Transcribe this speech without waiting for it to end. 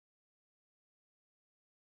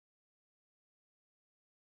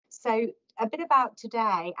So a bit about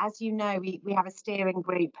today. As you know, we have a steering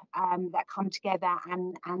group that come together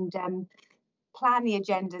and plan the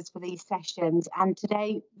agendas for these sessions. And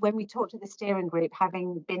today, when we talked to the steering group,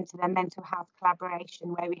 having been to their mental health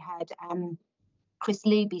collaboration where we heard Chris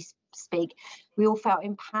Luby speak, we all felt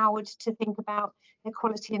empowered to think about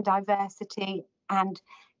equality and diversity and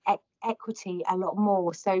equity a lot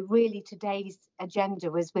more. So really today's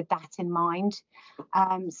agenda was with that in mind.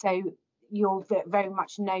 So you'll very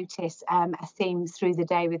much notice a theme through the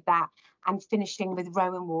day with that, and finishing with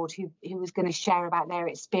Rowan Ward, who was going to share about their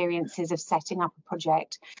experiences of setting up a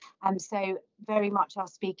project. So very much our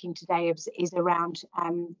speaking today is around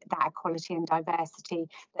that equality and diversity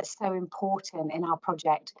that's so important in our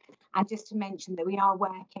project. And just to mention that we are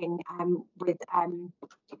working with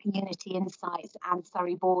Unity Insights and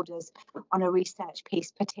Surrey Borders on a research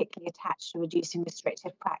piece particularly attached to reducing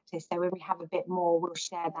restrictive practice. So when we have a bit more, we'll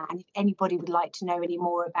share that. And if anybody would like to know any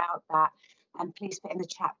more about that, please put in the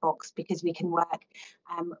chat box, because we can work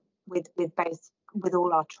with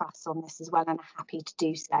all our trusts on this as well, and are happy to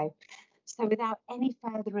do so. So without any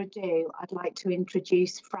further ado, I'd like to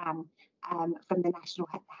introduce Fran from the National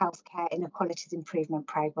Healthcare Inequalities Improvement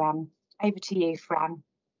Programme. Over to you, Fran.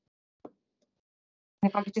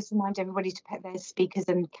 If I could just remind everybody to put their speakers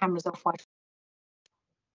and cameras off.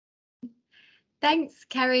 Thanks,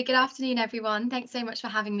 Kerry. Good afternoon, everyone. Thanks so much for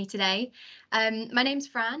having me today. My name's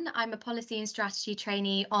Fran. I'm a policy and strategy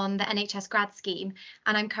trainee on the NHS grad scheme,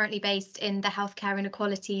 and I'm currently based in the Healthcare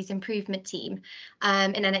Inequalities Improvement team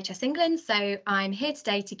in NHS England. So I'm here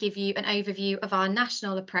today to give you an overview of our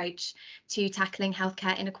national approach to tackling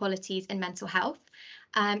healthcare inequalities in mental health.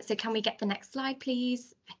 So can we get the next slide,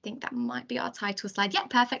 please? I think that might be our title slide. Yeah,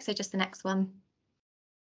 perfect. So just the next one.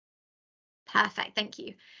 Perfect, thank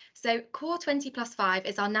you. So Core 20+5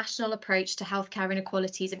 is our national approach to healthcare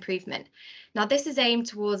inequalities improvement. Now, this is aimed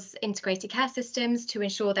towards integrated care systems to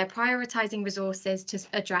ensure they're prioritising resources to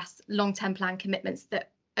address long-term plan commitments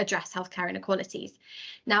that address healthcare inequalities.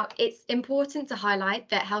 Now, it's important to highlight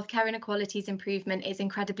that healthcare inequalities improvement is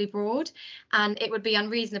incredibly broad, and it would be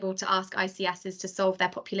unreasonable to ask ICSs to solve their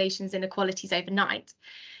population's inequalities overnight.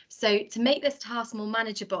 So to make this task more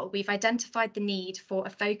manageable, we've identified the need for a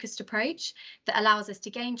focused approach that allows us to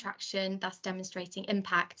gain traction, thus demonstrating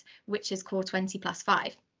impact, which is Core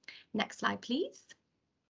 20+5. Next slide, please.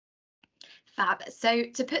 Fab. So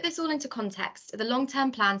to put this all into context, the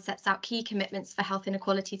long-term plan sets out key commitments for health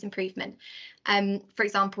inequalities improvement. For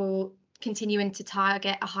example, continuing to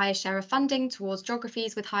target a higher share of funding towards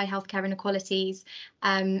geographies with high healthcare inequalities,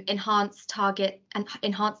 enhanced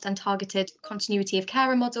and targeted continuity of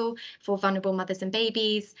care model for vulnerable mothers and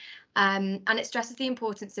babies, and it stresses the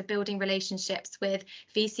importance of building relationships with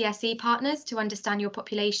VCSE partners to understand your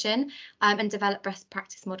population and develop best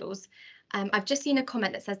practice models. I've just seen a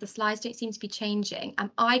comment that says the slides don't seem to be changing.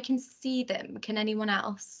 I can see them. Can anyone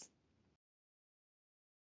else?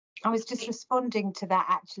 I was just responding to that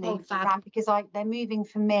actually, Fab. Fran, because they're moving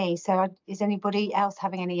for me. So is anybody else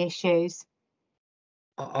having any issues?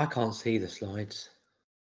 I can't see the slides.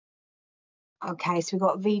 Okay, so we've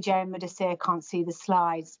got VJ and Mudasir can't see the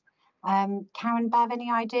slides. Karen, Bev,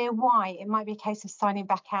 any idea why? It might be a case of signing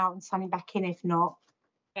back out and signing back in if not,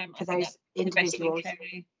 for those individuals.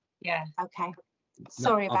 Yeah. Okay.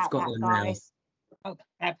 Sorry about that, guys. Oh,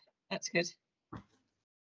 that's good.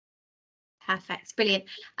 Perfect, brilliant.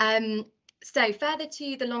 So further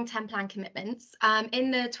to the long-term plan commitments,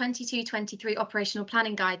 in the 22-23 operational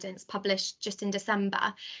planning guidance published just in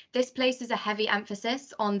December, this places a heavy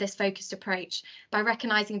emphasis on this focused approach by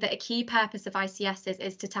recognising that a key purpose of ICSs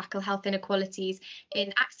is to tackle health inequalities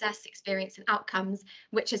in access, experience and outcomes,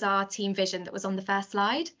 which is our team vision that was on the first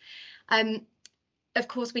slide. Of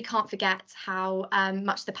course, we can't forget how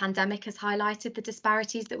much the pandemic has highlighted the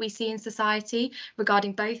disparities that we see in society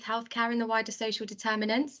regarding both healthcare and the wider social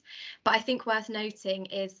determinants. But I think worth noting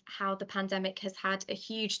is how the pandemic has had a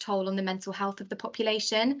huge toll on the mental health of the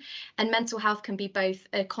population, and mental health can be both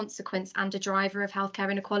a consequence and a driver of healthcare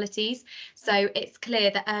inequalities. So it's clear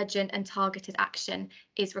that urgent and targeted action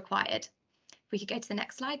is required. If we could go to the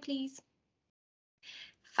next slide, please.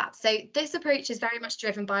 Fab. So this approach is very much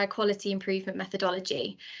driven by a quality improvement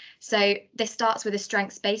methodology. So this starts with a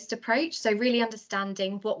strengths-based approach, so really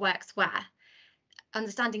understanding what works where.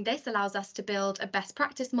 Understanding this allows us to build a best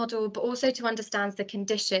practice model, but also to understand the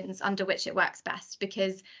conditions under which it works best,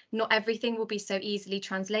 because not everything will be so easily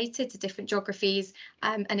translated to different geographies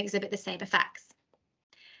and exhibit the same effects.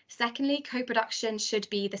 Secondly, co-production should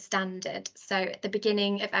be the standard. So at the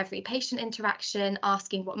beginning of every patient interaction,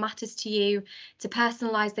 asking what matters to you, to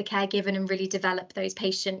personalise the care given and really develop those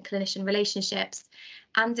patient-clinician relationships,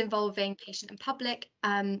 and involving patient and public,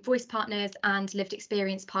 voice partners and lived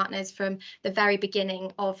experience partners from the very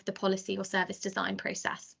beginning of the policy or service design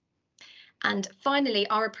process. And finally,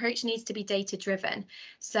 our approach needs to be data-driven.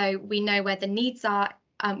 So we know where the needs are.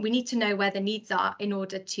 We need to know where the needs are in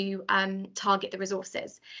order to target the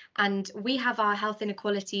resources. And we have our Health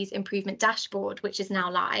Inequalities Improvement Dashboard, which is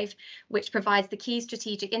now live, which provides the key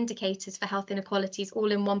strategic indicators for health inequalities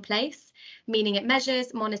all in one place, meaning it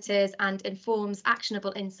measures, monitors and informs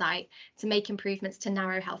actionable insight to make improvements to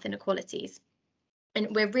narrow health inequalities.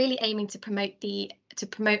 And we're really aiming to promote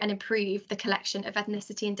and improve the collection of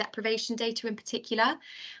ethnicity and deprivation data in particular,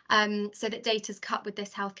 so that data is cut with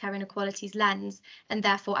this healthcare inequalities lens and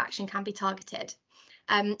therefore action can be targeted.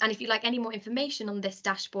 And if you'd like any more information on this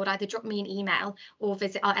dashboard, either drop me an email or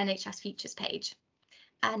visit our NHS Futures page.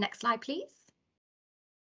 Next slide, please.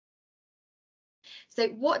 So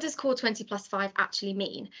what does Core 20+5 actually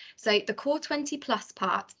mean? So the Core 20+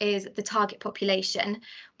 part is the target population,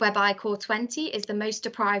 whereby Core 20 is the most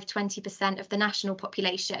deprived 20% of the national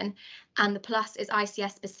population, and the plus is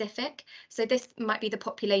ICS specific. So this might be the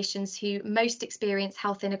populations who most experience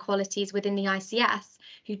health inequalities within the ICS,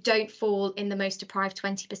 who don't fall in the most deprived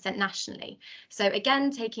 20% nationally. So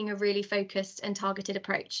again, taking a really focused and targeted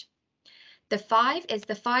approach. The 5 is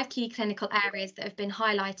the 5 key clinical areas that have been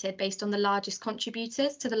highlighted based on the largest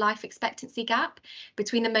contributors to the life expectancy gap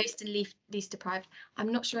between the most and least deprived.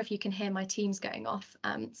 I'm not sure if you can hear my Teams going off,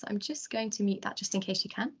 so I'm just going to mute that just in case you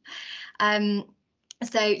can.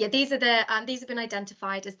 So yeah, these have been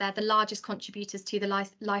identified as they're the largest contributors to the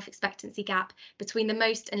life expectancy gap between the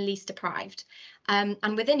most and least deprived.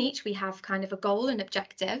 And within each, we have kind of a goal and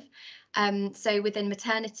objective. So within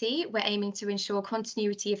maternity, we're aiming to ensure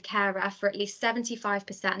continuity of carer for at least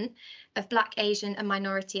 75% of Black, Asian and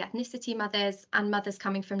minority ethnicity mothers and mothers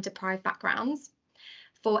coming from deprived backgrounds.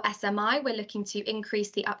 For SMI, we're looking to increase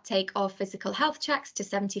the uptake of physical health checks to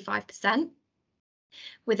 75%.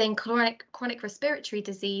 Within chronic respiratory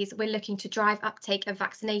disease, we're looking to drive uptake of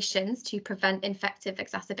vaccinations to prevent infective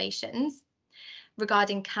exacerbations.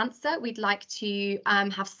 Regarding cancer, we'd like to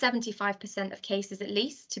have 75% of cases at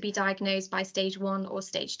least to be diagnosed by stage 1 or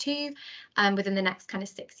stage 2 within the next kind of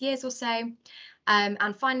 6 years or so.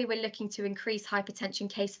 And finally, we're looking to increase hypertension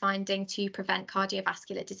case finding to prevent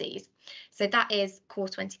cardiovascular disease. So that is Core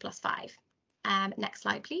 20+5. Next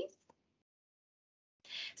slide, please.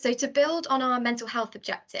 So to build on our mental health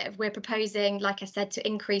objective, we're proposing, like I said, to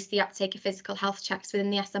increase the uptake of physical health checks within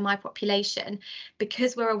the SMI population,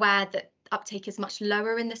 because we're aware that uptake is much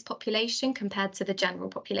lower in this population compared to the general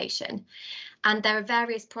population. And there are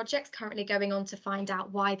various projects currently going on to find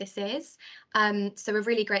out why this is. So a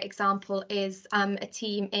really great example is a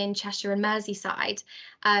team in Cheshire and Merseyside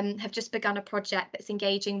have just begun a project that's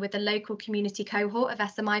engaging with a local community cohort of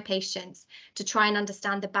SMI patients to try and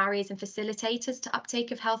understand the barriers and facilitators to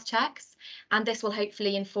uptake of health checks. And this will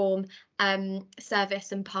hopefully inform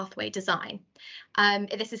service and pathway design.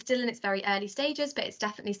 This is still in its very early stages, but it's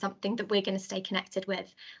definitely something that we're going to stay connected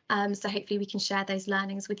with. So hopefully we can share those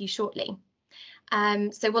learnings with you shortly.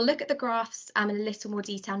 So we'll look at the graphs in a little more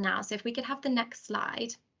detail now. So if we could have the next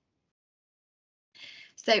slide.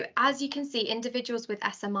 So as you can see, individuals with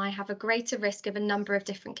SMI have a greater risk of a number of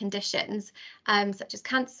different conditions, such as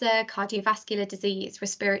cancer, cardiovascular disease,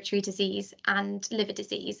 respiratory disease, and liver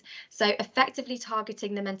disease. So effectively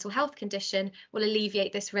targeting the mental health condition will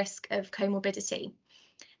alleviate this risk of comorbidity.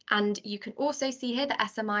 And you can also see here that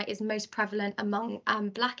SMI is most prevalent among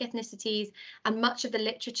Black ethnicities, and much of the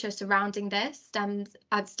literature surrounding this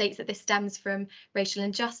states that this stems from racial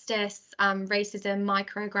injustice, racism,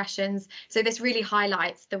 microaggressions. So this really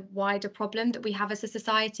highlights the wider problem that we have as a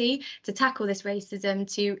society to tackle this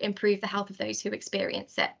racism to improve the health of those who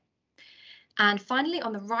experience it. And finally,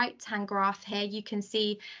 on the right-hand graph here, you can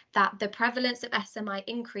see that the prevalence of SMI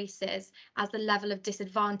increases as the level of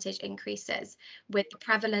disadvantage increases, with the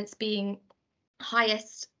prevalence being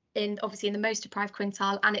highest obviously in the most deprived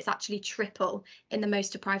quintile, and it's actually triple in the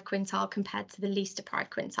most deprived quintile compared to the least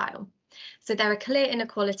deprived quintile. So there are clear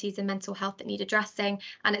inequalities in mental health that need addressing,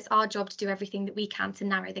 and it's our job to do everything that we can to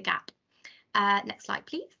narrow the gap. Next slide,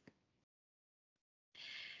 please.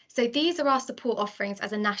 So these are our support offerings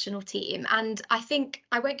as a national team, and I think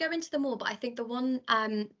I won't go into them all, but I think the one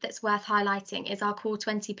that's worth highlighting is our Core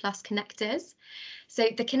 20 Plus connectors. So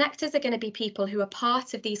the connectors are going to be people who are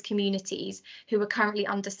part of these communities who are currently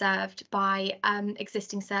underserved by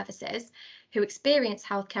existing services, who experience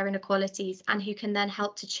healthcare inequalities, and who can then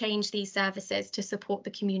help to change these services to support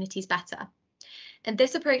the communities better. And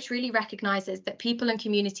this approach really recognises that people and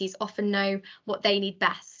communities often know what they need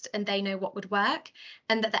best and they know what would work,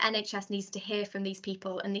 and that the NHS needs to hear from these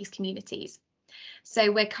people and these communities.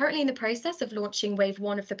 So we're currently in the process of launching wave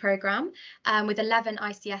 1 of the programme with 11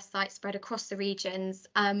 ICS sites spread across the regions,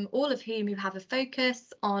 all of whom who have a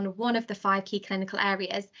focus on one of the 5 key clinical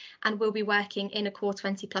areas and will be working in a Core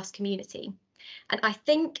 20 Plus community. And I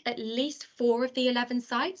think at least 4 of the 11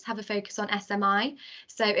 sites have a focus on SMI.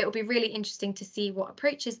 So it will be really interesting to see what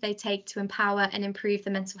approaches they take to empower and improve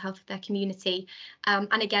the mental health of their community.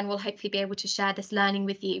 And again, we'll hopefully be able to share this learning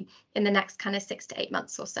with you in the next kind of 6 to 8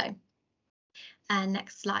 months or so. And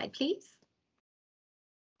next slide, please.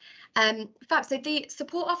 Fab, so the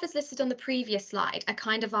support offers listed on the previous slide are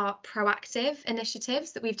kind of our proactive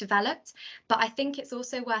initiatives that we've developed, but I think it's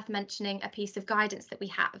also worth mentioning a piece of guidance that we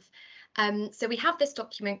have. So we have this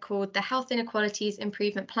document called the Health Inequalities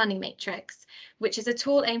Improvement Planning Matrix, which is a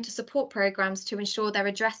tool aimed to support programmes to ensure they're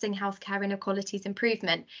addressing healthcare inequalities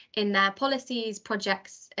improvement in their policies,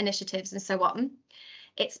 projects, initiatives, and so on.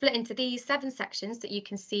 It's split into these 7 sections that you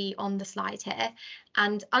can see on the slide here,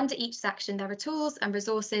 and under each section there are tools and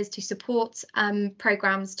resources to support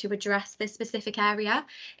programmes to address this specific area,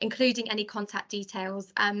 including any contact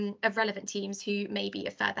details of relevant teams who may be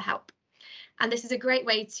of further help. And this is a great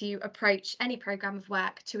way to approach any programme of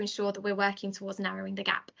work to ensure that we're working towards narrowing the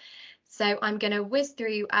gap. So I'm going to whiz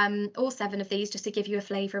through all 7 of these just to give you a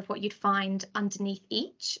flavour of what you'd find underneath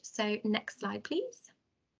each. So next slide, please.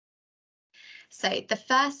 So the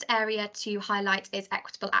first area to highlight is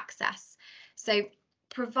equitable access. So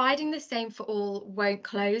providing the same for all won't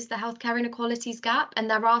close the healthcare inequalities gap, and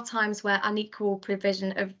there are times where unequal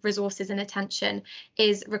provision of resources and attention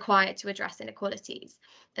is required to address inequalities.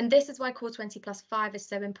 And this is why Core 20 Plus 5 is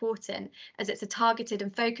so important, as it's a targeted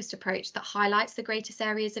and focused approach that highlights the greatest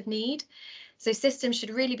areas of need. So systems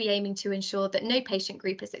should really be aiming to ensure that no patient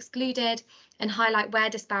group is excluded and highlight where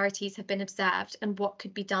disparities have been observed and what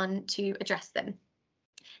could be done to address them.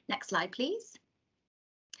 Next slide, please.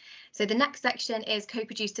 So the next section is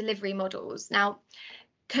co-produced delivery models. Now,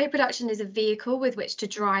 co-production is a vehicle with which to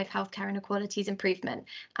drive healthcare inequalities improvement,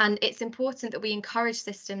 and it's important that we encourage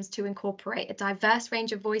systems to incorporate a diverse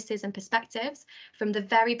range of voices and perspectives from the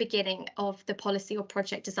very beginning of the policy or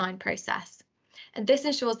project design process. And this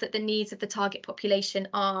ensures that the needs of the target population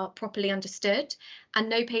are properly understood and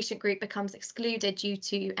no patient group becomes excluded due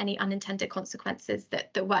to any unintended consequences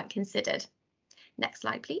that weren't considered. Next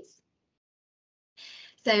slide, please.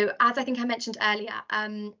 So as I think I mentioned earlier,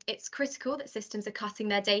 it's critical that systems are cutting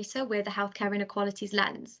their data with a healthcare inequalities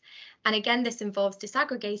lens. And again, this involves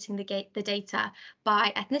disaggregating the data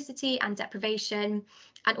by ethnicity and deprivation,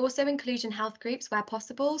 and also inclusion health groups where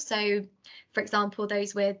possible. So, for example,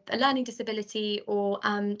 those with a learning disability or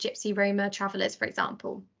Gypsy Roma travellers, for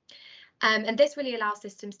example. And this really allows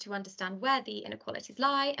systems to understand where the inequalities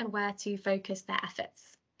lie and where to focus their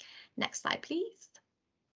efforts. Next slide, please.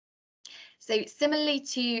 So similarly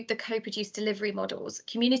to the co-produced delivery models,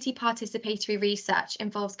 community participatory research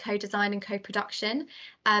involves co-design and co-production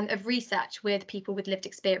of research with people with lived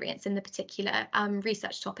experience in the particular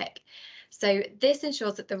research topic. So this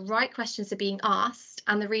ensures that the right questions are being asked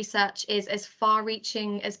and the research is as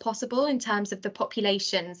far-reaching as possible in terms of the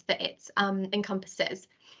populations that it encompasses.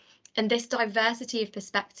 And this diversity of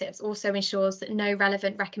perspectives also ensures that no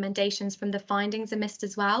relevant recommendations from the findings are missed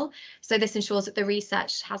as well. So this ensures that the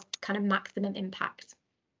research has kind of maximum impact.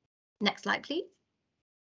 Next slide, please.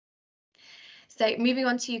 So moving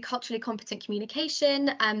on to culturally competent communication,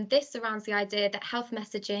 this surrounds the idea that health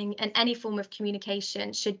messaging and any form of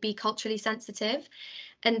communication should be culturally sensitive.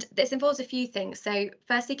 And this involves a few things. So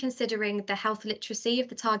firstly, considering the health literacy of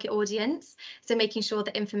the target audience, so making sure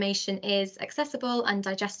that information is accessible and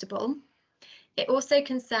digestible. It also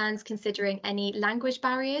concerns considering any language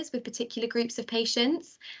barriers with particular groups of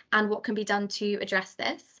patients and what can be done to address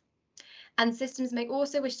this. And systems may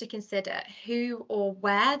also wish to consider who or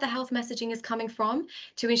where the health messaging is coming from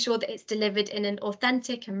to ensure that it's delivered in an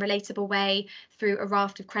authentic and relatable way through a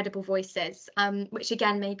raft of credible voices, which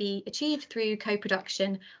again may be achieved through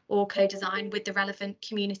co-production or co-design with the relevant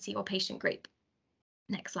community or patient group.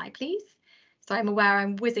 Next slide, please. So I'm aware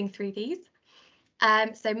I'm whizzing through these.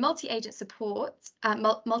 So multi-agency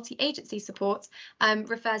support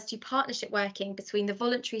refers to partnership working between the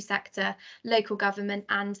voluntary sector, local government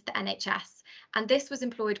and the NHS. And this was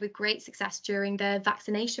employed with great success during the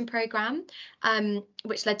vaccination programme,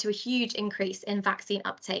 which led to a huge increase in vaccine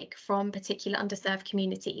uptake from particular underserved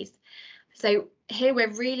communities. So here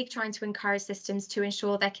we're really trying to encourage systems to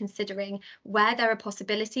ensure they're considering where there are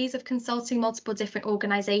possibilities of consulting multiple different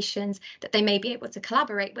organisations that they may be able to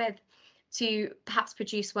collaborate with, to perhaps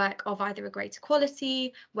produce work of either a greater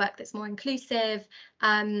quality, work that's more inclusive,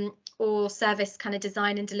 or service kind of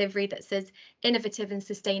design and delivery that's as innovative and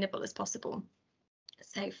sustainable as possible.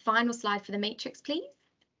 So final slide for the matrix, please.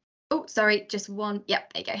 Oh, sorry, just one.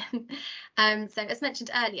 Yep, there you go. So as mentioned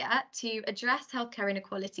earlier, to address healthcare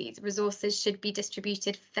inequalities, resources should be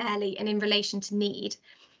distributed fairly and in relation to need.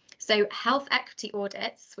 So health equity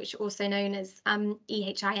audits, which are also known as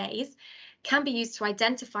EHIAs, can be used to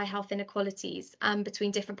identify health inequalities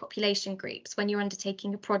between different population groups when you're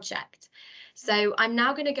undertaking a project. So I'm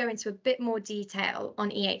now going to go into a bit more detail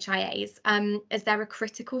on EHIAs, as they're a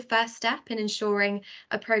critical first step in ensuring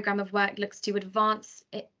a programme of work looks to advance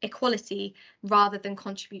equality rather than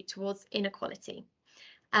contribute towards inequality.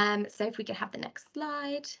 So if we could have the next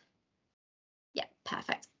slide. Yeah,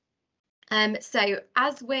 perfect. So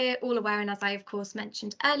as we're all aware, and as I of course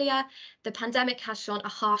mentioned earlier, the pandemic has shone a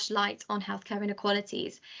harsh light on healthcare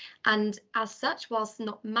inequalities. And as such, whilst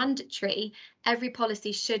not mandatory, every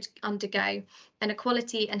policy should undergo an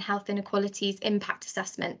equality and health inequalities impact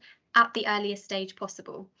assessment at the earliest stage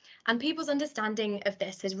possible. And people's understanding of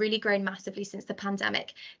this has really grown massively since the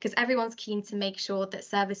pandemic, because everyone's keen to make sure that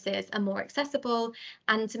services are more accessible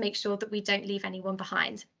and to make sure that we don't leave anyone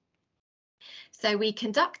behind. So we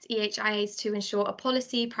conduct EHIAs to ensure a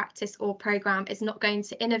policy, practice or programme is not going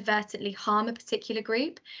to inadvertently harm a particular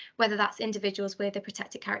group, whether that's individuals with a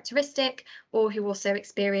protected characteristic or who also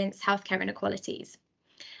experience healthcare inequalities.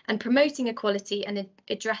 And promoting equality and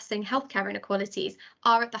addressing healthcare inequalities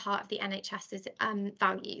are at the heart of the NHS's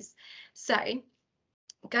values. So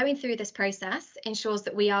going through this process ensures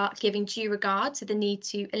that we are giving due regard to the need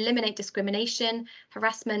to eliminate discrimination,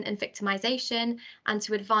 harassment and victimisation, and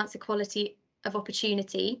to advance equality of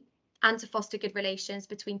opportunity and to foster good relations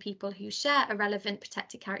between people who share a relevant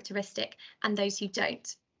protected characteristic and those who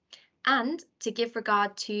don't. And to give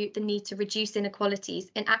regard to the need to reduce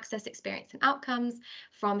inequalities in access, experience and outcomes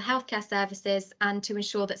from healthcare services, and to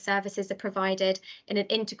ensure that services are provided in an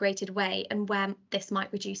integrated way and where this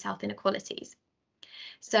might reduce health inequalities.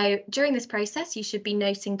 So during this process, you should be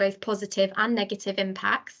noting both positive and negative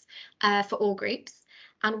impacts for all groups.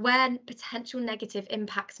 And when potential negative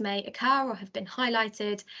impacts may occur or have been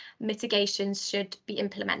highlighted, mitigations should be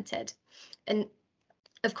implemented. And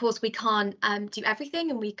of course, we can't do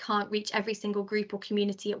everything and we can't reach every single group or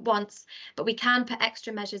community at once, but we can put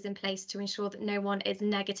extra measures in place to ensure that no one is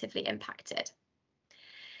negatively impacted.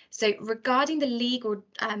 So regarding the legal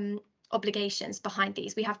obligations behind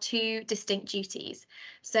these, we have two distinct duties.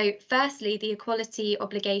 So firstly, the equality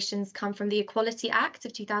obligations come from the Equality Act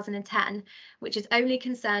of 2010, which is only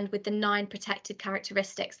concerned with the 9 protected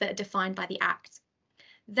characteristics that are defined by the Act.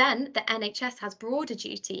 Then the NHS has broader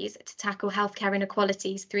duties to tackle healthcare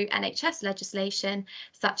inequalities through NHS legislation,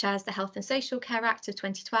 such as the Health and Social Care Act of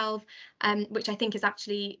 2012, which I think is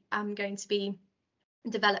actually going to be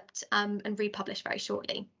developed and republished very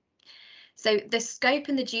shortly. So the scope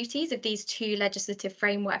and the duties of these two legislative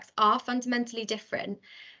frameworks are fundamentally different.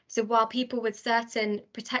 So while people with certain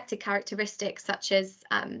protected characteristics, such as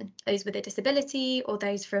those with a disability or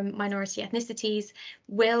those from minority ethnicities,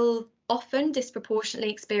 will often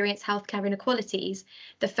disproportionately experience healthcare inequalities,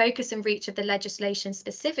 the focus and reach of the legislation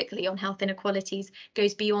specifically on health inequalities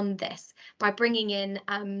goes beyond this by bringing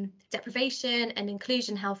in deprivation and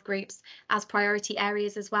inclusion health groups as priority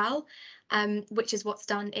areas as well, which is what's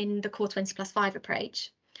done in the Core 20+5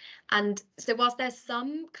 approach. And so whilst there's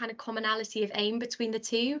some kind of commonality of aim between the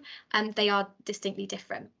two, they are distinctly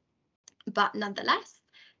different. But nonetheless,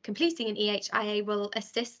 completing an EHIA will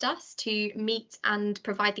assist us to meet and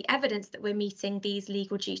provide the evidence that we're meeting these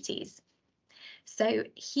legal duties. So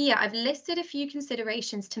here I've listed a few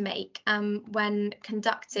considerations to make when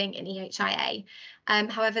conducting an EHIA.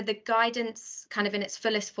 However, the guidance kind of in its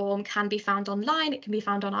fullest form can be found online. It can be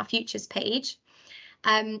found on our futures page.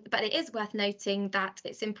 But it is worth noting that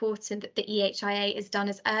it's important that the EHIA is done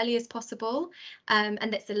as early as possible, and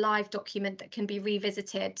it's a live document that can be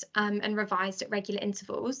revisited and revised at regular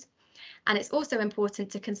intervals. And it's also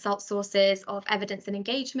important to consult sources of evidence and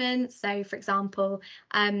engagement. So, for example,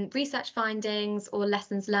 research findings or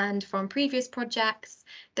lessons learned from previous projects,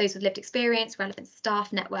 those with lived experience, relevant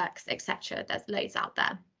staff networks, etc. There's loads out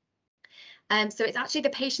there. So it's actually the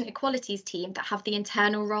patient equalities team that have the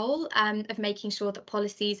internal role of making sure that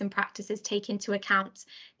policies and practices take into account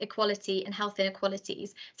equality and health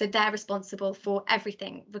inequalities. So they're responsible for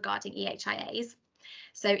everything regarding EHIAs.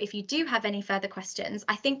 So if you do have any further questions,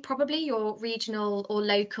 I think probably your regional or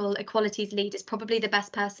local equalities lead is probably the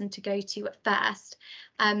best person to go to at first.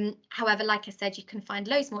 However, like I said, you can find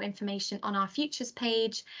loads more information on our futures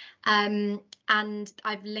page. And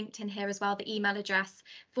I've linked in here as well the email address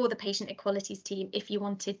for the patient equalities team if you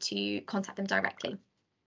wanted to contact them directly.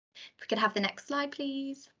 If we could have the next slide,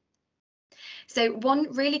 please. So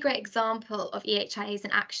one really great example of EHIAs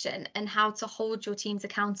in action and how to hold your teams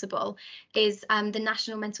accountable is the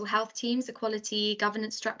National Mental Health Team's equality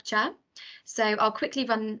governance structure. So I'll quickly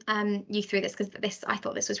run you through this because I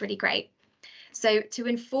thought this was really great. So to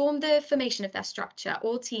inform the formation of their structure,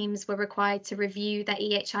 all teams were required to review their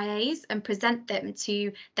EHIAs and present them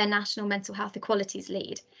to their National Mental Health Equalities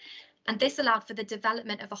Lead. And this allowed for the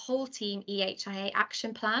development of a whole team EHIA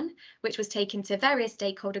action plan, which was taken to various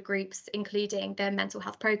stakeholder groups, including the Mental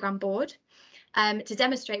Health Programme Board, to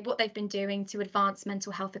demonstrate what they've been doing to advance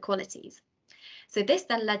mental health equalities. So this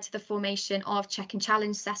then led to the formation of check and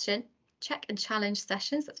challenge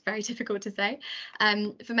sessions, that's very difficult to say,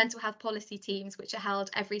 for mental health policy teams, which are held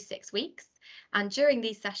every 6 weeks. And during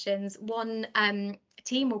these sessions, one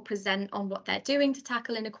team will present on what they're doing to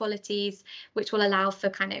tackle inequalities, which will allow for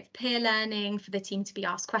kind of peer learning, for the team to be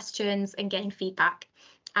asked questions and gain feedback.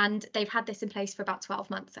 And they've had this in place for about 12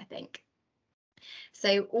 months, I think.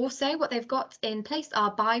 So also what they've got in place are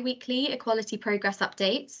bi-weekly equality progress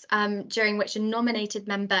updates, during which a nominated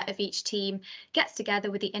member of each team gets together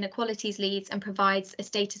with the inequalities leads and provides a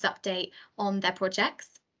status update on their projects.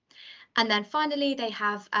 And then finally, they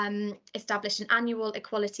have established an annual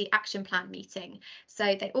equality action plan meeting.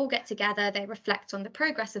 So they all get together, they reflect on the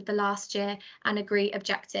progress of the last year and agree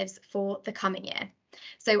objectives for the coming year.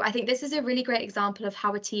 So I think this is a really great example of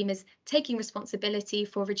how a team is taking responsibility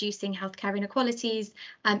for reducing healthcare inequalities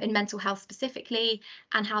in mental health specifically,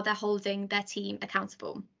 and how they're holding their team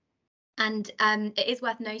accountable. And it is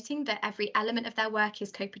worth noting that every element of their work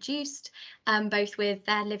is co-produced, both with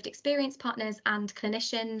their lived experience partners and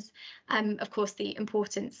clinicians, of course, the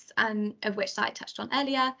importance of which I touched on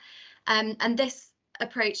earlier. And this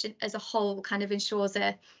approach as a whole kind of ensures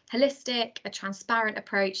a holistic, a transparent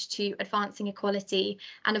approach to advancing equality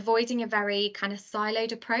and avoiding a very kind of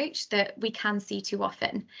siloed approach that we can see too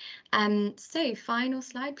often. So final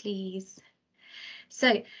slide, please.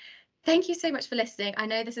 So thank you so much for listening. I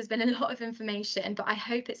know this has been a lot of information, but I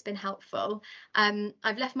hope it's been helpful.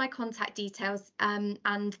 I've left my contact details and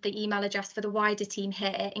the email address for the wider team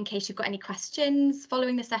here in case you've got any questions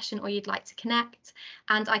following the session or you'd like to connect.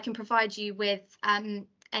 And I can provide you with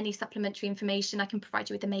any supplementary information. I can provide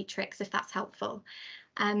you with the matrix if that's helpful.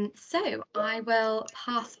 So I will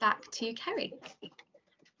pass back to Kerry.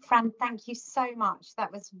 Fran, thank you so much.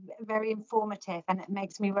 That was very informative, and it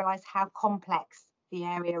makes me realise how complex the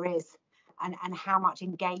area is and how much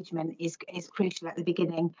engagement is crucial at the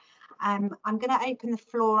beginning. I'm going to open the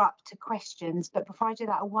floor up to questions, but before I do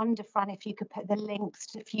that, I wonder, Fran, if you could put the links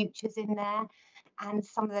to futures in there and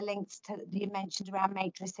some of the links that you mentioned around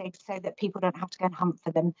matrices so that people don't have to go and hunt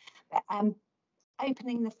for them. But,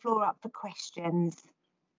 opening the floor up for questions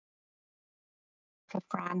for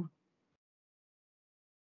Fran.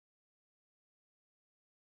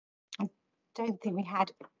 I don't think we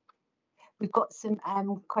had. We've got some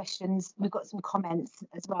questions, we've got some comments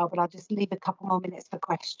as well, but I'll just leave a couple more minutes for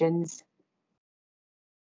questions.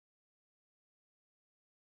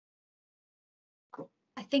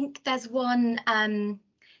 I think there's one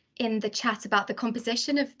in the chat about the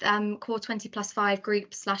composition of Core 20+5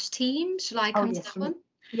 group/team. Shall I come to that one?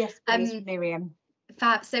 Yes, please, Miriam.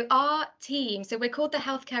 Fab. So our team, so we're called the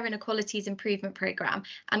Healthcare Inequalities Improvement Programme,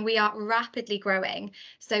 and we are rapidly growing.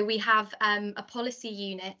 So we have a policy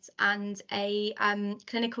unit and a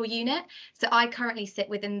clinical unit. So I currently sit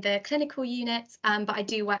within the clinical unit, but I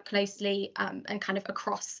do work closely and kind of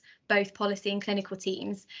across both policy and clinical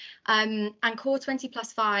teams. And Core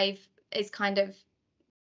 20+5 is kind of,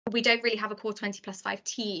 we don't really have a Core 20+5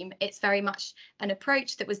 team. It's very much an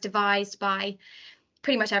approach that was devised by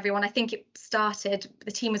pretty much everyone. I think it started,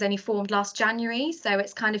 the team was only formed last January, so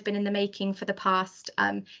it's kind of been in the making for the past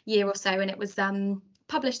year or so, and it was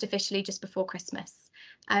published officially just before Christmas.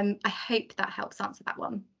 I hope that helps answer that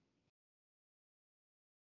one.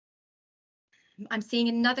 I'm seeing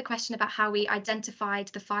another question about how we identified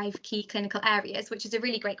the 5 key clinical areas, which is a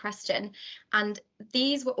really great question. And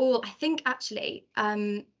these were all, I think actually,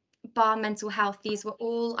 bar mental health, these were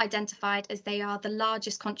all identified as they are the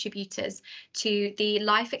largest contributors to the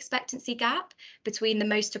life expectancy gap between the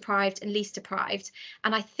most deprived and least deprived.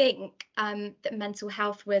 And I think that mental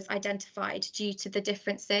health was identified due to the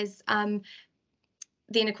differences, the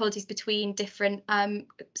inequalities between different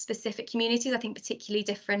specific communities, I think particularly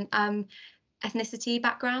different ethnicity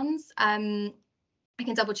backgrounds. I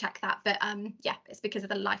can double check that, but yeah, it's because of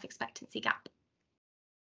the life expectancy gap.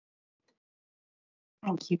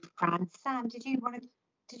 Thank you, Fran. Sam, did you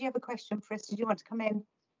have a question for us? Did you want to come in?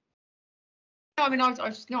 No, I mean, I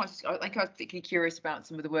was particularly curious about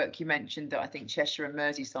some of the work you mentioned that I think Cheshire and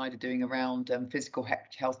Merseyside are doing around physical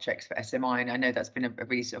health checks for SMI, and I know that's been a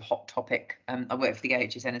really sort of hot topic. I work for the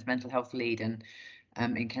AHSN as mental health lead, and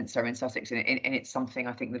in Kent, Surrey and Sussex, and it's something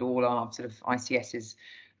I think that all our sort of ICSs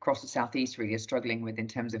across the southeast really are struggling with in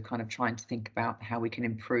terms of kind of trying to think about how we can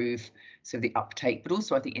improve sort of the uptake, but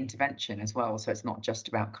also I think intervention as well. So it's not just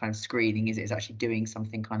about kind of screening, it's actually doing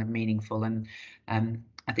something kind of meaningful. And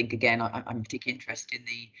I think again, I'm particularly interested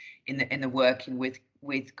in the working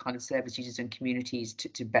with kind of service users and communities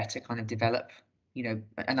to better kind of develop, you know,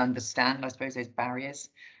 and understand, I suppose, those barriers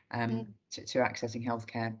to accessing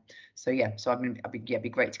healthcare. So yeah, so it'd be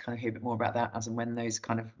great to kind of hear a bit more about that as and when those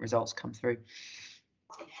kind of results come through.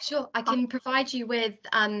 Sure, I can provide you with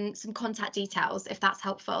some contact details if that's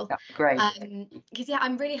helpful. That's great. Because yeah,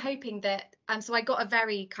 I'm really hoping that so I got a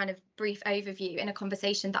very kind of brief overview in a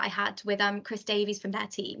conversation that I had with Chris Davies from their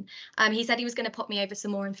team. He said he was going to pop me over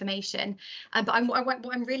some more information, but what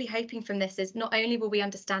I'm really hoping from this is not only will we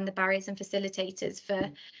understand the barriers and facilitators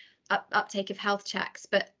for uptake of health checks,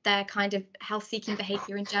 but their kind of health seeking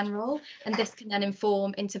behaviour in general, and this can then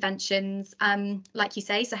inform interventions, like you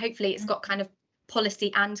say. So hopefully it's got kind of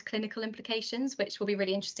policy and clinical implications, which will be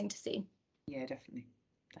really interesting to see. Yeah, definitely.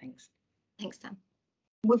 Thanks. Thanks, Sam.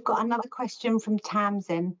 We've got another question from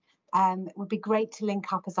Tamsin. It would be great to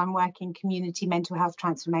link up as I'm working community mental health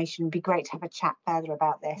transformation. It would be great to have a chat further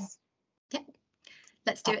about this. Yeah,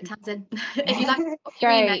 let's do it, Tamsin. If you like,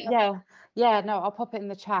 great. Yeah, no, I'll pop it in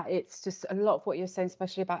the chat. It's just a lot of what you're saying,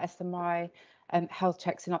 especially about SMI and health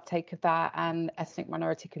checks and uptake of that, and ethnic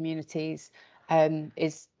minority communities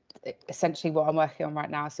is essentially what I'm working on right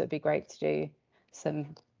now. So it'd be great to do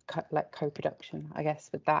some co-production, I guess,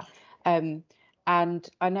 with that. And I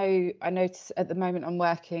notice at the moment I'm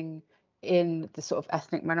working in the sort of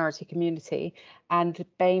ethnic minority community, and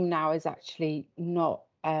BAME now is actually not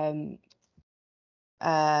they're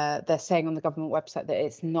saying on the government website that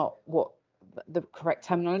it's not what the correct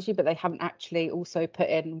terminology, but they haven't actually also put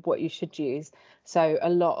in what you should use. So a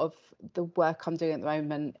lot of the work I'm doing at the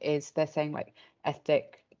moment is they're saying like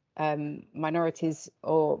ethnic minorities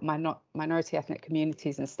or minority ethnic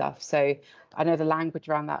communities and stuff. So I know the language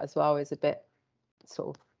around that as well is a bit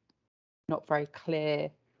sort of not very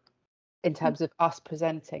clear in terms of us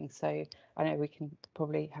presenting. So I know we can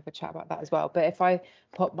probably have a chat about that as well. But if I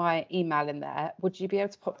pop my email in there, would you be able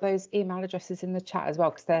to pop those email addresses in the chat as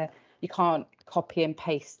well? Because you can't copy and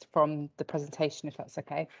paste from the presentation, if that's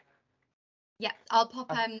okay. Yeah, I'll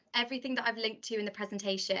pop everything that I've linked to in the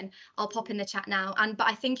presentation, I'll pop in the chat now. But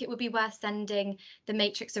I think it would be worth sending the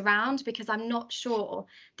matrix around, because I'm not sure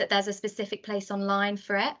that there's a specific place online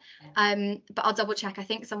for it. But I'll double check. I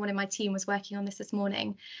think someone in my team was working on this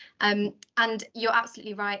morning. And you're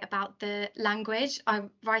absolutely right about the language.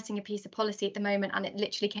 I'm writing a piece of policy at the moment, and it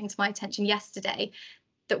literally came to my attention yesterday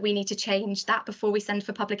that we need to change that before we send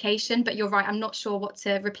for publication. But you're right, I'm not sure what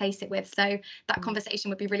to replace it with, so that conversation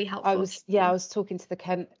would be really helpful. I was talking to the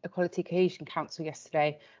Kent Equality Cohesion Council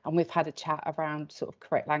yesterday, and we've had a chat around sort of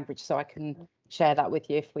correct language, so I can share that with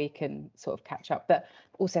you if we can sort of catch up. But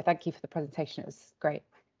also thank you for the presentation, it was great.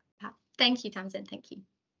 Thank you, Tamsin. Thank you.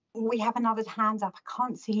 We have another hand up. I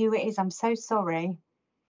can't see who it is, I'm so sorry.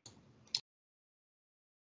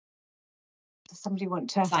 Does somebody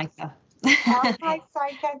want to? Saika. Oh, hi,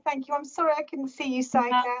 Saika. Thank you. I'm sorry I couldn't see you,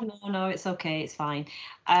 Saika. No, it's okay. It's fine.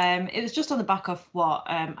 It was just on the back of what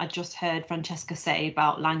I just heard Francesca say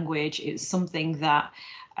about language. It's something that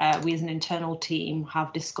we as an internal team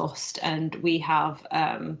have discussed, and we have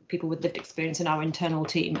people with lived experience in our internal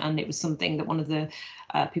team, and it was something that one of the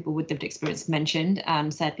people with lived experience mentioned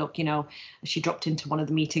and said, look, you know, she dropped into one of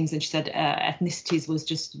the meetings and she said ethnicities was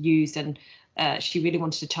just used, and she really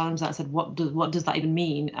wanted to challenge that and said, what does that even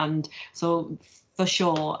mean? And so for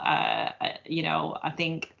sure, you know, I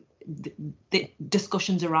think the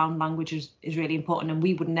discussions around language is really important, and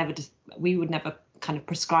we would never kind of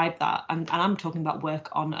prescribe that. And I'm talking about work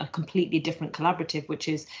on a completely different collaborative, which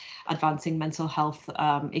is advancing mental health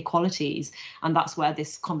equalities, and that's where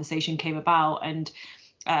this conversation came about. And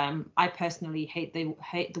I personally hate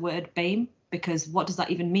the word BAME. because what does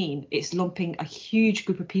that even mean? It's lumping a huge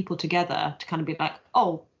group of people together to kind of be like,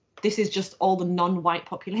 oh, this is just all the non-white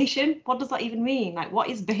population. What does that even mean? Like, what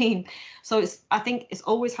is BAME? So I think it's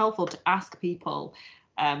always helpful to ask people,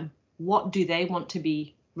 what do they want to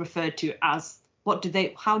be referred to as?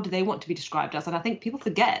 How do they want to be described as? And I think people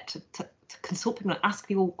forget to consult people and ask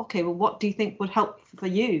people, okay, well, what do you think would help for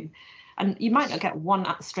you? And you might not get one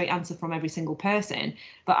straight answer from every single person,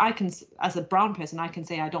 but I can, as a brown person, I can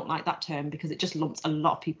say I don't like that term because it just lumps a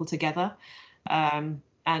lot of people together, and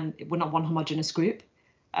we're not one homogenous group.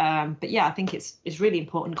 But yeah, I think it's really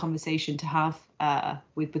important conversation to have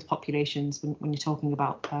with populations when you're talking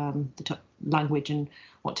about the language and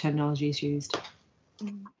what terminology is used.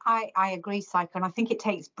 I agree, Psycho, and I think it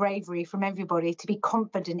takes bravery from everybody to be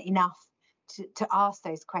confident enough to ask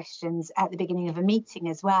those questions at the beginning of a meeting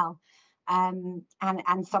as well. And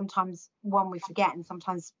sometimes one we forget, and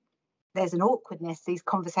sometimes there's an awkwardness. These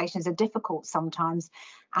conversations are difficult sometimes,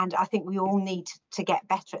 and I think we all need to get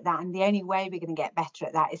better at that. And the only way we're going to get better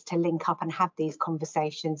at that is to link up and have these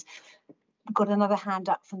conversations. Got another hand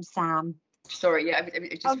up from Sam. Sorry, yeah,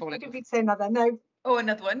 it's just falling. Did we say another? No. Oh,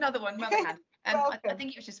 another one, another hand. I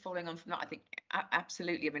think it was just following on from that. I think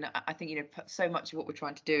absolutely. I mean, I think, you know, so much of what we're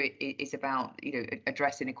trying to do is about, you know,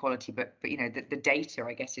 address inequality, but you know, the data,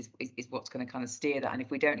 I guess, is what's going to kind of steer that. And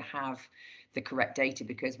if we don't have the correct data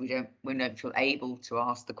because we don't feel able to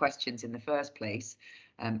ask the questions in the first place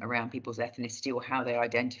around people's ethnicity or how they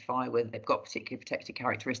identify, whether they've got particular protected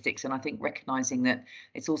characteristics, and I think recognizing that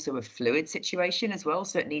it's also a fluid situation as well,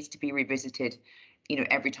 so it needs to be revisited, you know,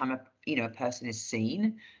 every time a person is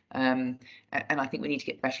seen. And I think we need to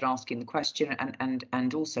get better at asking the question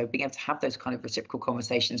and also being able to have those kind of reciprocal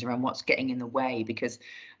conversations around what's getting in the way, because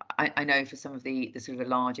I know for some of the sort of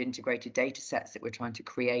large integrated data sets that we're trying to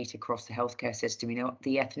create across the healthcare system, you know,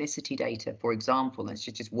 the ethnicity data, for example, that's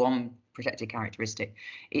just one protected characteristic,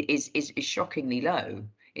 is shockingly low.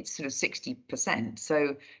 It's sort of 60%.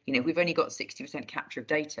 So, you know, we've only got 60% capture of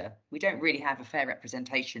data. We don't really have a fair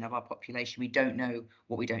representation of our population. We don't know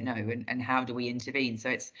what we don't know, and how do we intervene?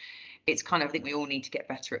 So it's kind of, I think we all need to get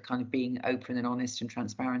better at kind of being open and honest and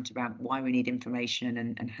transparent about why we need information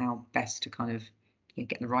and how best to kind of, you know,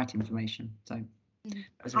 get the right information. So that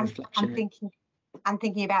was a reflection. I'm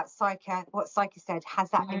thinking about what Psyche said. Has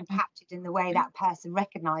that been captured in the way that person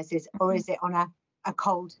recognises, or is it on a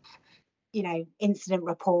cold, you know, incident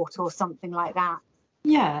report or something like that?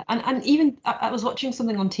 Yeah, and even I was watching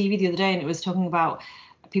something on TV the other day, and it was talking about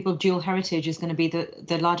people of dual heritage is going to be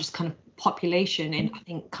the largest kind of population in, I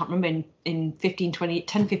think, can't remember, in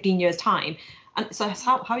 10, 15 years time. And so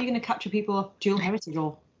how are you going to capture people of dual heritage,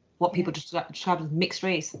 or what people describe as mixed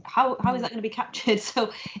race? How is that going to be captured?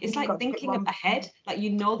 So it's like thinking ahead, like,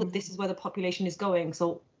 you know that this is where the population is going.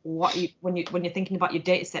 So when you're thinking about your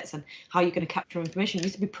data sets and how you're going to capture information, you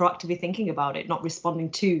need to be proactively thinking about it, not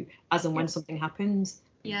responding to as and when something happens.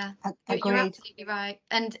 Yeah, you're absolutely right.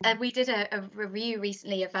 And we did a review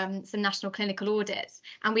recently of some national clinical audits,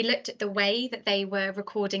 and we looked at the way that they were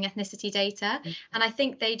recording ethnicity data. And I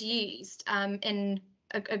think they'd used in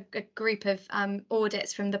a group of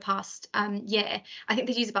audits from the past year, I think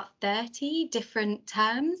they use about 30 different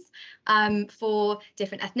terms for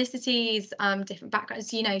different ethnicities, different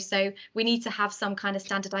backgrounds, you know, so we need to have some kind of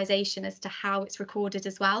standardization as to how it's recorded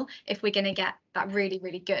as well, if we're going to get that really,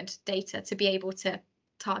 really good data to be able to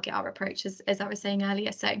target our approach, as I was saying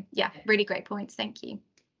earlier. So yeah, really great points. Thank you.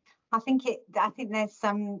 I think there's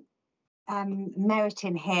some merit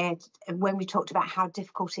in here when we talked about how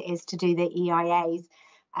difficult it is to do the EIAs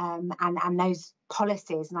and those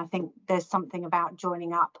policies, and I think there's something about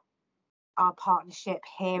joining up our partnership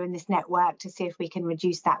here in this network to see if we can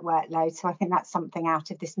reduce that workload. So I think that's something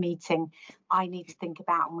out of this meeting I need to think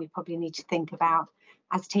about, and we probably need to think about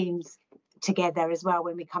as teams together as well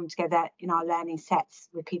when we come together in our learning sets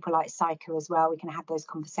with people like Psycho as well. We can have those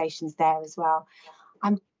conversations there as well.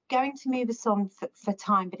 I'm going to move us on for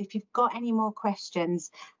time, but if you've got any more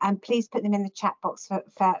questions, please put them in the chat box for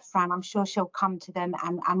Fran. I'm sure she'll come to them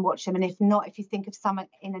and watch them, and if not, if you think of some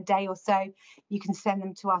in a day or so, you can send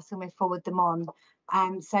them to us and we'll forward them on.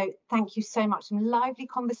 So thank you so much. Some lively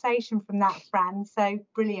conversation from that, Fran, so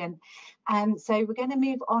brilliant. So we're going to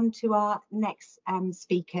move on to our next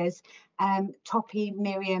speakers, Toppy,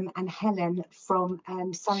 Miriam and Helen from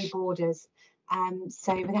Surrey Borders.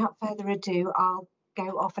 So without further ado, I'll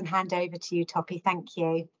go off and hand over to you, Toppy. Thank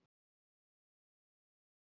you.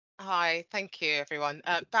 Hi, thank you, everyone.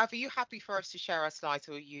 Bav, are you happy for us to share our slides,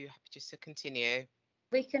 or are you happy just to continue?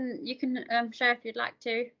 You can share if you'd like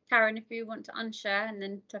to. Karen, if you want to unshare, and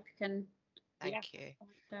then Toppy can Thank you.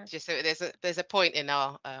 Just so there's a point in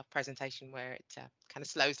our presentation where it kind of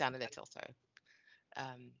slows down a little. So,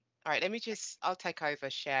 all right, I'll take over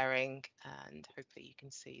sharing, and hopefully you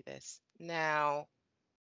can see this now.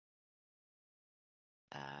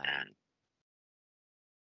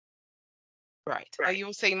 Right, are you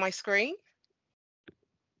all seeing my screen?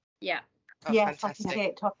 Yeah. Oh, Yes, fantastic. I can see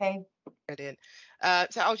it, Toppy. Brilliant.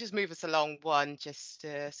 So I'll just move us along one, just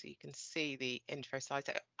so you can see the intro slides.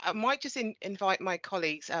 I might just invite my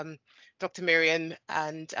colleagues, Dr. Miriam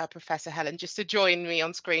and Professor Helen, just to join me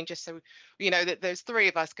on screen, just so you know that there's three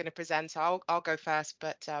of us going to present. So I'll go first,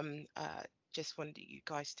 but just wanted you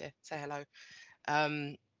guys to say hello.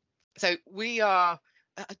 So we are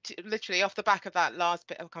literally off the back of that last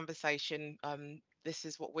bit of conversation. This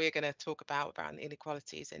is what we're going to talk about around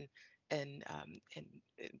inequalities in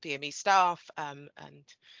BME staff, and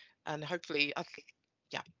hopefully,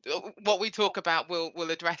 yeah, what we talk about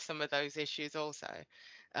will address some of those issues also.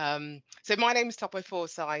 So my name is Topo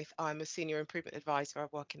Forsyth. I'm a senior improvement advisor. I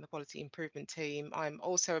work in the quality improvement team. I'm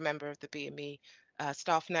also a member of the BME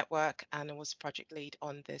staff network, and I was project lead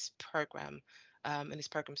on this program. And this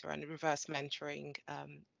program's around reverse mentoring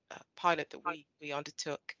pilot that we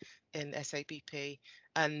undertook in SABP.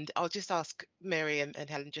 And I'll just ask Miriam and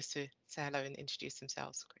Helen just to say hello and introduce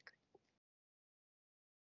themselves quickly.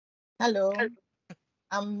 Hello,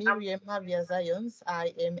 I'm Miriam Mavia Zions.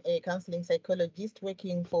 I am a counseling psychologist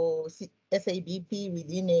working for SABP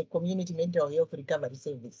within a community mental health recovery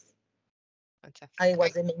service. Fantastic. I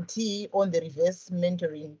was a mentee on the reverse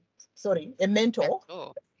mentoring, a mentor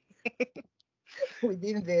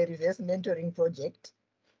within the reverse mentoring project.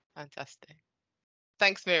 Fantastic.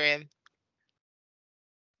 Thanks, Miriam.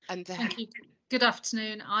 And thank you. Good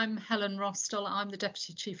afternoon. I'm Helen Rostall. I'm the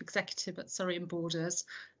Deputy Chief Executive at Surrey and Borders,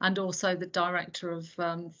 and also the Director of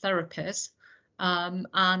Therapies.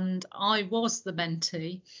 And I was the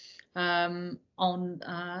mentee on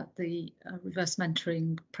the reverse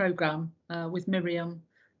mentoring programme with Miriam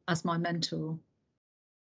as my mentor.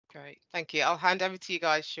 Great, thank you. I'll hand over to you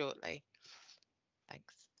guys shortly.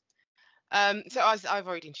 Thanks. So as I've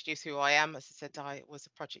already introduced who I am, as I said, I was a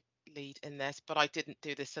project lead in this, but I didn't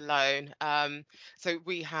do this alone. So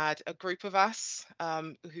we had a group of us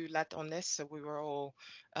who led on this. So we were all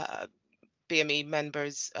BME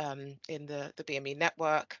members in the BME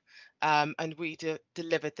network, and we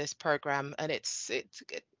delivered this program, and it's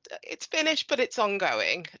finished, but it's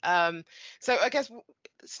ongoing. So I guess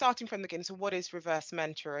starting from the beginning, so what is reverse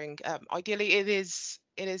mentoring? Ideally, it is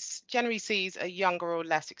generally sees a younger or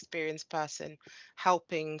less experienced person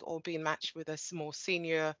helping or being matched with a more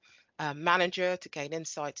senior manager to gain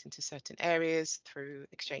insights into certain areas through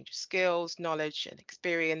exchange of skills, knowledge, and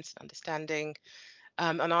experience, and understanding.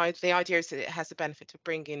 And the idea is that it has the benefit of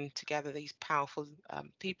bringing together these powerful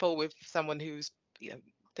people with someone who's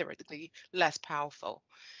theoretically less powerful.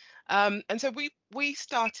 And so we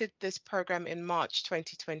started this program in March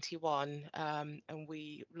 2021, and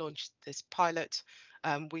we launched this pilot.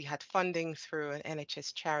 We had funding through an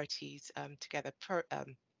NHS Charities Together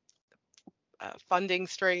funding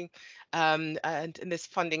stream, and this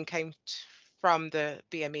funding came from the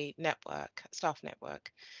BME network, staff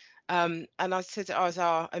network. And I said as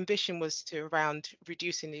our ambition was to around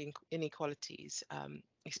reducing the inequalities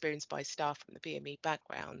experienced by staff from the BME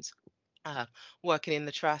backgrounds, working in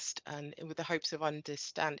the trust, and with the hopes of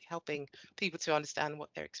helping people to understand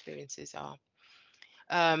what their experiences are.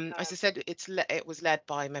 As I said, it was led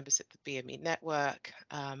by members of the BME network,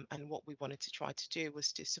 and what we wanted to try to do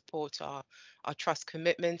was to support our trust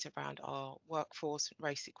commitment around our workforce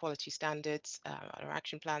race equality standards, our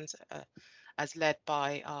action plans, as led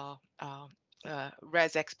by our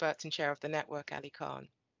res experts and chair of the network, Ali Khan.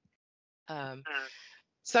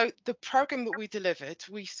 So the program that we delivered,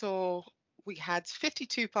 we had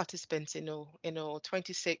 52 participants in all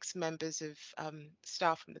 26 members of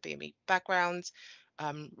staff from the BME backgrounds,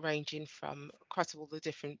 ranging from across all the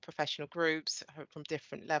different professional groups, from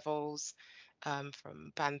different levels,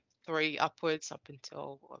 from band 3 upwards up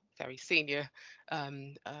until a very senior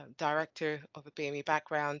director of a BME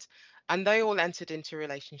background. And they all entered into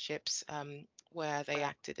relationships where they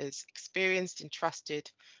acted as experienced and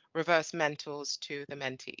trusted reverse mentors to the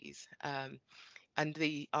mentees. And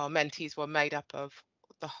our mentees were made up of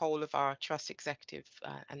the whole of our trust executive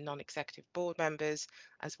and non-executive board members,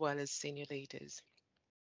 as well as senior leaders.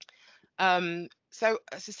 So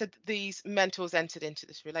as I said, these mentors entered into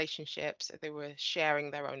this relationship, so they were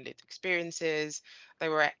sharing their own lived experiences. They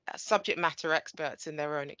were subject matter experts in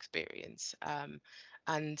their own experience.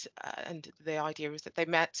 and the idea was that they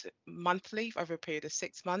met monthly over a period of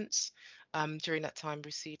 6 months. During that time,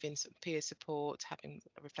 receiving some peer support, having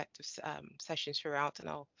reflective sessions throughout, and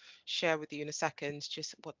I'll share with you in a second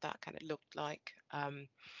just what that kind of looked like.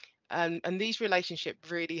 And these relationships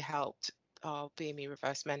really helped our BME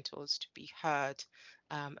reverse mentors to be heard,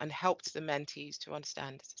 and helped the mentees to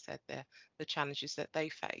understand, as I said, the challenges that they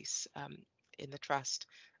face in the trust,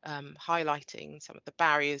 highlighting some of the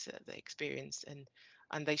barriers that they experienced,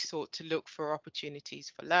 and they sought to look for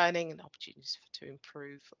opportunities for learning and opportunities to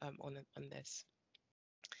improve on this.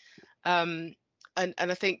 And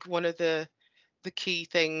I think one of the key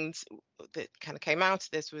things that kind of came out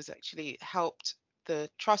of this was actually helped the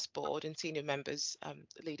trust board and senior members,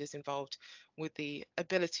 leaders involved, with the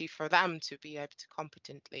ability for them to be able to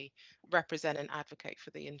competently represent and advocate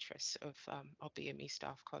for the interests of our BME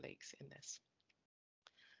staff colleagues in this.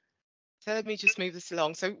 So let me just move this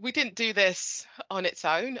along. So we didn't do this on its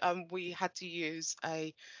own. We had to use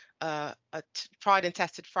a tried and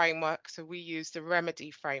tested framework. So we used the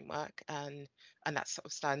Remedy framework, and that sort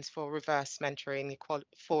of stands for Reverse Mentoring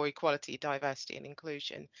for Equality, Diversity and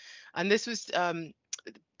Inclusion. And this was kind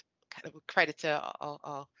of a credit to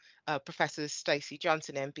our Professor Stacey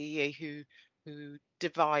Johnson, MBE, who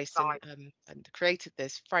devised and created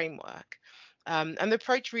this framework. And the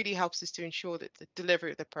approach really helps us to ensure that the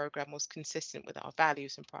delivery of the programme was consistent with our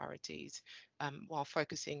values and priorities, while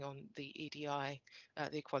focusing on the EDI,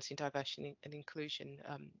 the equality and diversity and inclusion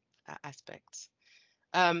aspects.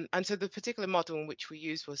 And so the particular model in which we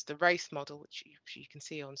used was the RACE model, which you can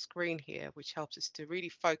see on screen here, which helps us to really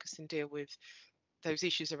focus and deal with those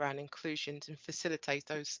issues around inclusions and facilitate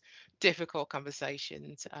those difficult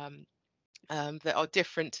conversations that are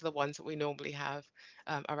different to the ones that we normally have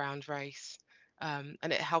around race. And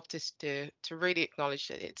it helped us to really acknowledge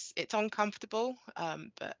that it's uncomfortable,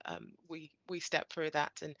 but we step through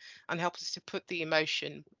that and helped us to put the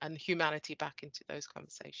emotion and humanity back into those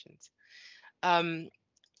conversations.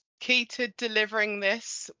 Key to delivering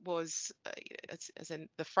this was, as in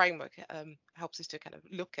the framework helps us to kind of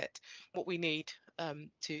look at what we need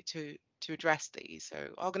to address these.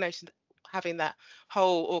 So organizations having that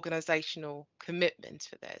whole organizational commitment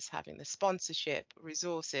for this, having the sponsorship,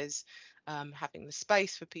 resources, having the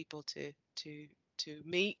space for people to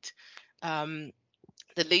meet, the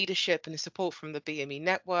leadership and the support from the BME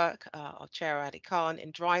network, our chair Ali Khan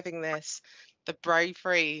in driving this, the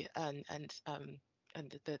bravery and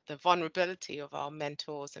the vulnerability of our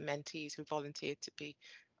mentors and mentees who volunteered to be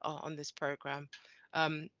on this program,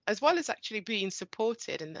 as well as actually being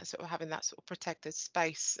supported and that sort of having that sort of protected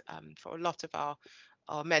space for a lot of our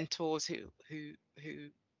mentors who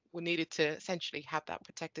were needed to essentially have that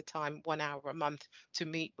protected time, 1 hour a month to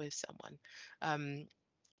meet with someone. And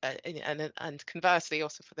conversely,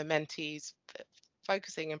 also for the mentees,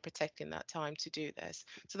 focusing and protecting that time to do this.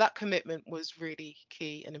 So that commitment was really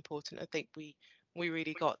key and important. I think we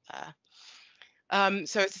really got there.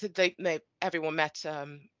 So as I said, everyone met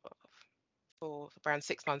for around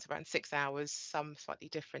 6 months, around 6 hours, some slightly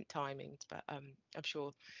different timings, but I'm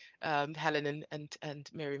sure Helen and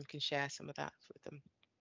Miriam can share some of that with them.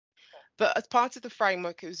 But as part of the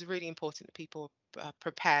framework, it was really important that people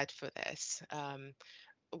prepared for this.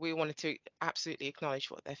 We wanted to absolutely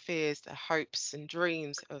acknowledge what their fears, their hopes and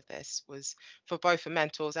dreams of this was for both the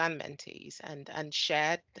mentors and mentees, and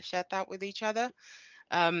shared that with each other.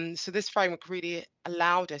 So this framework really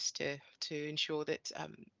allowed us to ensure that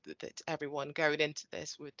that everyone going into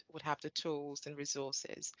this would have the tools and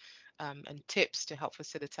resources and tips to help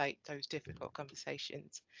facilitate those difficult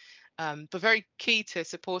conversations. But very key to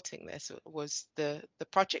supporting this was the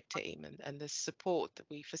project team and the support that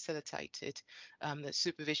we facilitated, the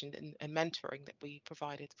supervision and mentoring that we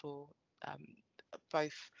provided for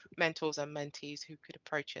both mentors and mentees who could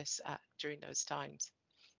approach us during those times.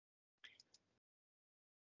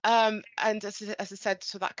 And as I said,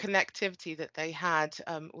 so that connectivity that they had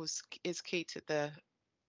is key to the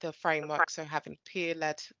framework. So having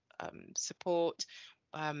peer-led support.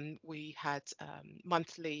 We had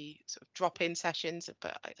monthly sort of drop-in sessions,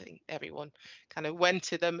 but I think everyone kind of went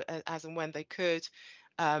to them as and when they could.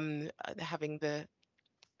 Having the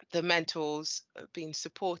mentors being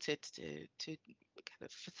supported to kind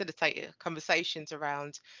of facilitate conversations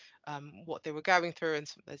around what they were going through and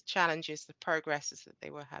some of the challenges, the progresses that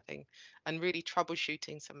they were having, and really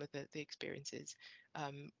troubleshooting some of the experiences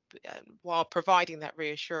while providing that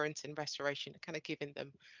reassurance and restoration, kind of giving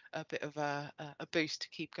them a bit of a boost to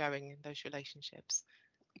keep going in those relationships.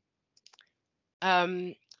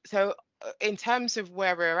 So in terms of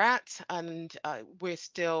where we're at, and we're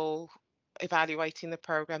still evaluating the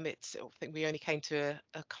programme. I think we only came to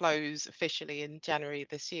a close officially in January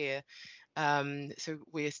this year. So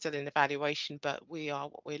we're still in evaluation, but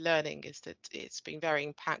what we're learning is that it's been very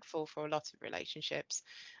impactful for a lot of relationships.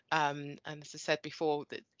 And as I said before,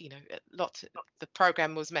 that the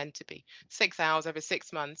program was meant to be 6 hours over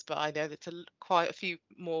 6 months, but I know that quite a few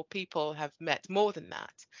more people have met more than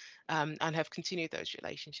that, and have continued those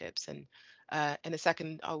relationships. And in a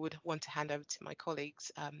second, I would want to hand over to my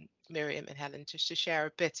colleagues, Miriam and Helen, just to share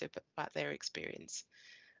a bit about their experience.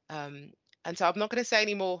 And so I'm not going to say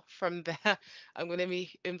any more from there. I'm going to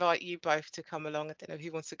invite you both to come along. I don't know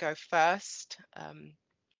who wants to go first.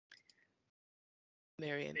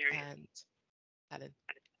 Miriam and Helen.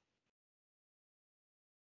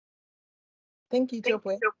 Thank you,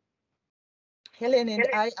 Chopwe. Helen and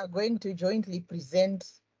I are going to jointly present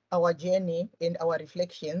our journey and our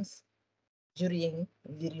reflections during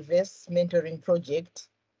the reverse mentoring project,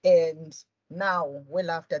 and now well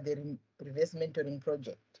after the reverse mentoring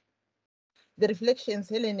project. The reflections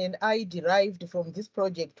Helen and I derived from this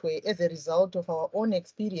project were as a result of our own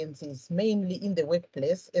experiences, mainly in the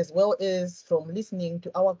workplace, as well as from listening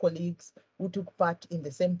to our colleagues who took part in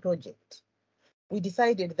the same project. We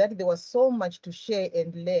decided that there was so much to share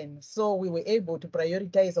and learn, so we were able to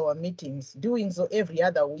prioritize our meetings, doing so every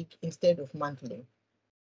other week instead of monthly.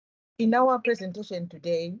 In our presentation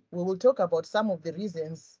today, we will talk about some of the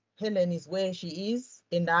reasons Helen is where she is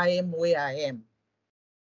and I am where I am.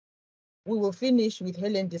 We will finish with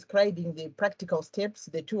Helen describing the practical steps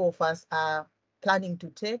the two of us are planning to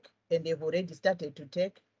take and have already started to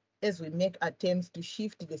take as we make attempts to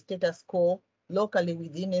shift the status quo locally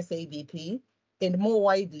within SABP and more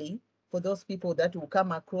widely for those people that will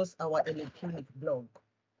come across our electronic blog.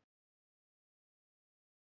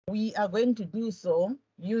 We are going to do so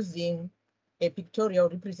using a pictorial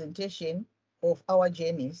representation of our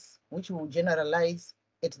journeys, which we will generalize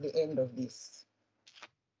at the end of this.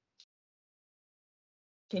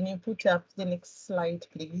 Can you put up the next slide,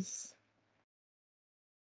 please?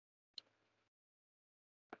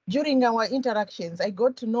 During our interactions, I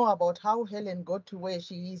got to know about how Helen got to where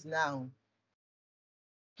she is now.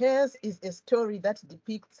 Hers is a story that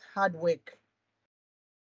depicts hard work,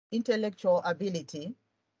 intellectual ability,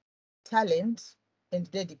 talent, and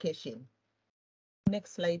dedication.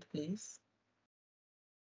 Next slide, please.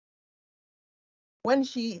 When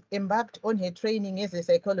she embarked on her training as a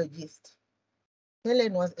psychologist,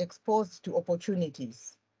 Helen was exposed to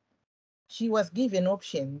opportunities. She was given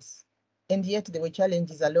options, and yet there were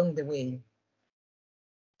challenges along the way.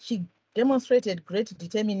 She demonstrated great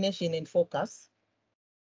determination and focus.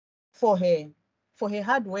 For her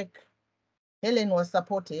hard work, Helen was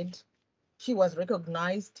supported, she was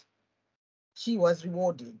recognized, she was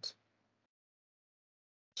rewarded.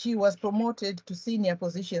 She was promoted to senior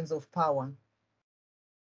positions of power.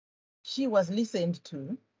 She was listened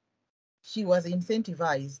to, she was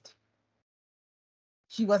incentivized,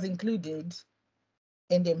 she was included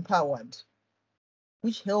and empowered,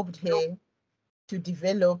 which helped her to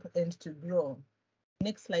develop and to grow.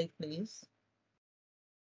 Next slide, please.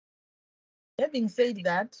 Having said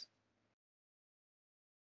that,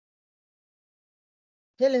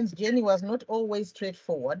 Helen's journey was not always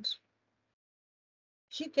straightforward.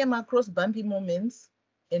 She came across bumpy moments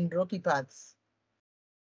and rocky paths.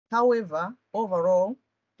 However, overall,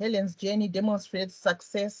 Helen's journey demonstrates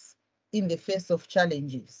success in the face of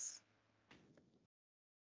challenges.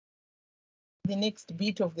 The next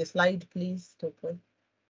bit of the slide, please, Topwe.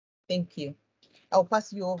 Thank you. I'll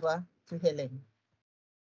pass you over to Helen.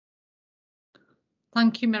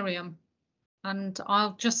 Thank you, Miriam. And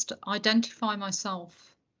I'll just identify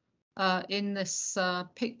myself in this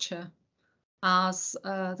picture as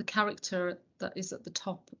the character that is at the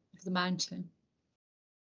top of the mountain.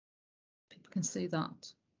 People can see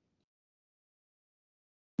that.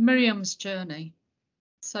 Miriam's journey.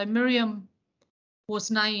 So Miriam was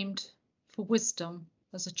named for wisdom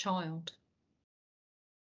as a child.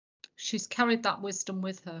 She's carried that wisdom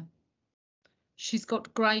with her. She's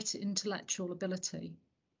got great intellectual ability,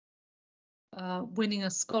 winning a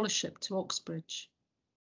scholarship to Oxbridge.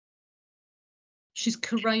 She's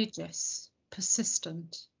courageous,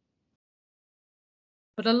 persistent.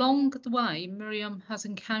 But along the way, Miriam has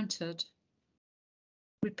encountered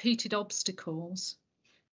repeated obstacles.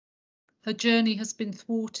 Her journey has been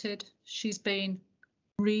thwarted. She's been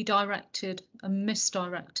redirected and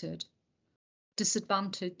misdirected,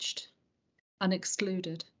 disadvantaged and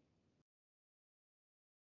excluded.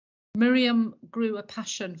 Miriam grew a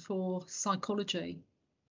passion for psychology,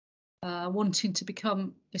 wanting to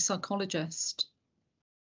become a psychologist.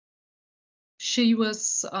 She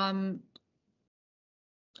was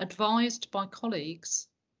advised by colleagues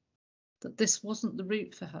that this wasn't the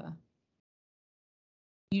route for her.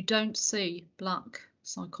 You don't see black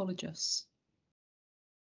psychologists.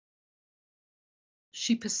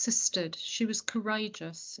 She persisted. She was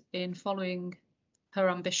courageous in following her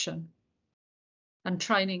ambition and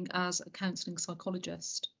training as a counselling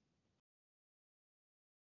psychologist.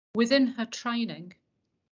 Within her training,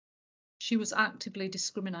 she was actively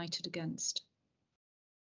discriminated against.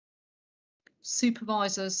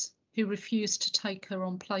 Supervisors who refused to take her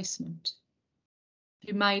on placement,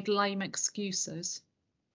 who made lame excuses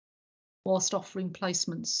whilst offering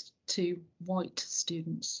placements to white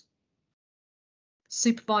students.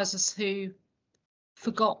 Supervisors who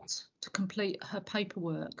forgot to complete her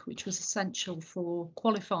paperwork, which was essential for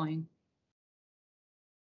qualifying.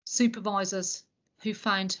 Supervisors who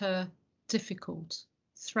found her difficult,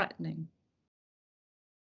 threatening.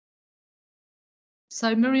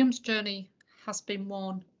 So Miriam's journey has been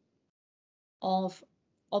one of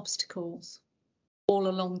obstacles all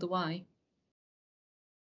along the way.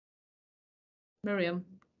 Miriam,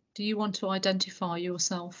 do you want to identify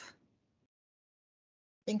yourself?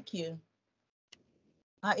 Thank you.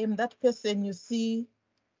 I am that person you see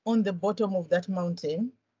on the bottom of that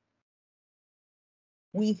mountain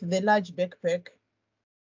with the large backpack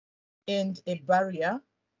and a barrier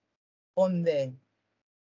on there,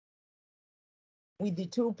 with the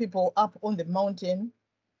two people up on the mountain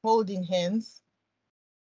holding hands,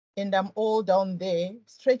 and I'm all down there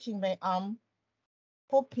stretching my arm,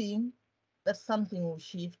 hoping that something will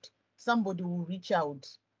shift, somebody will reach out,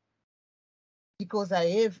 because I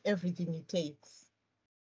have everything it takes,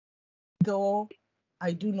 though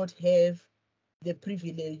I do not have the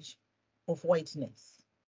privilege of whiteness.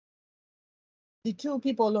 The two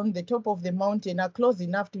people on the top of the mountain are close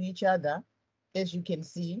enough to each other, as you can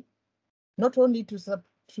see, not only to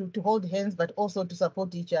hold hands, but also to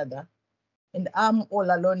support each other. And I'm all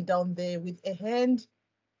alone down there with a hand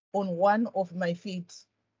on one of my feet,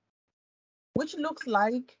 which looks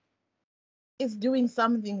like it's doing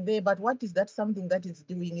something there, but what is that something that it's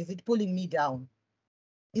doing? Is it pulling me down?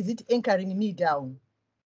 Is it anchoring me down?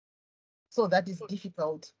 So that is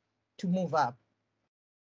difficult to move up.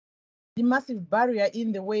 The massive barrier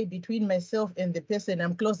in the way between myself and the person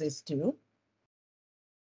I'm closest to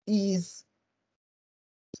is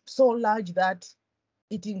so large that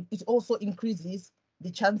it also increases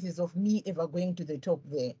the chances of me ever going to the top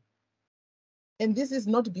there. And this is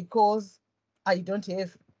not because I don't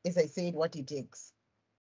have, as I said, what it takes.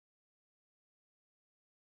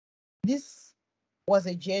 This was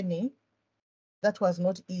a journey that was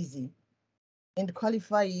not easy, and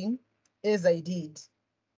qualifying as I did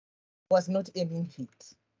was not a mean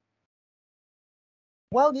feat.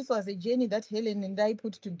 While this was a journey that Helen and I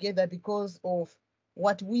put together because of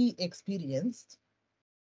what we experienced,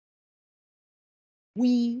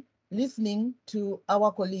 we, listening to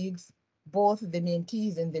our colleagues, both the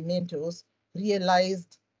mentees and the mentors,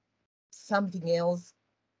 realized something else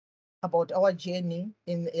about our journey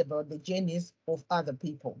and about the journeys of other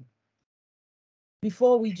people.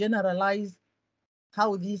 Before we generalize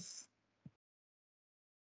how this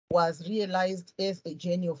was realized as a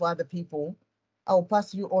journey of other people, I'll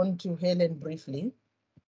pass you on to Helen briefly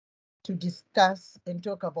to discuss and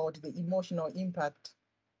talk about the emotional impact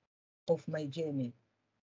of my journey.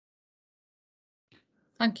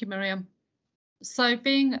 Thank you, Miriam. So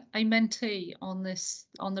being a mentee on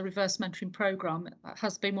the reverse mentoring programme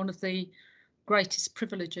has been one of the greatest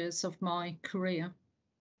privileges of my career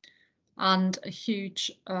and a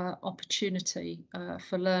huge opportunity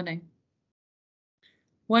for learning.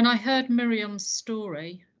 When I heard Miriam's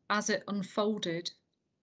story as it unfolded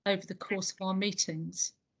over the course of our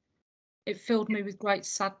meetings, it filled me with great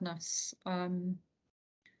sadness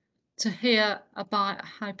to hear about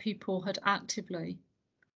how people had actively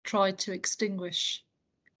tried to extinguish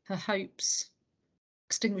her hopes,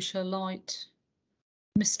 extinguish her light,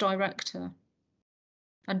 misdirect her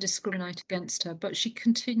and discriminate against her. But she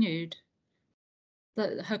continued.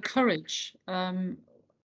 That her courage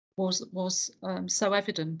was so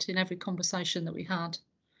evident in every conversation that we had.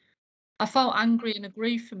 I felt angry and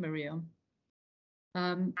aggrieved for Miriam,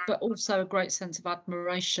 but also a great sense of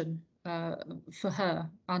admiration for her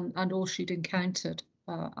and all she'd encountered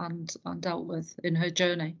and dealt with in her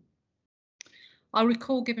journey. I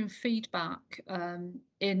recall giving feedback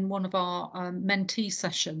in one of our mentee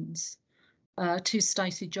sessions to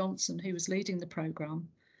Stacey Johnson, who was leading the programme,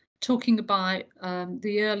 talking about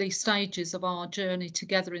the early stages of our journey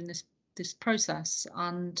together in this process,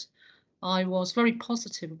 and I was very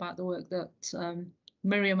positive about the work that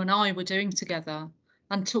Miriam and I were doing together,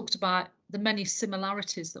 and talked about the many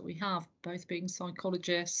similarities that we have, both being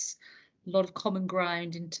psychologists, a lot of common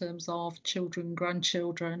ground in terms of children,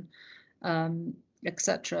 grandchildren,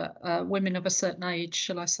 etc. Women of a certain age,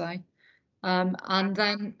 shall I say. And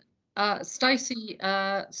then Stacey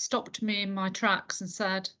stopped me in my tracks and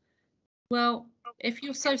said, well, if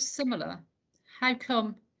you're so similar, how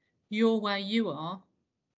come you're where you are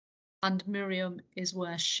and Miriam is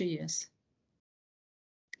where she is?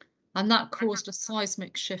 And that caused a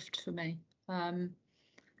seismic shift for me,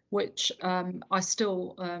 which I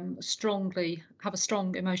still strongly have a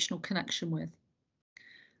strong emotional connection with.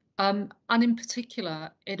 And in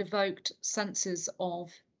particular, it evoked senses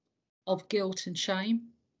of guilt and shame.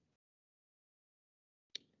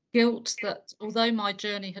 Guilt that although my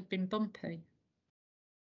journey had been bumpy,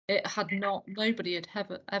 it had not, nobody had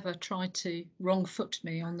ever tried to wrong foot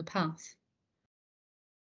me on the path.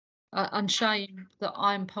 And shame that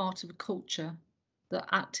I'm part of a culture that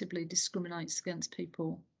actively discriminates against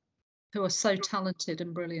people who are so talented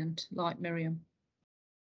and brilliant, like Miriam.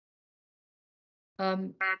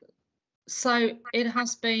 So it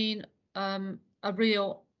has been a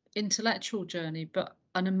real intellectual journey, but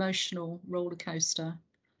an emotional roller coaster.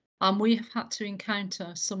 And we have had to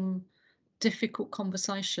encounter some difficult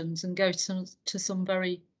conversations and go to some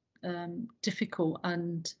very difficult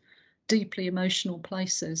and deeply emotional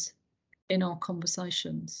places in our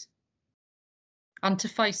conversations. And to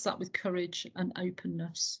face that with courage and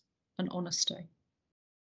openness and honesty.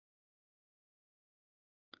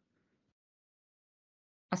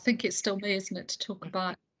 I think it's still me, isn't it, to talk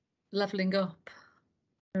about levelling up,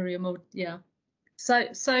 Miriam, or yeah. So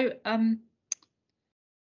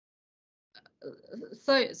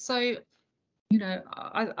you know,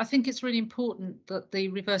 I think it's really important that the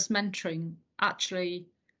reverse mentoring actually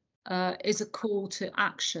is a call to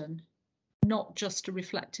action, not just a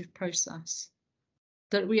reflective process.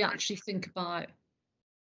 That we actually think about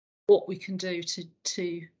what we can do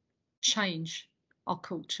to change our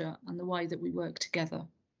culture and the way that we work together.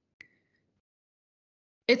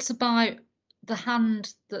 It's about the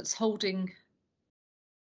hand that's holding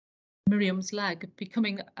Miriam's leg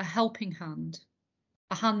becoming a helping hand,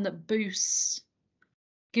 a hand that boosts,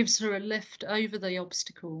 gives her a lift over the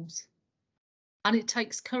obstacles. And it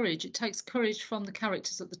takes courage. It takes courage from the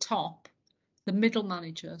characters at the top, the middle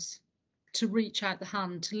managers, to reach out the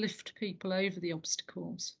hand to lift people over the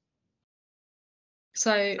obstacles.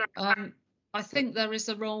 So I think there is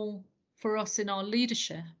a role for us in our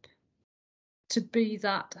leadership to be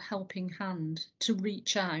that helping hand, to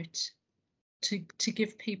reach out, to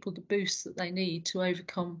give people the boost that they need to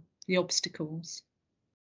overcome the obstacles.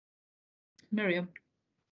 Miriam.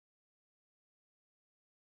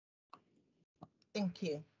 Thank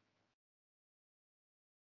you.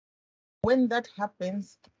 When that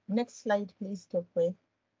happens, next slide, please, Tokwe.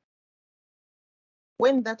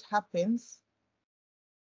 When that happens,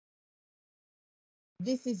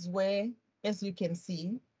 this is where, as you can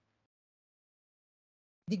see,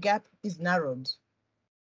 the gap is narrowed.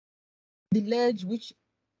 The ledge, which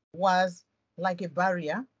was like a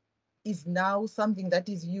barrier, is now something that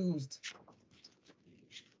is used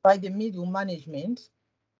by the middle management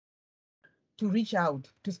to reach out,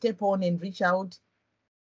 to step on and reach out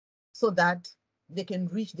so that they can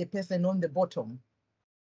reach the person on the bottom.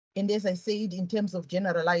 And as I said, in terms of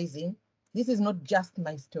generalizing, this is not just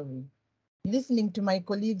my story. Listening to my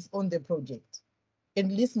colleagues on the project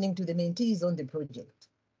and listening to the mentees on the project,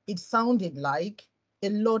 it sounded like a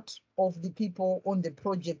lot of the people on the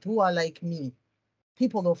project who are like me,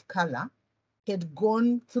 people of color, had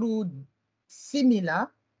gone through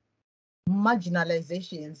similar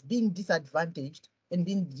marginalizations, being disadvantaged and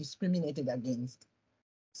being discriminated against.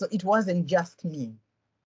 So it wasn't just me.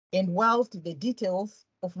 And whilst the details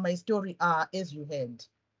of my story are, as you heard,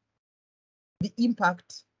 the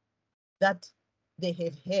impact that they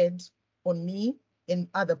have had on me and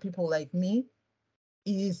other people like me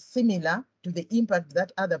is similar to the impact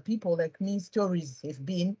that other people like me stories have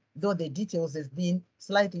been, though the details have been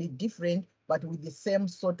slightly different, but with the same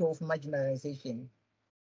sort of marginalization.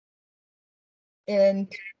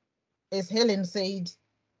 And as Helen said,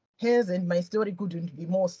 hers and my story couldn't be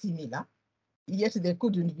more similar, yet they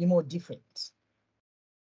couldn't be more different.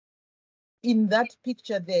 In that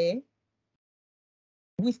picture there,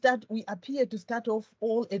 we appear to start off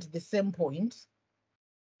all at the same point,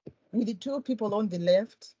 with the two people on the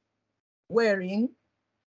left wearing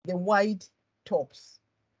the white tops,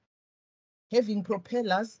 having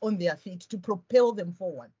propellers on their feet to propel them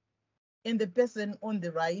forward, and the person on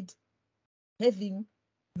the right having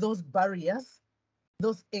those barriers,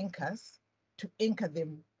 those anchors to anchor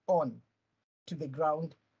them on to the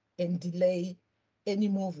ground and delay any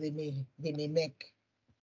move they may make.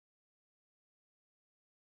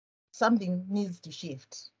 Something needs to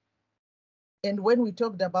shift. And when we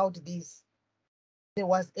talked about this, there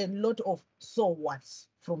was a lot of so what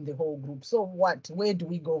from the whole group. So what? Where do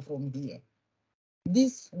we go from here?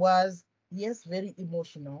 This was, yes, very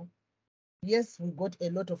emotional. Yes, we got a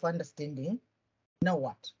lot of understanding. Now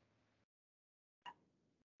what?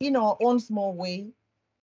 In our own small way,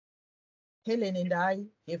 Helen and I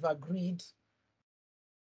have agreed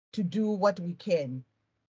to do what we can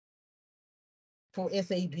for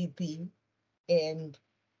SABP and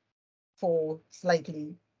for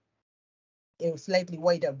a slightly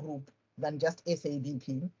wider group than just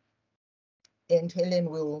SABP. And Helen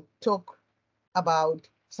will talk about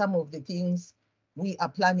some of the things we are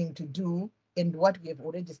planning to do and what we have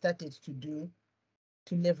already started to do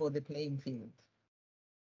to level the playing field,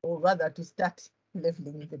 or rather to start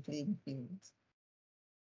leveling the playing field.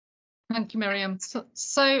 Thank you, Miriam.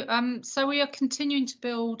 So we are continuing to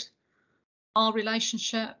build our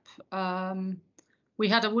relationship. We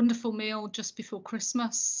had a wonderful meal just before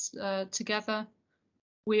Christmas together.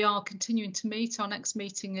 We are continuing to meet. Our next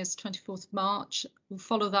meeting is 24th of March. We'll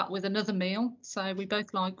follow that with another meal. So we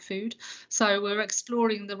both like food. So we're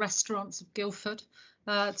exploring the restaurants of Guildford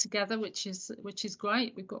together, which is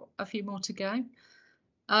great. We've got a few more to go.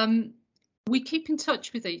 We keep in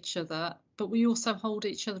touch with each other, but we also hold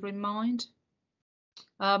each other in mind.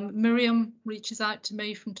 Miriam reaches out to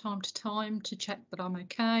me from time to time to check that I'm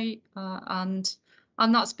okay, and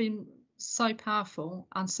that's been so powerful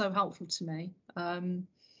and so helpful to me.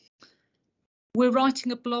 We're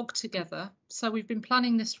writing a blog together, so we've been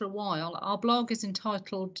planning this for a while. Our blog is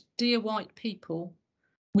entitled "Dear White People,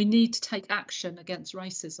 We Need to Take Action Against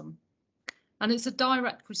Racism," and it's a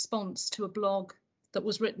direct response to a blog that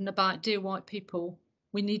was written about "Dear White People,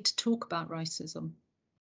 we need to talk about racism."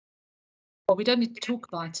 Well, we don't need to talk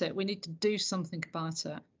about it, we need to do something about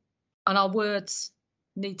it. And our words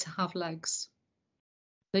need to have legs.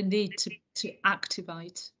 They need to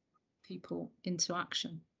activate people into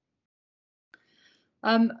action.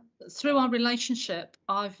 Through our relationship,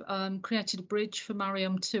 I've created a bridge for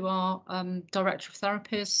Mariam to our Director of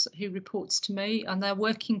Therapies, who reports to me, and they're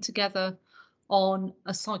working together on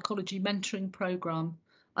a psychology mentoring programme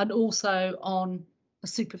and also on a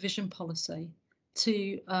supervision policy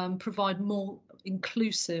to provide more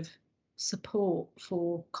inclusive support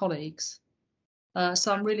for colleagues.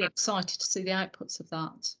 So I'm really excited to see the outputs of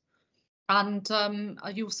that. And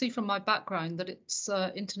you'll see from my background that it's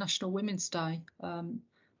International Women's Day,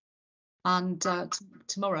 and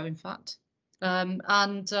tomorrow, in fact. I'm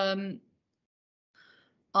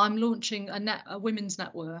launching a women's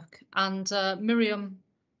network, and Miriam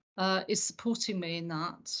is supporting me in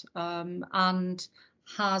that, and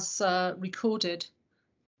has recorded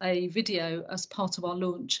a video as part of our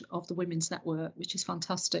launch of the Women's Network, which is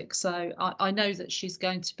fantastic. So I know that she's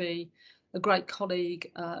going to be a great colleague,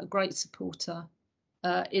 a great supporter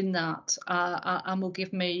in that, and will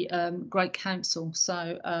give me great counsel.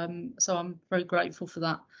 So I'm very grateful for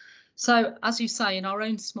that. So, as you say, in our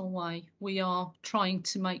own small way, we are trying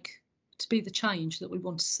to be the change that we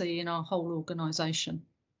want to see in our whole organisation.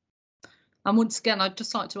 And once again, I'd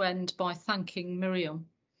just like to end by thanking Miriam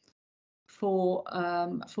for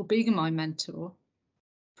being my mentor,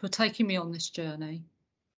 for taking me on this journey,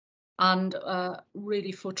 and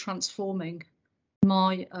really for transforming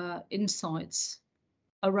my insights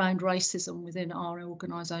around racism within our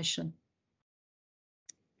organisation.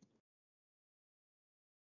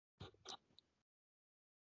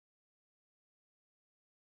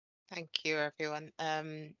 Thank you, everyone.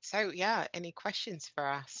 So yeah, any questions for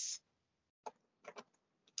us?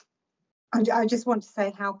 I just want to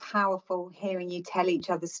say how powerful hearing you tell each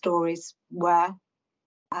other's stories were.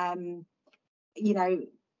 You know,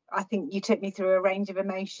 I think you took me through a range of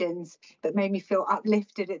emotions that made me feel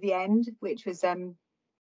uplifted at the end, which was,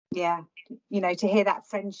 yeah, you know, to hear that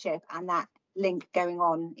friendship and that link going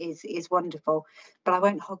on is wonderful. But I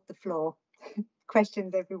won't hog the floor.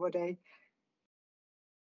 Questions, everybody?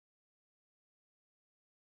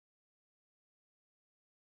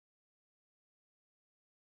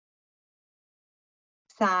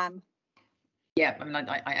 Sam. Yeah, I mean,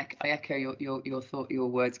 I echo your thought, your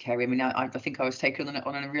words, Kerry. I mean, I think I was taken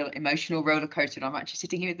on a real emotional roller coaster, and I'm actually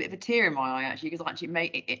sitting here with a bit of a tear in my eye, actually, because actually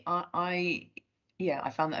I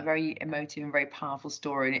found that a very emotive and very powerful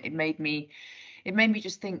story, and it made me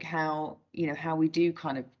just think how, you know, how we do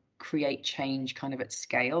kind of create change kind of at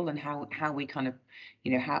scale, and how we kind of,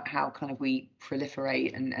 you know, how kind of we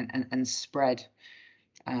proliferate and spread,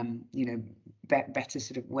 you know, better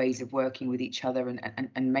sort of ways of working with each other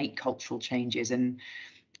and make cultural changes. And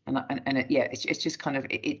yeah, it's just kind of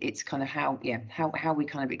it's kind of how we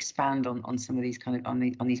kind of expand on some of these kind of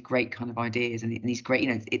on these great kind of ideas and these great,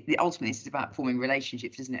 ultimately this is about forming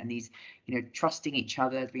relationships, isn't it? And these, trusting each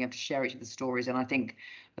other, being able to share each other's stories. And I think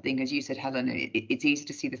as you said, Helen, it's easy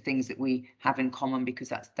to see the things that we have in common because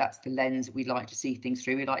that's the lens that we like to see things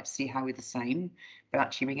through. We like to see how we're the same, but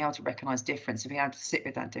actually being able to recognise difference and being able to sit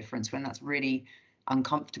with that difference when that's really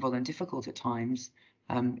uncomfortable and difficult at times,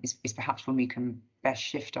 is perhaps when we can best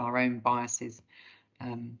shift our own biases.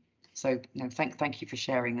 So thank you for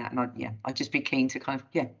sharing that, and I'd just be keen to kind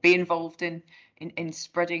of be involved in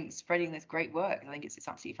spreading this great work. I think it's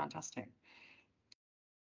absolutely fantastic.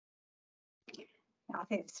 I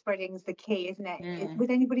think spreading is the key, isn't it? Mm.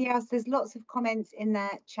 With anybody else, there's lots of comments in the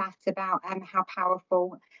chat about how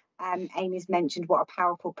powerful. Amy's mentioned what a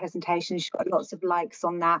powerful presentation. She's got lots of likes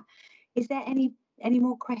on that. Is there any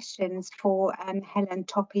more questions for Helen,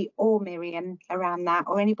 Toppy or Miriam around that,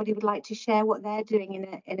 or anybody would like to share what they're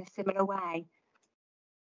doing in a similar way?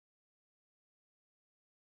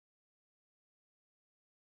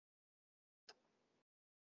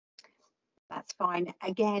 That's fine.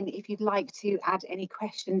 Again, if you'd like to add any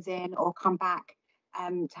questions in or come back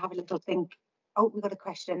to have a little think. Oh, we've got a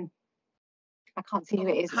question. I can't see who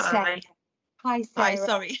it is. Hi. Sarah. Hi, Sarah. Hi,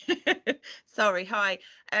 sorry. Sorry, hi.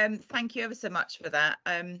 Thank you ever so much for that.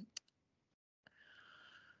 I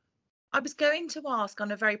was going to ask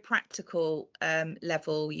on a very practical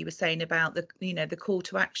level, you were saying about the call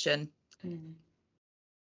to action. Mm.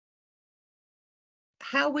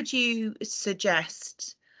 How would you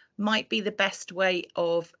suggest might be the best way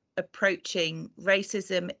of approaching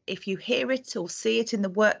racism if you hear it or see it in the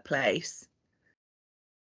workplace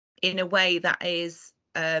in a way that is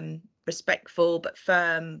respectful but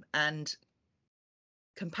firm and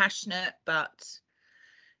compassionate, but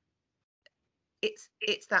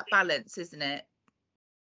it's that balance, isn't it?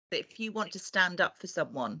 That if you want to stand up for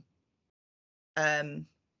someone, or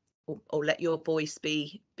let your voice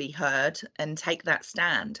be heard and take that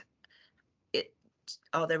stand,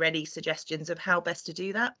 are there any suggestions of how best to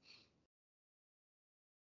do that?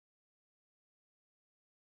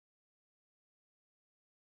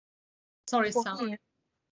 Sorry, Sam.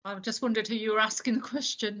 I just wondered who you were asking the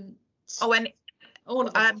question. Oh, and all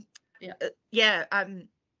of them. Yeah.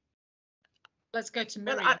 Let's go to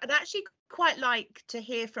Miriam. Well, I'd actually quite like to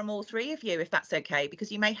hear from all three of you, if that's okay,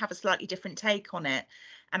 because you may have a slightly different take on it,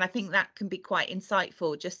 and I think that can be quite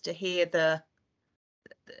insightful just to hear the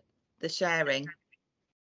sharing.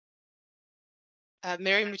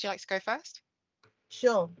 Miriam, would you like to go first?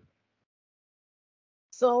 Sure.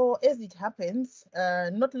 So as it happens,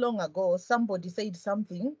 not long ago, somebody said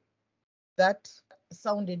something that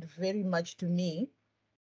sounded very much to me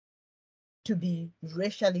to be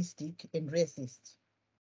racialistic and racist,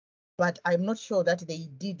 but I'm not sure that they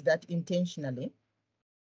did that intentionally.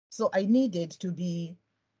 So I needed to be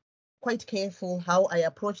quite careful how I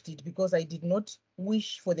approached it, because I did not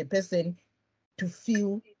wish for the person to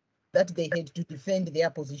feel that they had to defend their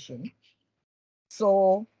position.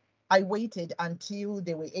 So I waited until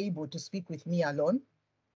they were able to speak with me alone.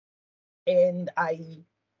 And I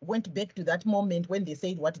went back to that moment when they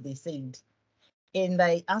said what they said. And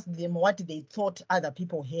I asked them what they thought other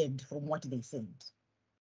people heard from what they said.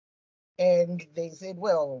 And they said,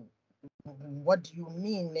 well, what do you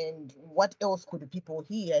mean? And what else could people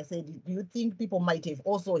hear? I said, do you think people might have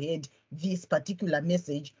also heard this particular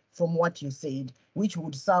message from what you said, which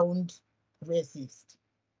would sound racist?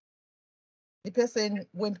 The person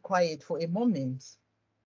went quiet for a moment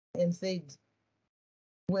and said,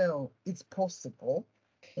 well, it's possible.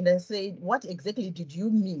 And I said, what exactly did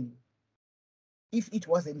you mean? If it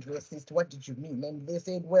wasn't racist, what did you mean? And they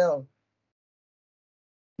said, well,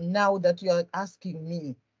 now that you are asking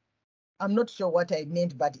me, I'm not sure what I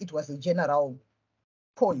meant, but it was a general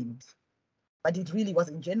point. But it really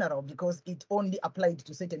wasn't general, because it only applied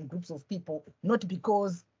to certain groups of people, not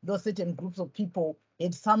because those certain groups of people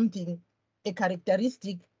had something, a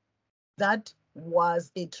characteristic that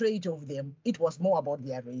was a trait of them. It was more about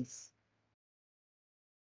their race.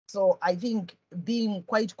 So I think being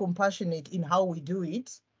quite compassionate in how we do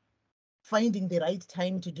it, finding the right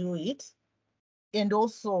time to do it, and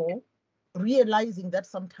also realizing that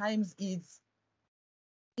sometimes it's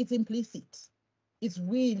implicit. It's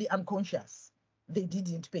really unconscious. They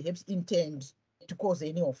didn't perhaps intend to cause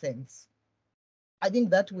any offense. I think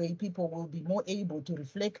that way people will be more able to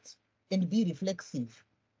reflect and be reflexive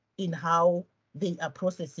in how they are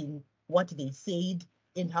processing what they said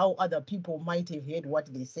and how other people might have heard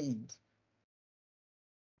what they said.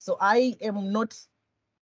 So I am not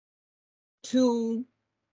too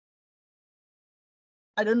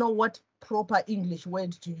I don't know what proper English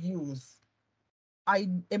word to use. I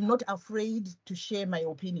am not afraid to share my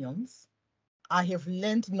opinions. I have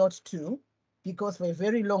learned not to, because for a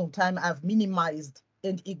very long time I've minimized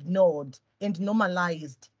and ignored and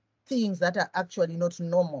normalized things that are actually not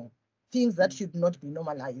normal, things that should not be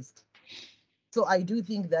normalized. So I do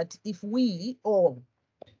think that if we all,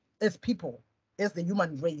 as people, as the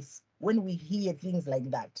human race, when we hear things like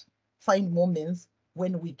that, find moments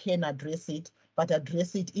when we can address it, but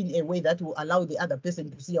address it in a way that will allow the other person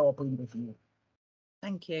to see our point of view.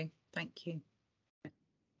 Thank you. Thank you.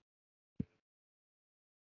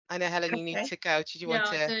 I know, Helen, you need Okay. to go. Did you Yeah, want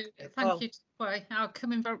to? I do. Thank you. Well, I'll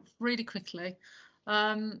come in really quickly.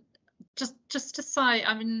 Just to say,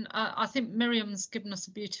 I mean, I think Miriam's given us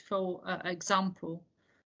a beautiful example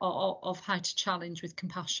of how to challenge with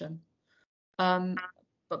compassion.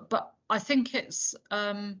 But I think it's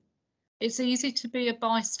easy to be a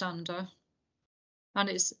bystander, and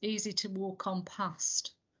it's easy to walk on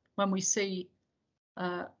past when we see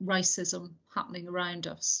racism happening around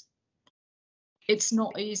us. It's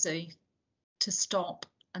not easy to stop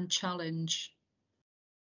and challenge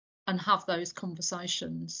and have those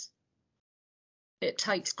conversations. It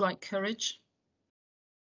takes great courage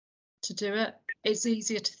to do it. It's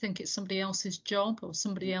easier to think it's somebody else's job or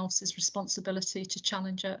somebody else's responsibility to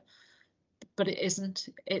challenge it, but it isn't.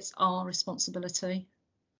 It's our responsibility.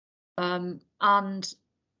 And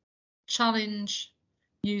challenge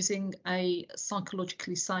using a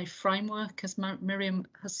psychologically safe framework, as Miriam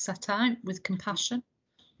has set out, with compassion,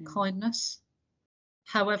 kindness.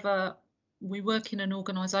 However, we work in an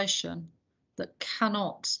organisation that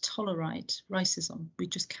cannot tolerate racism. We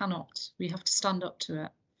just cannot. We have to stand up to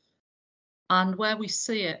it. And where we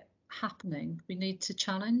see it happening, we need to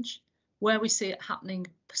challenge. Where we see it happening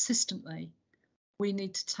persistently, we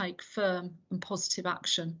need to take firm and positive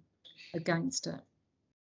action against it.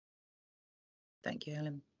 Thank you,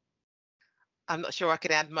 Helen. I'm not sure I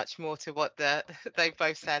can add much more to what they've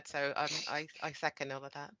both said, so I second all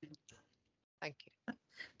of that. Thank you.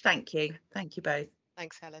 Thank you. Thank you both.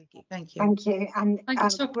 Thanks, Helen. Thank you. Thank you. And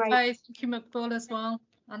Thank you, great. Thank you, Maqbul, as well,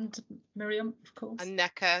 and Miriam, of course. And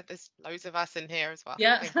Neka, there's loads of us in here as well.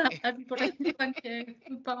 Yeah, everybody. Thank you.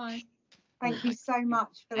 Bye. Thank you so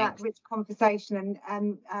much for that rich conversation,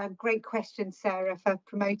 and great question, Sarah, for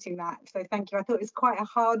promoting that. So thank you. I thought it was quite a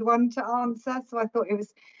hard one to answer, so I thought it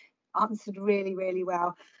was answered really, really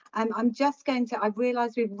well. I'm just going to, I've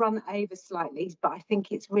realised we've run over slightly, but I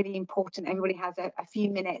think it's really important everybody has a few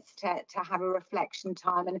minutes to have a reflection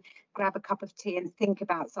time and grab a cup of tea and think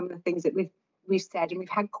about some of the things that we've said, and we've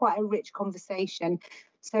had quite a rich conversation.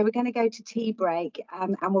 So we're going to go to tea break,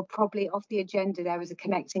 and we'll probably, off the agenda there was a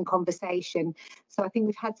connecting conversation. So I think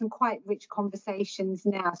we've had some quite rich conversations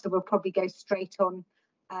now, so we'll probably go straight on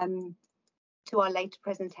to our later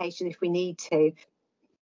presentation if we need to.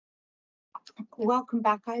 Welcome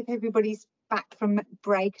back. I hope everybody's back from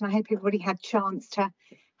break, and I hope everybody had a chance to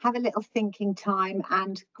have a little thinking time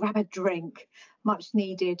and grab a drink, much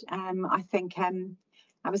needed. I think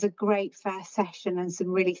that was a great first session and some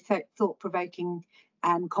really thought-provoking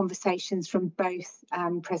conversations from both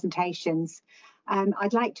presentations.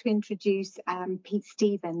 I'd like to introduce Pete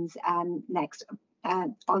Stevens next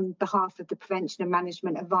on behalf of the Prevention and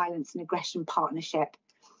Management of Violence and Aggression Partnership.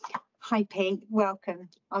 Hi Pete, welcome.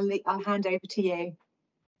 I'll hand over to you.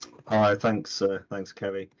 Hi, thanks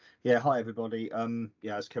Kerry. Yeah, hi everybody.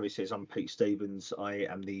 Yeah, as Kerry says, I'm Pete Stevens. I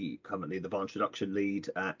am currently the Violence Reduction Lead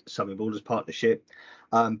at Southern Borders Partnership,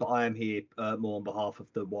 but I am here more on behalf of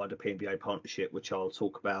the wider PMBA partnership, which I'll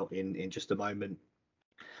talk about in just a moment.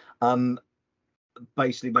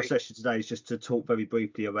 Basically, my session today is just to talk very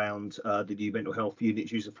briefly around the new Mental Health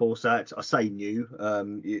Units Use of Force Act. I say new,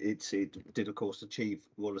 it did of course achieve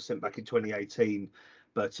royal assent back in 2018,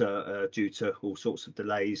 but due to all sorts of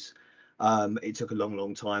delays, it took a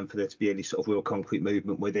long time for there to be any sort of real concrete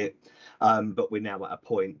movement with it. But we're now at a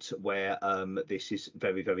point where this is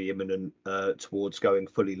very imminent towards going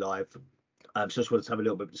fully live. So I just wanted to have a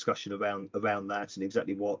little bit of discussion around that and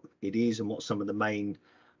exactly what it is and what some of the main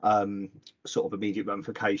sort of immediate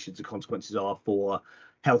ramifications and consequences are for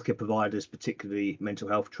healthcare providers, particularly mental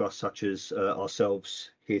health trusts such as ourselves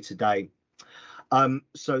here today.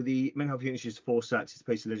 So the Mental Health Units Use of Force Act is a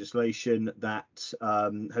piece of legislation that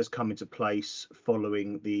has come into place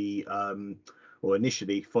following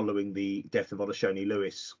initially following the death of Olashone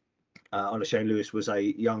Lewis. Olashone Lewis was a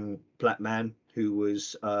young black man who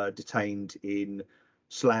was detained in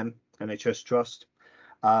SLAM NHS Trust.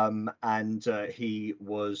 And he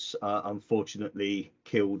was unfortunately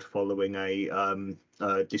killed following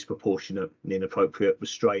a disproportionate and inappropriate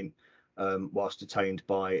restraint whilst detained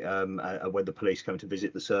by when the police came to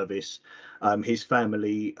visit the service. His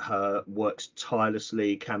family worked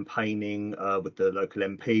tirelessly campaigning with the local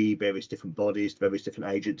MP, various different bodies, various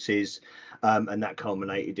different agencies, and that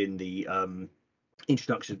culminated in the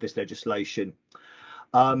introduction of this legislation.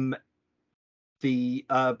 The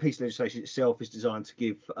piece of legislation itself is designed to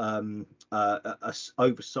give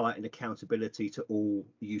oversight and accountability to all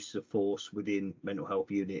use of force within mental health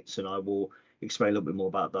units, and I will explain a little bit more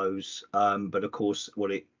about those. But of course,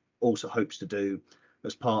 what it also hopes to do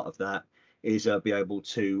as part of that is be able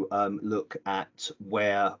to look at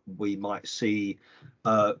where we might see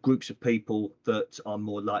groups of people that are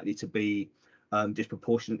more likely to be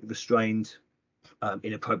disproportionately restrained,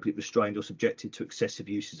 inappropriately restrained or subjected to excessive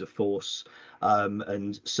uses of force,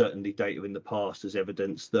 and certainly data in the past has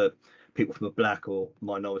evidence that people from a black or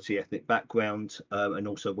minority ethnic background, and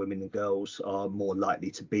also women and girls, are more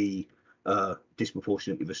likely to be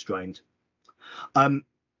disproportionately restrained.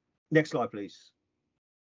 Next slide, please.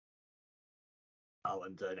 Oh,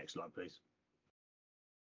 and next slide, please.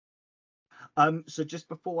 So just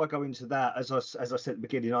before I go into that, as I said at the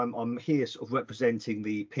beginning, I'm here sort of representing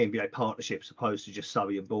the PMVA partnership as opposed to just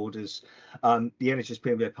Surrey and Borders. The NHS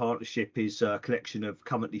PMVA partnership is a collection of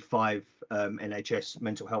currently 5 NHS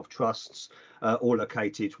mental health trusts, all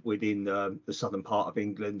located within the southern part of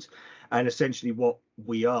England. And essentially what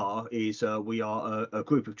we are is we are a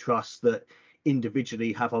group of trusts that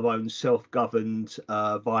individually have our own self-governed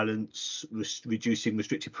violence reducing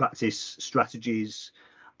restrictive practice strategies,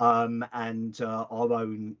 and our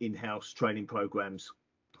own in-house training programs.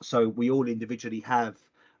 So we all individually have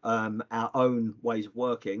our own ways of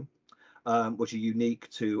working, which are unique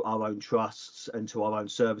to our own trusts and to our own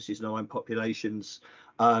services and our own populations.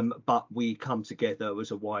 But we come together as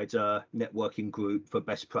a wider networking group for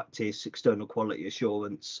best practice, external quality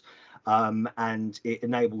assurance, and it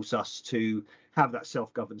enables us to have that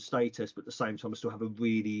self-governed status, but at the same time still have a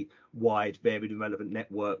really wide, varied and relevant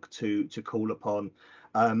network to call upon.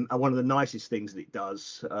 And one of the nicest things that it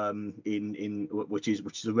does, which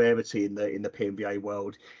is a rarity in the PMVA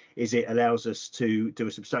world, is it allows us to do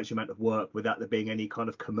a substantial amount of work without there being any kind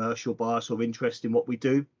of commercial bias or interest in what we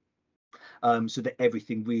do. So that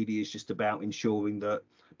everything really is just about ensuring that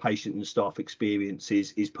patient and staff experience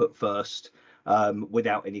is put first,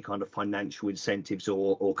 without any kind of financial incentives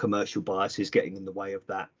or commercial biases getting in the way of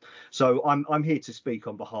that. So I'm here to speak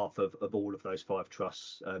on behalf of all of those 5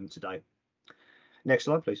 trusts today. Next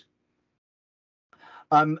slide, please.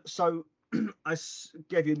 So I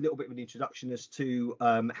gave you a little bit of an introduction as to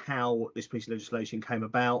how this piece of legislation came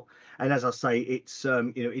about, and as I say, it's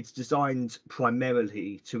it's designed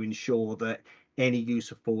primarily to ensure that any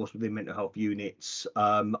use of force within mental health units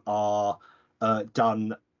are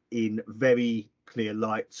done in very clear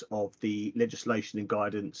light of the legislation and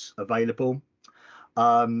guidance available,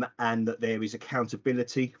 and that there is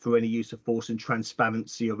accountability for any use of force and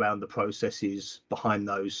transparency around the processes behind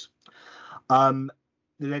those.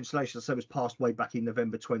 The legislation, as I said, was passed way back in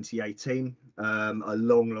November 2018. A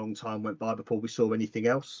long time went by before we saw anything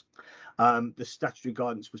else. The statutory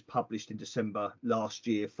guidance was published in December last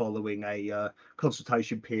year following a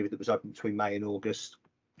consultation period that was open between May and August,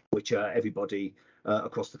 which everybody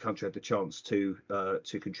across the country had the chance to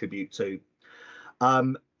contribute to.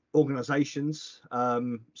 Organisations,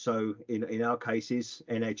 so in our cases,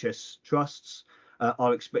 NHS trusts,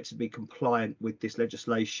 are expected to be compliant with this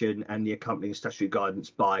legislation and the accompanying statutory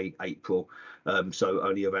guidance by April, so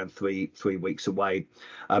only around three weeks away.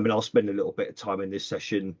 And I'll spend a little bit of time in this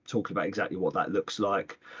session talking about exactly what that looks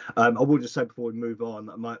like. I will just say before we move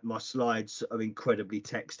on, my slides are incredibly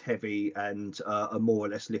text heavy and are more or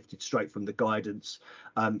less lifted straight from the guidance,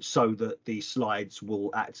 so that the slides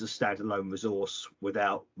will act as a standalone resource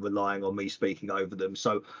without relying on me speaking over them.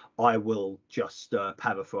 So I will just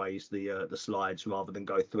paraphrase the slides rather than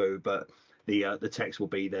go through, but the text will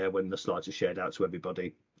be there when the slides are shared out to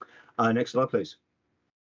everybody. Next slide, please.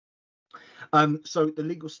 So the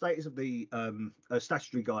legal status of the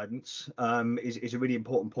statutory guidance is a really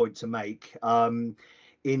important point to make,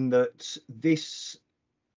 in that this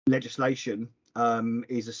legislation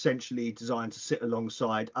is essentially designed to sit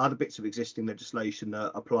alongside other bits of existing legislation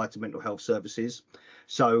that apply to mental health services.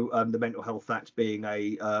 So the Mental Health Act being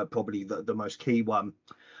probably the most key one.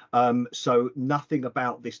 So nothing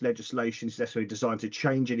about this legislation is necessarily designed to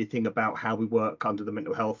change anything about how we work under the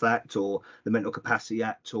Mental Health Act or the Mental Capacity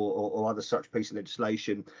Act or other such piece of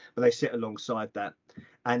legislation, but they sit alongside that.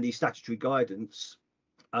 And the statutory guidance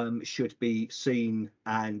should be seen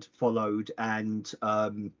and followed and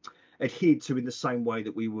adhered to in the same way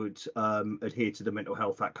that we would adhere to the Mental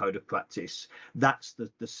Health Act Code of Practice. That's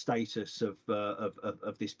the status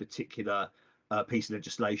of this particular piece of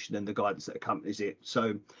legislation and the guidance that accompanies it.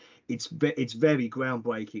 So it's very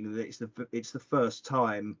groundbreaking that it's the first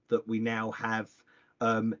time that we now have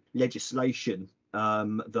legislation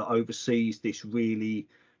that oversees this really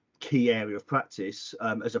key area of practice,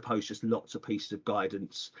 as opposed to just lots of pieces of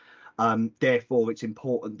guidance. Therefore, it's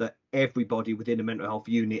important that everybody within a mental health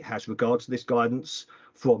unit has regard to this guidance,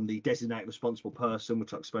 from the designated responsible person,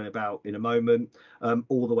 which I'll explain about in a moment,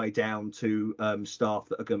 all the way down to staff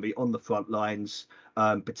that are going to be on the front lines,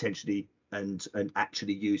 potentially and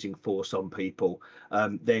actually using force on people.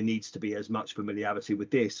 There needs to be as much familiarity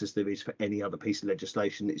with this as there is for any other piece of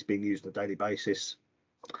legislation that is being used on a daily basis.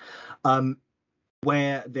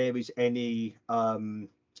 Where there is any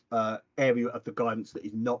area of the guidance that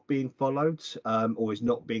is not being followed, or is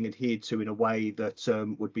not being adhered to in a way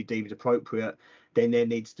that would be deemed appropriate, then there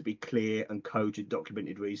needs to be clear and cogent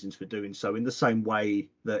documented reasons for doing so, in the same way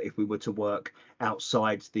that if we were to work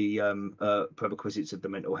outside the prerequisites of the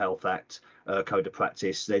Mental Health Act Code of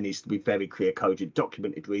Practice, there needs to be very clear, cogent,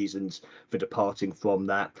 documented reasons for departing from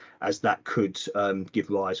that, as that could give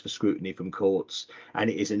rise for scrutiny from courts. And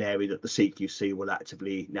it is an area that the CQC will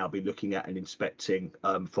actively now be looking at and inspecting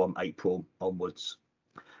from April onwards.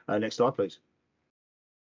 Next slide, please.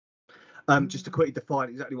 Just to quickly define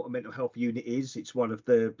exactly what a mental health unit is, it's one of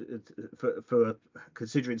the, for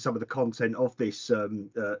considering some of the content of this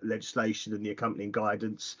legislation and the accompanying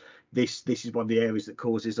guidance, this is one of the areas that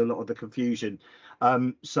causes a lot of the confusion.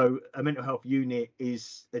 So a mental health unit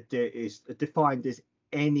is defined as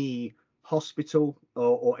any hospital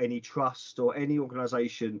or any trust or any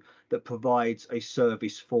organisation that provides a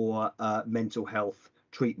service for mental health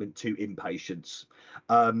treatment to inpatients.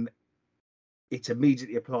 It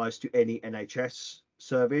immediately applies to any NHS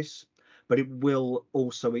service, but it will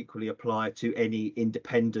also equally apply to any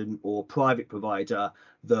independent or private provider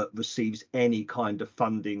that receives any kind of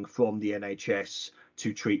funding from the NHS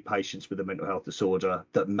to treat patients with a mental health disorder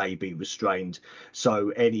that may be restrained.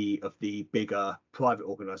 So any of the bigger private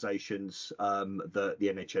organisations that the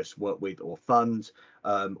NHS work with or fund,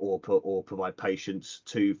 or provide patients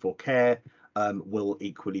to for care, will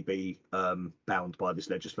equally be bound by this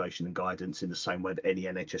legislation and guidance in the same way that any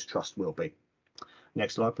NHS trust will be.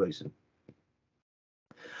 Next slide, please.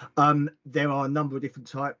 There are a number of different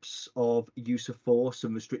types of use of force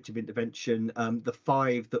and restrictive intervention. The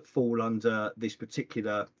 5 that fall under this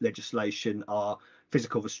particular legislation are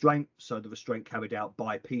physical restraint, so the restraint carried out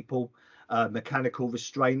by people, mechanical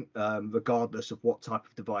restraint, regardless of what type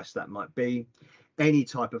of device that might be, any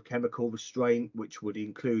type of chemical restraint, which would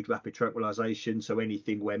include rapid tranquilization, so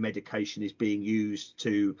anything where medication is being used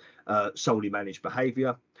to solely manage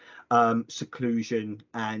behaviour, seclusion,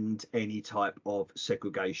 and any type of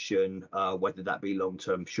segregation, whether that be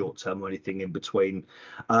long-term, short-term, or anything in between.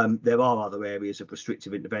 There are other areas of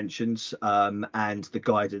restrictive interventions, and the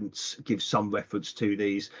guidance gives some reference to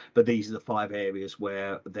these, but these are the 5 areas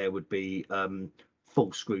where there would be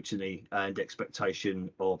full scrutiny and expectation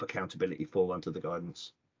of accountability fall under the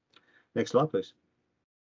guidance. Next slide, please.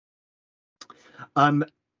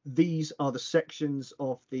 These are the sections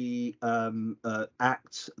of the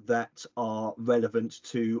Act that are relevant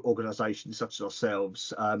to organisations such as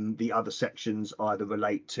ourselves. The other sections either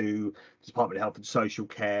relate to the Department of Health and Social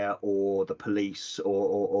Care or the police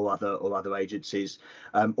or other agencies.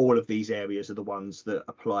 All of these areas are the ones that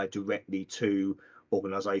apply directly to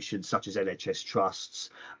organisations such as NHS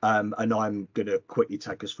trusts, and I'm going to quickly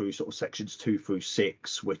take us through sort of sections 2 through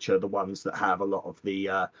 6, which are the ones that have a lot of the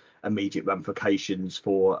immediate ramifications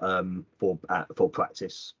for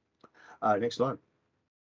practice. Next slide.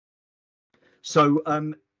 So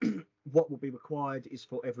what will be required is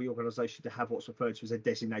for every organisation to have what's referred to as a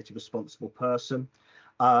designated responsible person.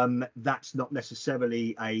 That's not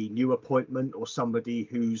necessarily a new appointment or somebody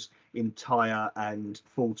whose entire and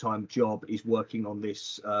full-time job is working on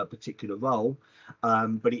this particular role,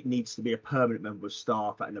 but it needs to be a permanent member of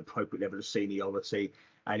staff at an appropriate level of seniority.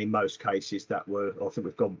 And in most cases I think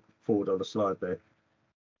we've gone forward on the slide there.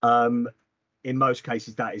 In most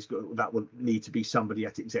cases, that will need to be somebody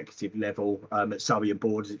at executive level. At Surrey and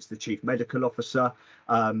Borders, it's the chief medical officer.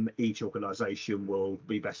 Each organisation will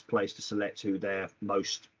be best placed to select who their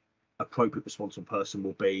most appropriate responsible person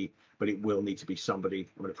will be, but it will need to be somebody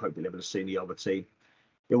of an appropriate level of seniority.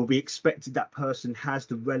 It will be expected that person has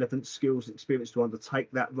the relevant skills and experience to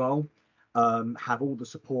undertake that role, have all the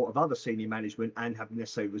support of other senior management, and have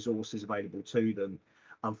necessary resources available to them.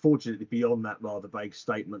 Unfortunately, beyond that rather vague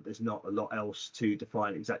statement, there's not a lot else to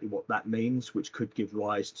define exactly what that means, which could give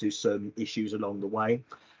rise to some issues along the way.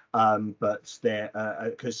 But there,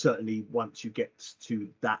 because certainly once you get to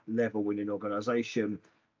that level in an organisation,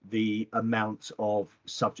 the amount of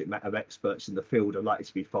subject matter experts in the field are likely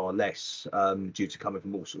to be far less, due to coming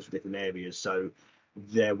from all sorts of different areas. So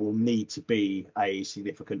there will need to be a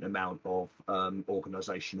significant amount of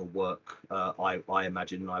organisational work, I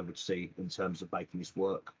imagine, and I would see, in terms of making this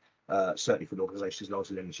work, certainly for an organisation as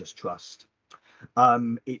large as NHS Trust.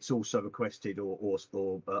 It's also requested or asked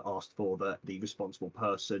for that the responsible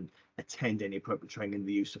person attend any appropriate training in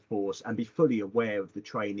the use of force and be fully aware of the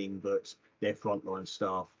training that their frontline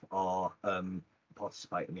staff are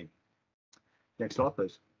participating in. Next slide,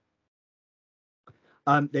 please.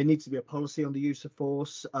 There needs to be a policy on the use of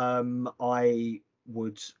force. I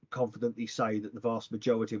would confidently say that the vast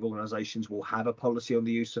majority of organisations will have a policy on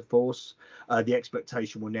the use of force. The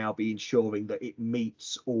expectation will now be ensuring that it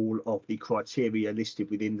meets all of the criteria listed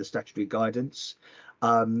within the statutory guidance.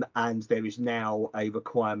 And there is now a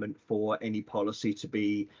requirement for any policy to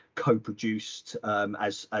be co-produced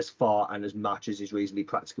as far and as much as is reasonably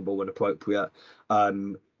practicable and appropriate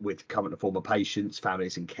with current and former patients,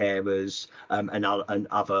 families and carers, and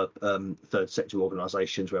other third sector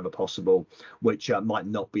organisations wherever possible, which might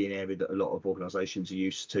not be an area that a lot of organisations are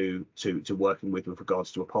used to working with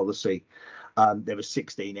regards to a policy. There are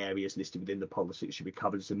 16 areas listed within the policy that should be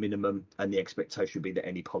covered as a minimum, and the expectation would be that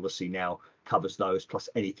any policy now covers those plus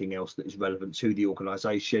anything else that is relevant to the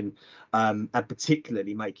organisation, and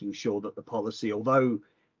particularly making sure that the policy, although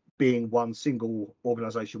being one single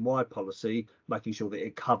organisation-wide policy, making sure that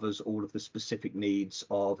it covers all of the specific needs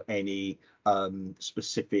of any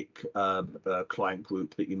specific client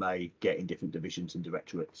group that you may get in different divisions and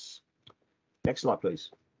directorates. Next slide,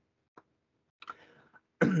 please.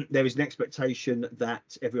 There is an expectation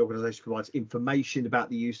that every organisation provides information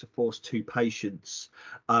about the use of force to patients.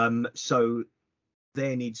 So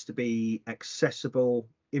there needs to be accessible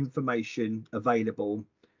information available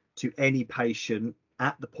to any patient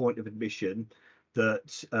at the point of admission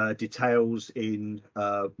that details in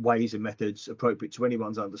ways and methods appropriate to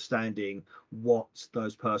anyone's understanding what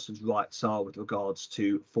those persons' rights are with regards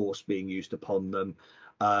to force being used upon them.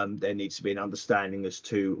 There needs to be an understanding as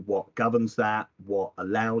to what governs that, what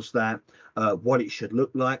allows that, what it should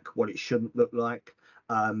look like, what it shouldn't look like,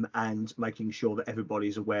 and making sure that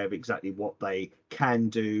everybody's aware of exactly what they can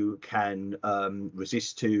do, can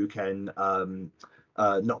resist to, can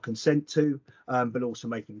not consent to, but also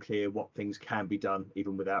making clear what things can be done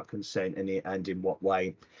even without consent and in what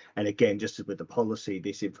way. And again, just as with the policy,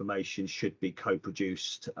 this information should be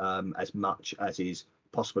co-produced as much as is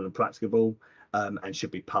possible and practicable, and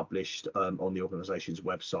should be published on the organisation's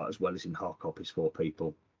website as well as in hard copies for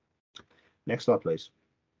people. Next slide, please.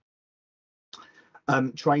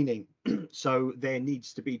 Training. So there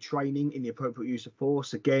needs to be training in the appropriate use of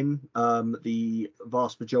force. Again, the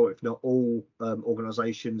vast majority, if not all,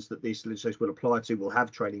 organisations that this legislation will apply to will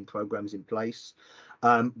have training programmes in place.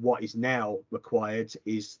 What is now required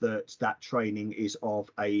is that that training is of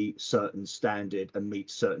a certain standard and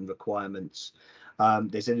meets certain requirements.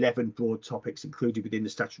 There's 11 broad topics included within the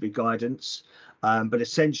statutory guidance, but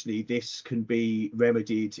essentially this can be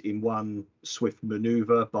remedied in one swift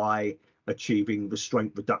manoeuvre by achieving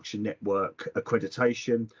restraint reduction network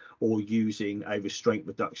accreditation or using a restraint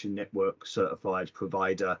reduction network certified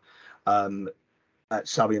provider. At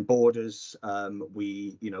Surrey and Borders,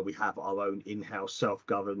 we have our own in-house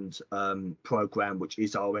self-governed program which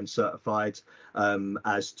is RN certified,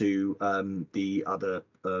 as do the other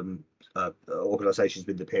organisations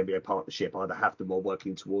within the PMBA partnership either have them or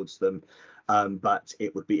working towards them. But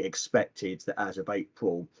it would be expected that as of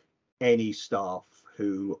April, any staff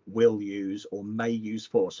who will use or may use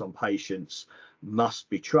force on patients must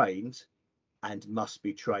be trained and must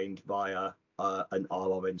be trained via an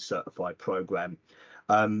RRN certified program.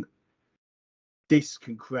 This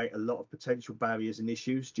can create a lot of potential barriers and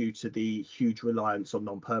issues due to the huge reliance on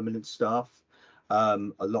non-permanent staff. A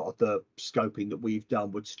lot of the scoping that we've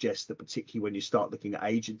done would suggest that particularly when you start looking at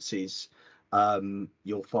agencies,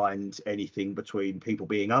 you'll find anything between people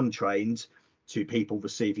being untrained to people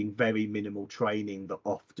receiving very minimal training that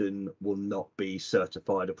often will not be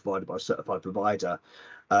certified or provided by a certified provider.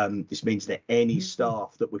 This means that any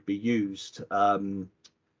staff that would be used from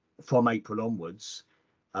April onwards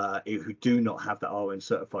who do not have that RN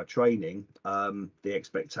certified training, the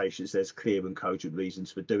expectation is there's clear and cogent reasons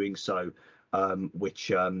for doing so,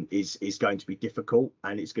 which is going to be difficult,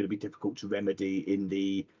 and it's going to be difficult to remedy in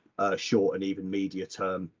the short and even media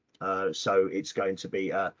term. So it's going to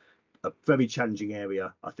be a very challenging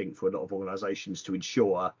area, I think, for a lot of organisations to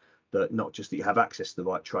ensure that not just that you have access to the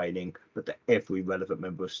right training, but that every relevant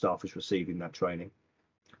member of staff is receiving that training.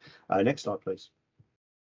 Next slide, please.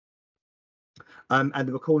 And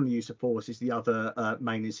the recording the use of force is the other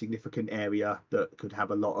main and significant area that could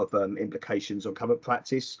have a lot of implications on current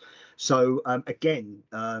practice. So again,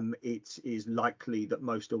 it is likely that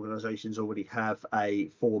most organisations already have a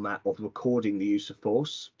format of recording the use of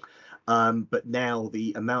force. But now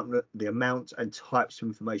the amount and types of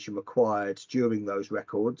information required during those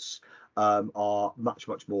records are much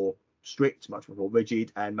more strict, much more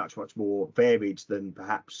rigid, and much more varied than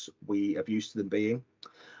perhaps we have used to them being.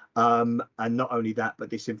 And not only that, but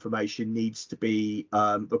this information needs to be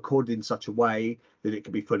recorded in such a way that it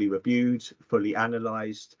can be fully reviewed, fully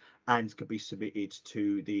analysed, and can be submitted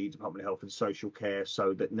to the Department of Health and Social Care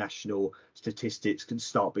so that national statistics can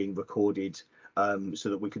start being recorded, so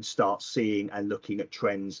that we can start seeing and looking at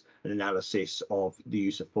trends and analysis of the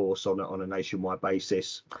use of force on a nationwide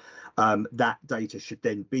basis. That data should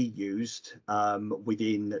then be used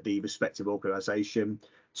within the respective organisation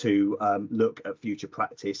to look at future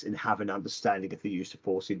practice and have an understanding of the use of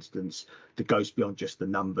force incidents that goes beyond just the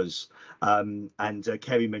numbers. And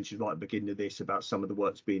Kerry mentioned right at the beginning of this about some of the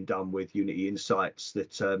work that's being done with Unity Insights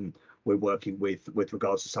that we're working with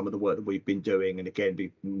regards to some of the work that we've been doing. And again,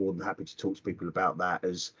 be more than happy to talk to people about that,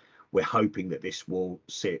 as we're hoping that this will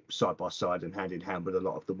sit side by side and hand in hand with a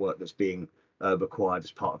lot of the work that's being required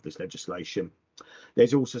as part of this legislation.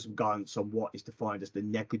 There's also some guidance on what is defined as the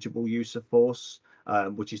negligible use of force,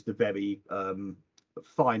 which is the very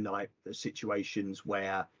finite situations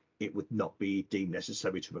where it would not be deemed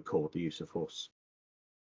necessary to record the use of force.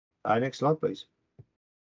 Next slide, please.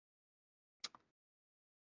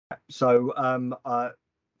 So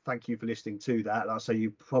thank you for listening to that. Like I say,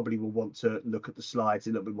 you probably will want to look at the slides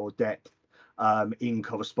in a little bit more depth in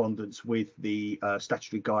correspondence with the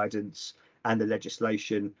statutory guidance and the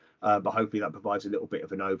legislation, but hopefully that provides a little bit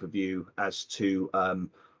of an overview as to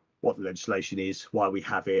what the legislation is, why we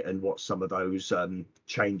have it, and what some of those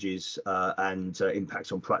changes and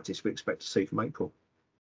impacts on practice we expect to see from April.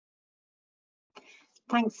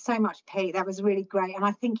 Thanks so much, Pete. That was really great, and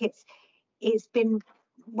I think it's been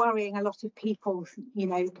worrying a lot of people, you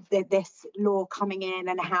know, this law coming in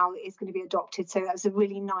and how it's going to be adopted. So that was a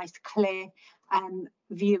really nice, clear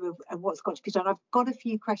view of what's got to be done. I've got a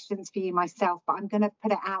few questions for you myself, but I'm going to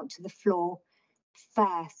put it out to the floor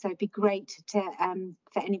first. So it'd be great to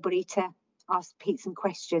for anybody to ask Pete some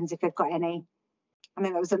questions if they've got any. I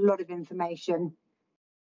mean, that was a lot of information.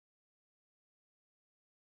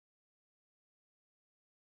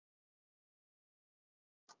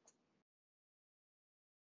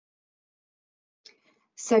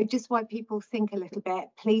 So just while people think a little bit,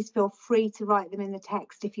 please feel free to write them in the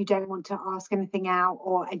text if you don't want to ask anything out,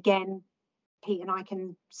 or again, Pete and I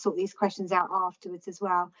can sort these questions out afterwards as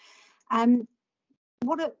well.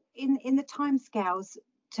 What are in the timescales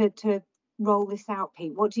to roll this out,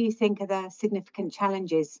 Pete? What do you think are the significant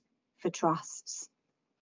challenges for trusts?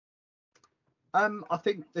 I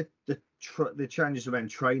think the challenges around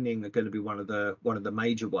training are going to be one of the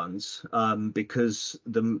major ones, because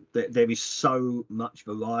there is so much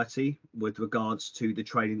variety with regards to the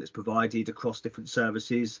training that's provided across different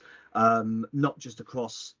services, not just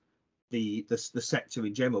across the sector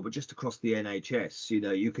in general, but just across the NHS. You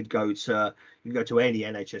know, you could go to any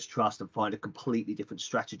NHS trust and find a completely different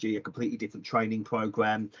strategy, a completely different training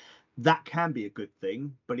program. That can be a good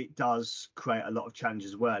thing, but it does create a lot of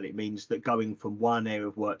challenges as well. It means that going from one area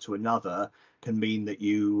of work to another can mean that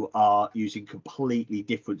you are using completely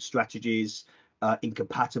different strategies,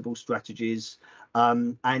 incompatible strategies,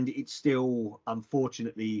 and it's still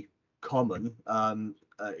unfortunately common,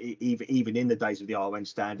 even in the days of the RN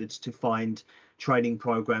standards, to find training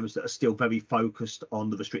programs that are still very focused on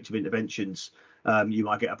the restrictive interventions. You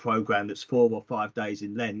might get a program that's 4 or 5 days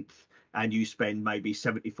in length, and you spend maybe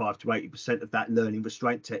 75 to 80% of that learning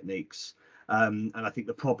restraint techniques. And I think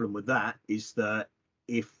the problem with that is that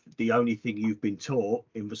if the only thing you've been taught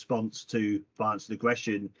in response to violence and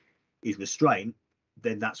aggression is restraint,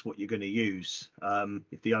 then that's what you're going to use.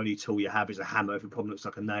 If the only tool you have is a hammer, if a problem looks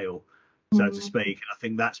like a nail, so to speak. And I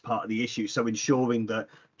think that's part of the issue. So ensuring that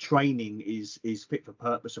training is fit for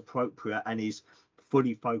purpose, appropriate, and is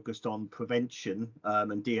fully focused on prevention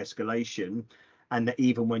and de-escalation, and that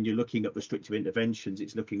even when you're looking at restrictive interventions,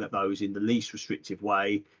 it's looking at those in the least restrictive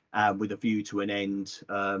way, with a view to an end,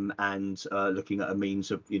 and looking at a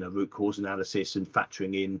means of, root cause analysis and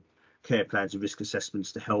factoring in care plans and risk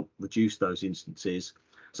assessments to help reduce those instances.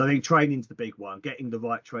 So I think training's the big one, getting the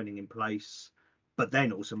right training in place, but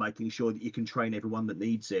then also making sure that you can train everyone that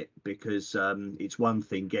needs it, because it's one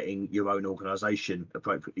thing getting your own organisation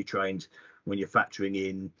appropriately trained when you're factoring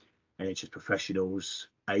in NHS professionals,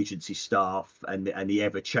 agency staff, and the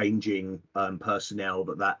ever-changing personnel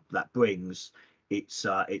that brings. it's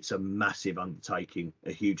a massive undertaking,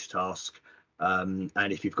 a huge task. And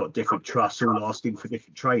if you've got different trusts all asking for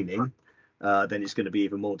different training, then it's going to be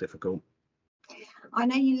even more difficult. I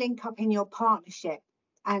know you link up in your partnership,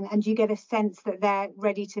 and you get a sense that they're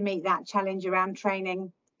ready to meet that challenge around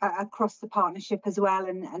training across the partnership as well,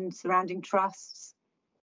 and surrounding trusts.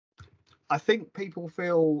 I think people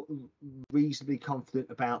feel reasonably confident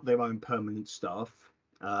about their own permanent staff,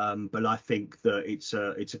 but I think that it's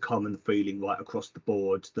a common feeling right across the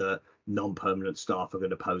board that non-permanent staff are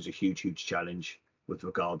going to pose a huge challenge with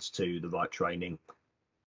regards to the right training.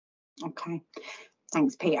 Okay,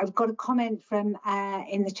 thanks, Pete. I've got a comment from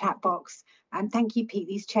in the chat box. Thank you, Pete.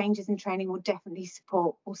 These changes in training will definitely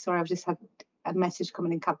support. Oh, sorry, I've just had a message come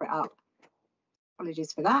in and cover it up.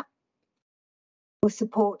 Apologies for that. Will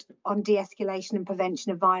support on de-escalation and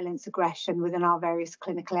prevention of violence, aggression within our various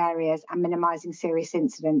clinical areas and minimising serious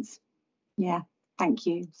incidents. Yeah, thank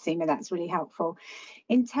you, Seema. That's really helpful.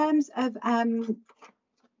 In terms of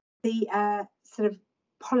the sort of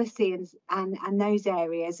policy and those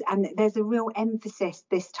areas, and there's a real emphasis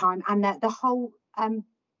this time, and that the whole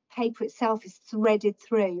paper itself is threaded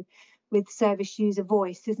through with service user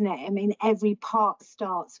voice, isn't it? I mean, every part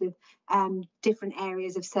starts with different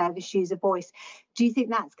areas of service user voice. Do you think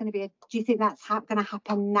that's going to be do you think that's going to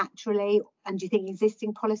happen naturally, and do you think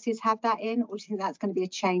existing policies have that in, or do you think that's going to be a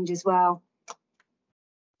change as well?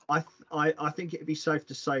 I think it'd be safe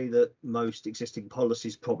to say that most existing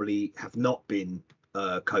policies probably have not been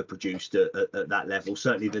co-produced at that level,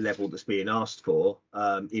 certainly the level that's being asked for,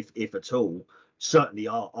 if at all. Certainly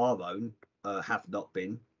our own have not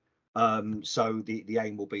been. So the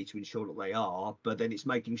aim will be to ensure that they are, but then it's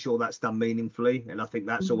making sure that's done meaningfully, and I think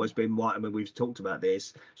that's always been right. I mean, we've talked about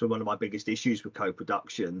this. So one of my biggest issues with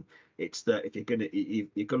co-production, it's that if you're gonna do it,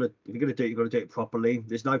 you've got to do it properly.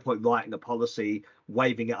 There's no point writing a policy,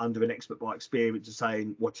 waving it under an expert by experience and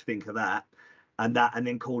saying what do you think of that, and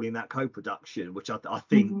then calling that co-production, which I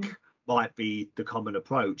think might be the common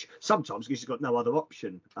approach sometimes because you've got no other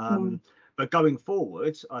option. But going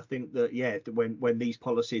forward, I think that when these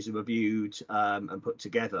policies are reviewed and put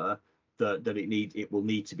together, that it will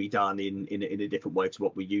need to be done in a different way to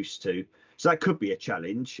what we're used to. So that could be a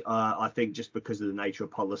challenge. I think just because of the nature of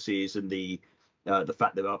policies and the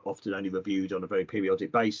fact that they're often only reviewed on a very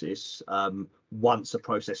periodic basis. Once a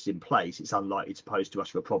process is in place, it's unlikely to pose too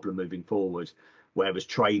much of a problem moving forward. Whereas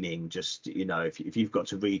training, just if you've got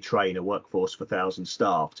to retrain a workforce for 1,000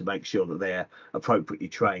 staff to make sure that they're appropriately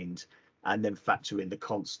trained, and then factor in the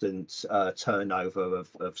constant turnover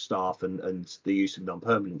of staff and the use of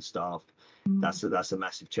non-permanent staff, that's a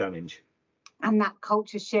massive challenge. And that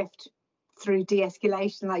culture shift through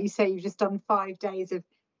de-escalation, like you say, you've just done 5 days of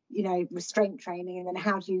restraint training, and then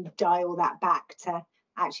how do you dial that back to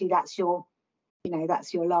actually that's your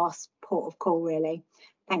last port of call, really.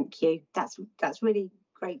 Thank you. That's really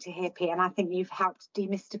great to hear, Pete, and I think you've helped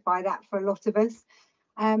demystify that for a lot of us.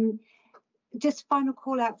 Just final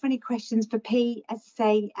call out for any questions for Pete, as I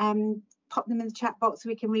say, pop them in the chat box so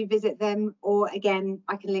we can revisit them, or again,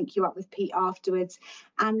 I can link you up with Pete afterwards.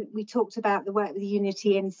 And we talked about the work with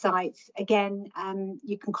Unity Insights. Again,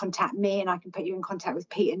 you can contact me and I can put you in contact with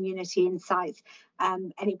Pete and Unity Insights.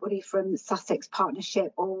 Anybody from Sussex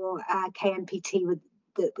Partnership or KMPT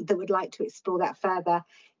that would like to explore that further,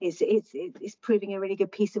 it's proving a really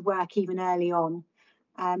good piece of work even early on.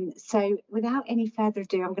 So without any further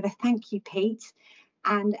ado, I'm going to thank you, Pete,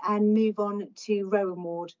 and move on to Rowan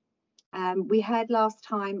Ward. We heard last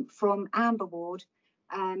time from Amber Ward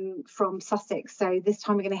from Sussex, so this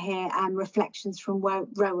time we're going to hear reflections from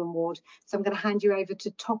Rowan Ward. So I'm going to hand you over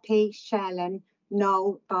to Toppy, Sherlyn,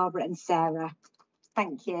 Noel, Barbara and Sarah.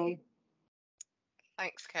 Thank you.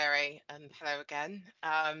 Thanks, Kerry, and hello again.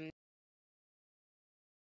 I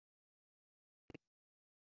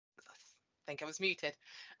think I was muted.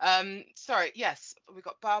 Sorry, yes, we've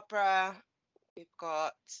got Barbara, we've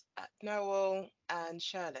got Noel and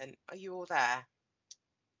Sherlyn. Are you all there?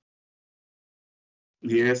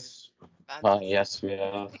 Yes. Yes, we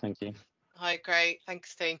are. Thank you. Hi, great.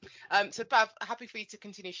 Thanks, team. So, Bav, happy for you to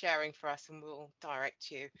continue sharing for us and we'll direct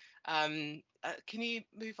you. Can you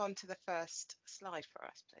move on to the first slide for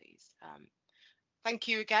us, please? Thank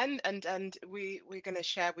you again. And we're going to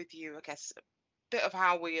share with you, I guess, bit of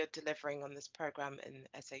how we are delivering on this programme in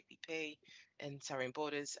SAPP in Surrey and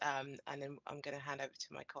Borders, and then I'm going to hand over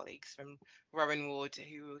to my colleagues from Rowan Ward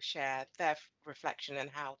who will share their reflection and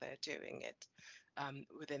how they're doing it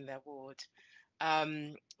within their ward.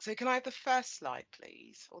 So can I have the first slide,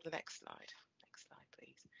 please, or the next slide? Next slide,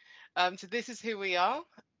 please. So this is who we are.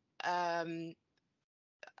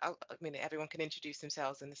 I mean, everyone can introduce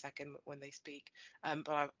themselves in a second when they speak.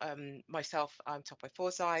 But myself, I'm Topo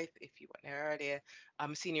Forsyth, if you weren't here earlier.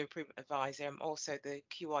 I'm a Senior Improvement Advisor. I'm also the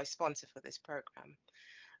QI sponsor for this programme.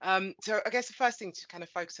 So I guess the first thing to kind of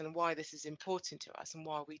focus on why this is important to us and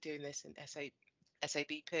why we're doing this in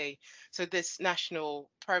SABP. So this national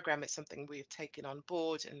programme is something we have taken on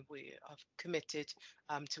board and we have committed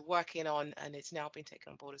to working on, and it's now been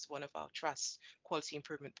taken on board as one of our Trust Quality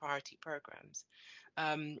Improvement Priority Programmes.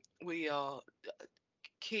 We are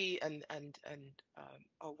key and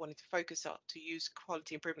are wanting to focus on to use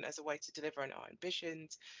quality improvement as a way to deliver on our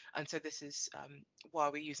ambitions, and so this is why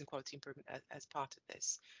we're using quality improvement as part of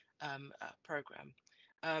this programme.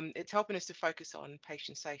 It's helping us to focus on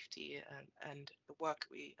patient safety and the work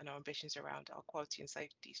and our ambitions around our quality and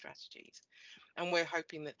safety strategies, and we're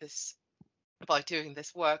hoping that by doing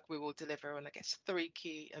this work, we will deliver on, I guess, 3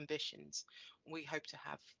 key ambitions. We hope to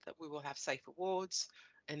have that we will have safe awards,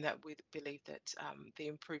 and that we believe that the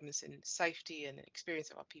improvements in safety and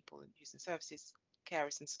experience of our people and using services,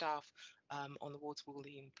 carers and staff on the wards will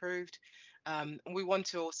be improved. And we want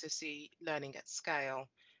to also see learning at scale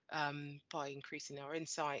by increasing our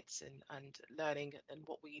insights and learning and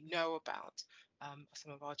what we know about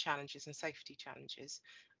some of our challenges and safety challenges,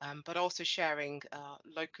 but also sharing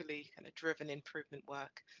locally kind of driven improvement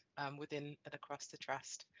work within and across the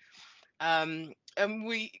trust. And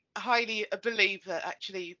we highly believe that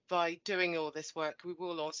actually by doing all this work, we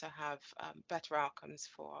will also have better outcomes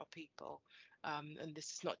for our people. And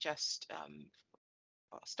this is not just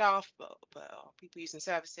our staff, but our people using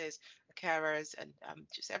services, the carers, and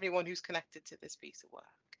just everyone who's connected to this piece of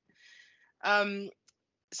work.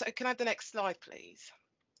 So can I have the next slide, please?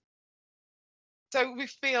 So we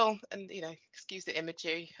feel, and excuse the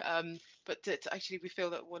imagery, but that actually we feel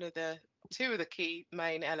that two of the key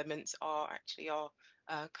main elements are actually our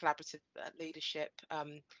collaborative leadership.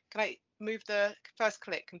 Can I move the first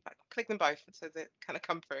click? In fact, click them both so they kind of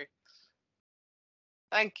come through.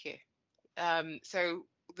 Thank you. So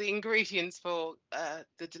the ingredients for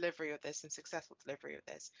the delivery of this and successful delivery of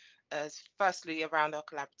this is firstly around our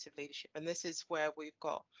collaborative leadership, and this is where we've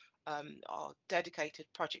got our dedicated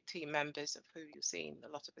project team members, of who you've seen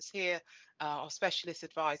a lot of us here, our specialist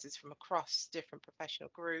advisors from across different professional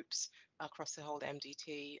groups, across the whole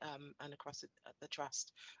MDT and across the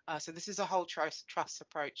trust. So this is a whole trust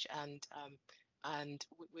approach, and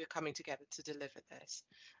we're coming together to deliver this.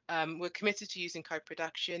 We're committed to using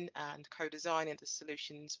co-production and co-designing the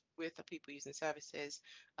solutions with the people using services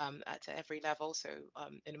at every level. So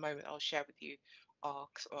in a moment, I'll share with you our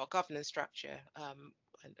governance structure,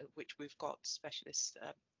 which we've got specialist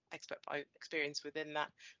expert experience within that.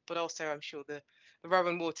 But also, I'm sure the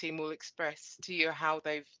Rowan War team will express to you how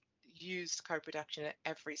they've used co-production at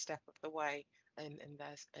every step of the way in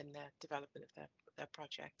their development of their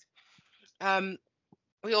project.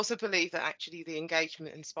 We also believe that actually the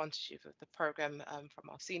engagement and sponsorship of the programme from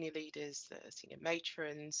our senior leaders, the senior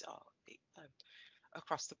matrons,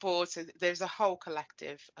 across the board. So there's a whole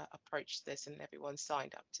collective approach to this, and everyone's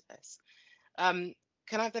signed up to this.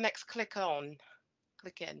 Can I have the next click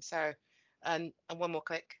in? So, and one more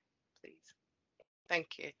click, please.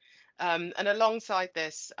 Thank you. And alongside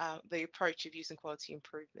this, the approach of using quality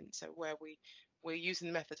improvement. So where we're using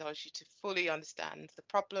the methodology to fully understand the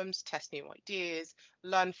problems, test new ideas,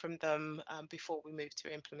 learn from them before we move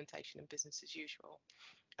to implementation and business as usual.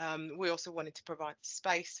 We also wanted to provide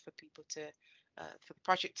space for people for the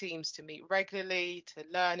project teams to meet regularly, to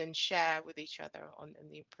learn and share with each other on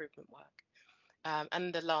the improvement work.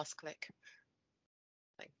 And the last click.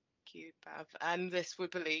 Thank you, Bav. And this, we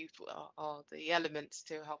believe, are the elements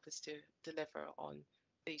to help us to deliver on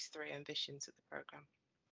these 3 ambitions of the programme.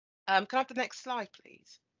 Can I have the next slide,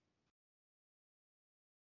 please?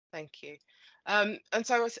 Thank you. And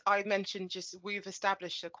so, as I mentioned, we've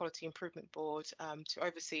established a quality improvement board to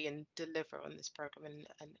oversee and deliver on this programme,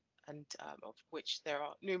 and of which there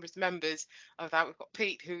are numerous members of that. We've got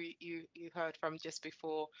Pete, who you heard from just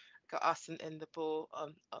before, got us in the board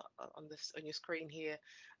on your screen here,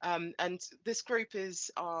 and this group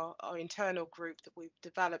is our internal group that we've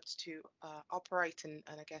developed to operate and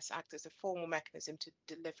I guess act as a formal mechanism to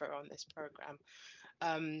deliver on this programme.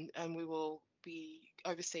 And we will be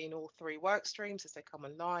overseeing all 3 work streams as they come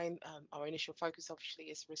online. Our initial focus obviously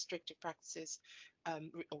is restrictive practices,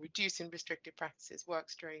 or reducing restrictive practices work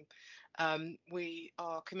stream. We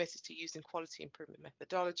are committed to using quality improvement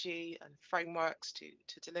methodology and frameworks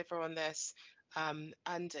to deliver on this. And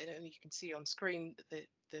you can see on screen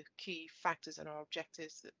the key factors and our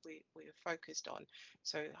objectives that we are focused on.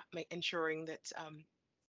 So ensuring that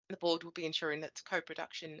the board will be ensuring that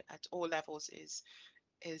co-production at all levels is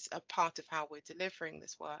is a part of how we're delivering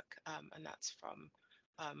this work, and that's from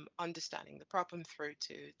understanding the problem through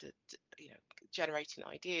to the generating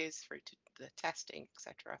ideas, through to the testing,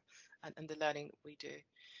 etc., and the learning that we do.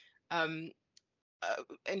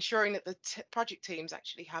 Ensuring that the project teams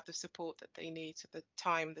actually have the support that they need, so the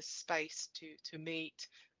time, the space to meet,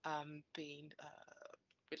 being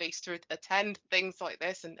released to attend things like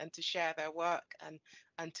this, and to share their work, and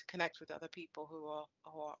to connect with other people who are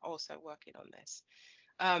also working on this.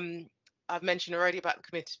 I've mentioned already about the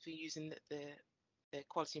committee for using the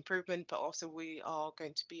quality improvement, but also we are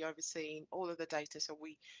going to be overseeing all of the data, so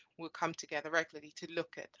we will come together regularly to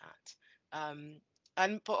look at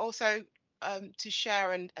that, but also to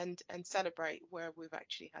share and celebrate where we've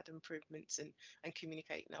actually had improvements, and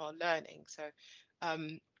communicating our learning. So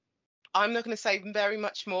I'm not going to say very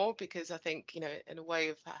much more, because I think, in a way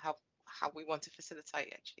of how we want to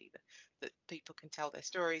facilitate actually that people can tell their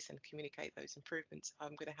stories and communicate those improvements,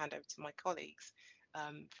 I'm going to hand over to my colleagues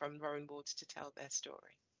from Rowan Wards to tell their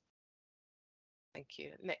story. Thank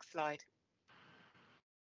you. Next slide.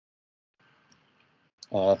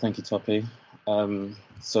 Thank you, Toppy.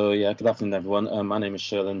 So yeah, good afternoon, everyone. My name is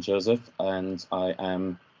Sherlyn Joseph, and I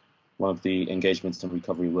am one of the engagement and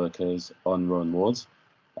recovery workers on Rowan Ward,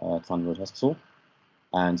 Fan Road Hospital,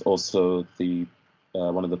 and also the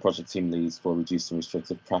one of the project team leads for reducing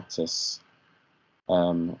restrictive practice.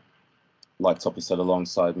 Like Toppy said,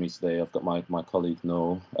 alongside me today, I've got my colleague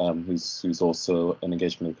Noel, who's also an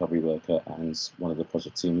engagement recovery worker and one of the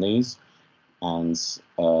project team leads, and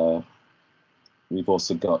we've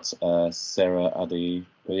also got Sarah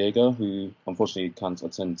Adeoyega, who unfortunately can't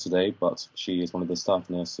attend today, but she is one of the staff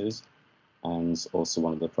nurses and also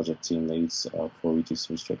one of the project team leads for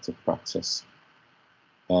reducing restrictive practice.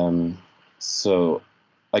 So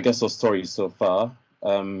I guess our story so far,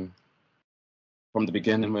 from the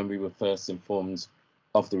beginning, when we were first informed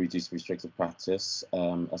of the reduced restrictive practice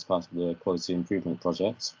as part of the quality improvement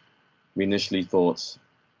project, we initially thought,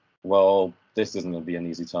 well, this isn't going to be an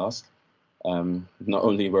easy task. Not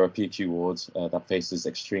only we're a PQ ward that faces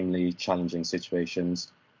extremely challenging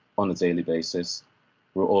situations on a daily basis,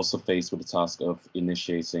 we're also faced with the task of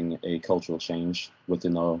initiating a cultural change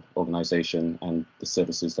within our organisation and the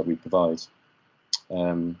services that we provide.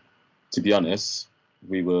 To be honest,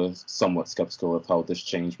 we were somewhat sceptical of how this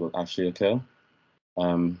change will actually occur,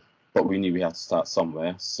 but we knew we had to start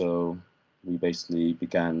somewhere, so we basically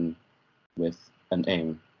began with an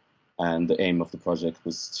aim. And the aim of the project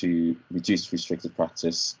was to reduce restricted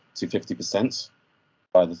practice to 50%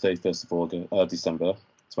 by the 31st of December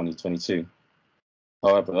 2022.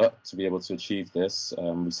 However, to be able to achieve this,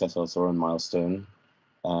 we set out our own milestone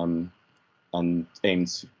and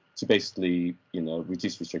aimed to basically,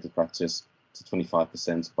 reduce restricted practice to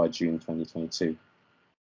 25% by June 2022.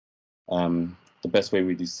 The best way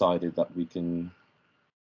we decided that we can,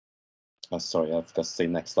 sorry, I forgot to say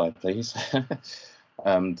next slide, please.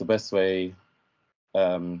 The best way,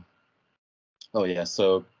 so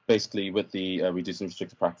basically with the reducing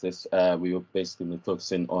restricted practice, we were basically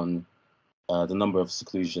focusing on the number of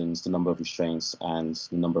seclusions, the number of restraints, and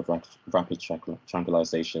the number of rapid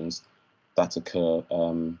tranquilizations that occur,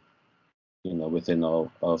 within our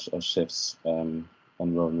shifts on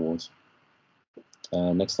Rowan Ward.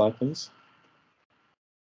 Next slide, please.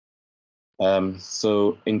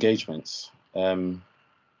 So engagement.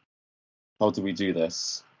 How do we do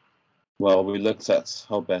this? Well, we looked at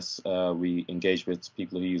how best we engage with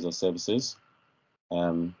people who use our services.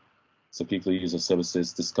 So people who use our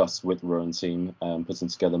services discuss with the Rowan team, putting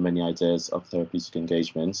together many ideas of therapeutic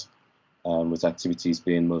engagement, with activities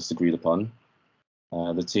being most agreed upon.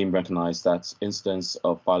 The team recognised that incidents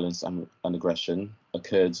of violence and aggression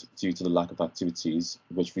occurred due to the lack of activities,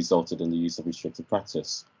 which resulted in the use of restricted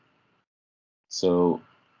practice. So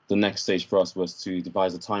the next stage for us was to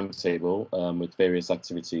devise a timetable with various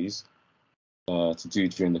activities to do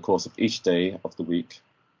during the course of each day of the week.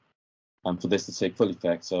 And for this to take full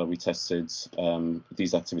effect, we tested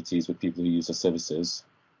these activities with people who use our services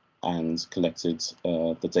and collected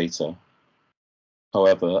the data.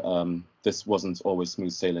 However, this wasn't always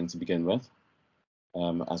smooth sailing to begin with,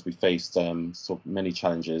 as we faced many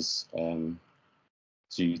challenges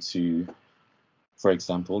due to, for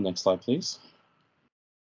example, next slide, please.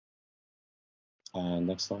 And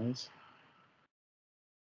next slide.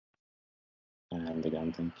 And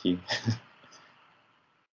again, thank you.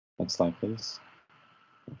 Next slide, please.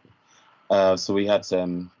 So we had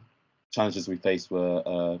challenges we faced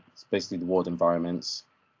were basically the ward environments.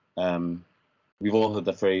 We've all heard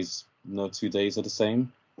the phrase, no 2 days are the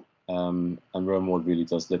same. And Rowan Ward really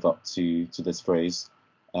does live up to this phrase.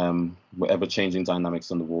 With ever-changing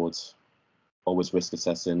dynamics on the wards, always risk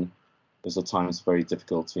assessing. It was at times very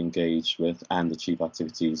difficult to engage with and achieve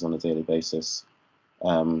activities on a daily basis.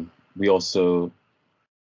 We also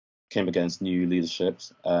came against new leadership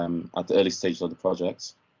at the early stage of the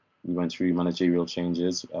project. We went through managerial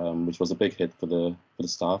changes, which was a big hit for the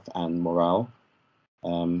staff and morale.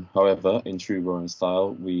 However, in true Rowan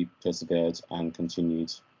style, we persevered and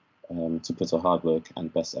continued to put our hard work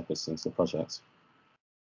and best efforts into the project.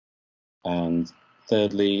 And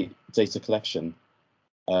thirdly, data collection.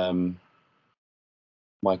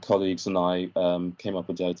 My colleagues and I came up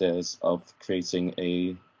with the ideas of creating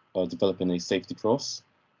developing a safety course.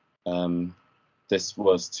 This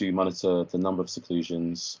was to monitor the number of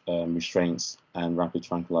seclusions, restraints, and rapid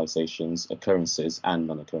tranquilizations, occurrences and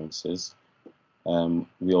non-occurrences.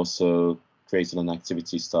 We also created an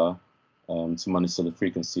activity star to monitor the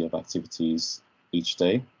frequency of activities each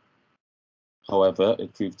day. However,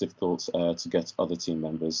 it proved difficult to get other team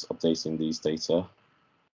members updating these data.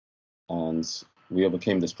 And we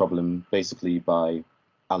overcame this problem basically by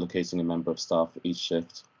allocating a member of staff each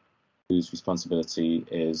shift whose responsibility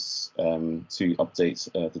is to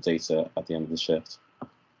update the data at the end of the shift.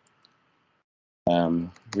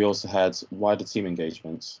 We also had wider team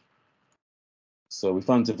engagement. So we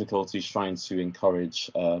found difficulties trying to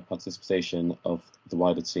encourage participation of the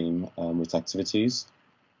wider team with activities.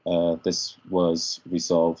 This was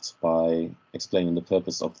resolved by explaining the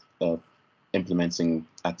purpose of implementing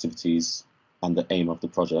activities and the aim of the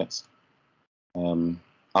project.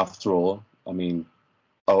 After all, I mean,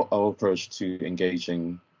 our approach to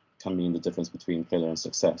engaging can mean the difference between failure and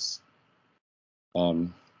success.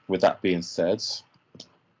 With that being said,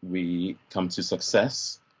 we come to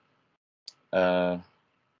success.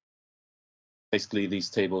 Basically, these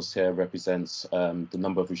tables here represent the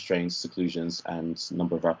number of restraints, seclusions, and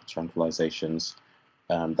number of rapid tranquilizations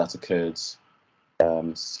that occurred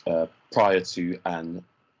prior to and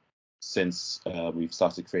since we've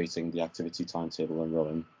started creating the activity timetable in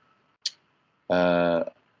Rowan.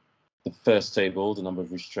 The first table, the number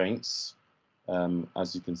of restraints,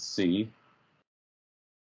 as you can see,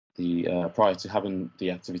 prior to having the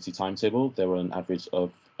activity timetable, there were an average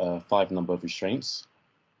of 5 number of restraints,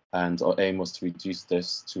 and our aim was to reduce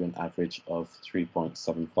this to an average of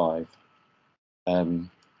 3.75.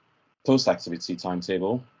 Post-activity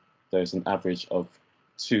timetable, there's an average of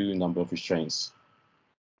 2 number of restraints,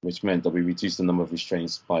 which meant that we reduced the number of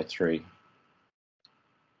restraints by 3.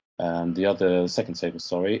 And the second table,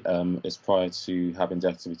 is prior to having the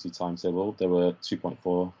activity timetable, there were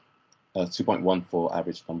 2.14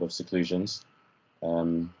 average number of seclusions.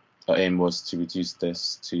 Our aim was to reduce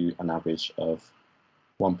this to an average of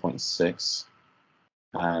 1.6.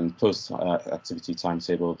 And post activity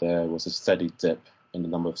timetable, there was a steady dip in the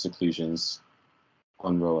number of seclusions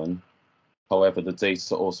on Rowan. However, the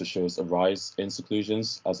data also shows a rise in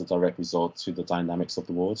seclusions as a direct result to the dynamics of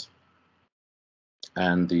the ward.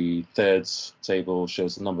 And the third table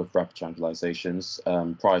shows the number of rapid tranquilizations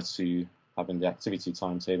prior to having the activity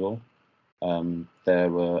timetable. There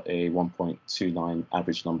were a 1.29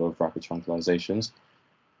 average number of rapid tranquilizations.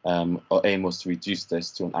 Our aim was to reduce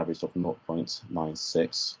this to an average of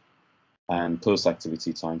 0.96. And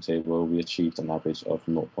post-activity timetable, we achieved an average of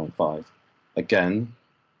 0.5. Again,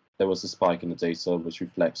 there was a spike in the data which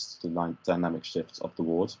reflects the dynamic shift of the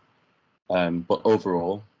ward. But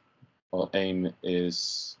overall, our aim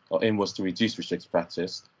was to reduce restricted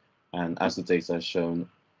practice, and as the data has shown,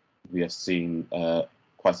 we have seen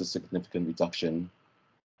quite a significant reduction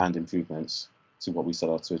and improvements to what we set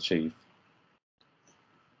out to achieve.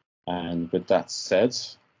 And with that said,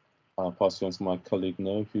 I'll pass you on to my colleague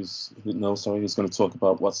Noel, who's going to talk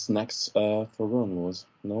about what's next for Rowan Wars.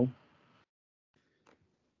 Noel?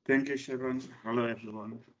 Thank you, Sharon. Hello,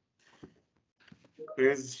 everyone.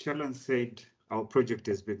 As Sharon said, our project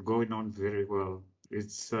has been going on very well.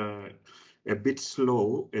 It's a bit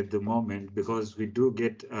slow at the moment because we do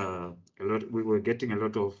get we were getting a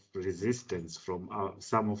lot of resistance from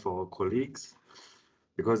some of our colleagues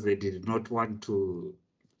because they did not want to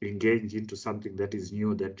engage into something that is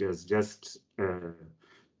new, that was just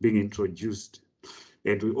being introduced.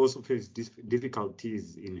 And we also face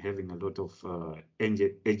difficulties in having a lot of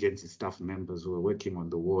agency staff members who are working on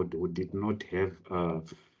the ward who did not have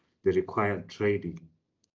the required training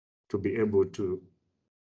to be able to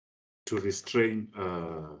restrain,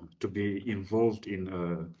 to be involved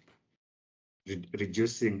in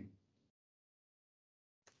reducing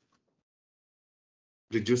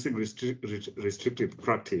restrictive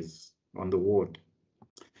practice on the ward.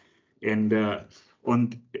 And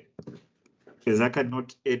as I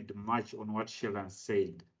cannot add much on what Sharon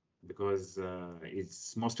said, because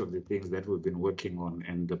it's most of the things that we've been working on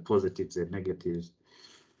and the positives and negatives.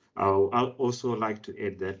 I'll also like to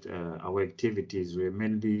add that our activities were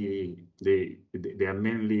mainly, they are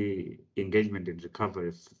mainly engagement and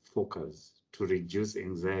recovery focus to reduce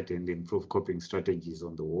anxiety and improve coping strategies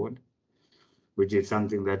on the ward, which is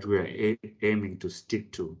something that we are aiming to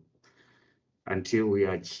stick to until we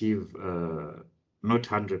achieve not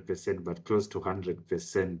 100%, but close to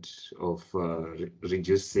 100% of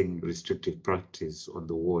reducing restrictive practice on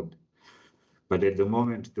the ward. But at the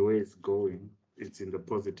moment, the way it's going, it's in the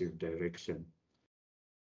positive direction.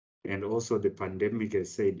 And also the pandemic,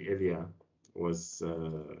 as said earlier, was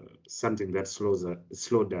something that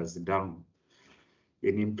slowed us down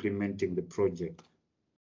in implementing the project.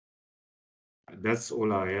 That's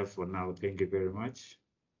all I have for now. Thank you very much.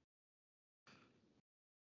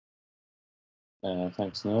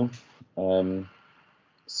 Thanks, Noel.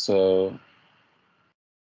 So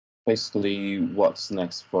basically, what's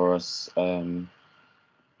next for us on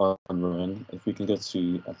Rowan? If we can go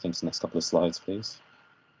to, I think, the next couple of slides, please.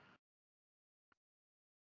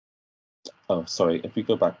 Oh, sorry. If we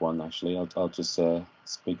go back one, actually, I'll just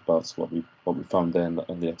speak about what we found there in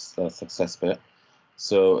the success bit.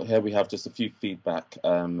 So here we have just a few feedback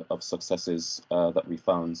of successes that we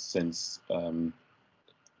found since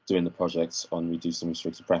doing the project on reducing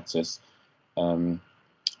restricted practice.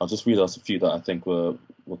 I'll just read out a few that I think were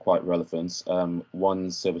quite relevant. One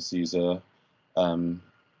service user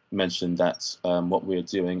mentioned that what we're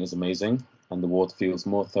doing is amazing and the ward feels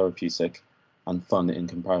more therapeutic and fun in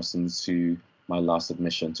comparison to my last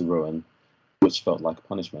admission to Rowan, which felt like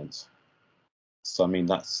punishment. So I mean,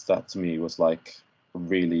 that to me was like a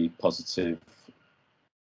really positive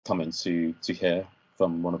comment to hear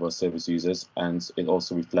from one of our service users, and it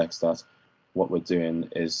also reflects that what we're doing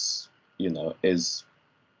is, you know, is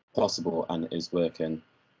possible and is working.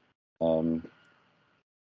 I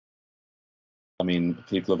mean,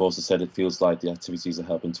 people have also said it feels like the activities are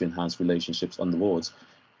helping to enhance relationships on the wards,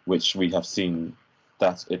 which we have seen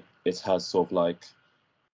that it has sort of like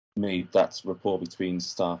made that rapport between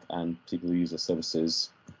staff and people who use the services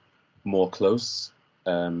more close.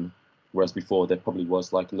 Whereas before there probably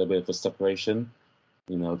was like a little bit of a separation,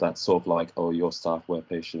 you know, that sort of like, oh, your staff, we're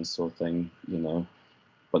patients sort of thing, you know.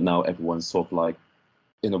 But now everyone's sort of like,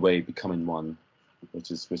 in a way, becoming one, which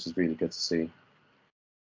is really good to see.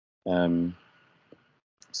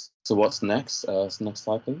 So what's next? Next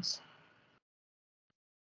slide, please.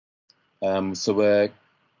 So we're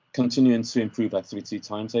continuing to improve activity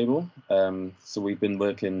timetable. So we've been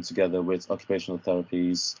working together with occupational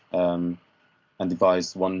therapies and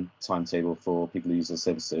devised one timetable for people who use the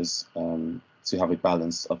services to have a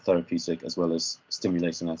balance of therapeutic as well as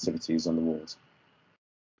stimulating activities on the ward.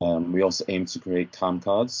 We also aim to create calm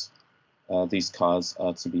cards. These cards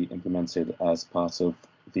are to be implemented as part of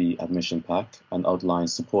the admission pack and outline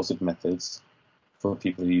supportive methods for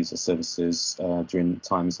people who use the services during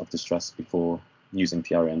times of distress before using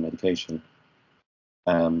PRN medication.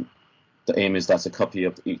 The aim is that a copy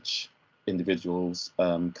of each individual's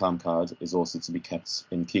calm card is also to be kept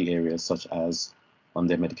in key areas such as on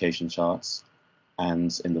their medication charts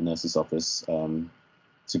and in the nurse's office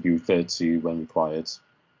to be referred to when required.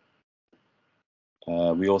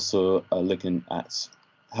 We also are looking at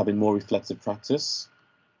having more reflective practice.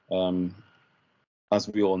 As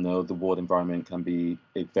we all know, the ward environment can be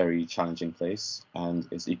a very challenging place, and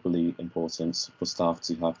it's equally important for staff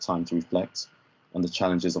to have time to reflect on the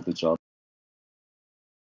challenges of the job.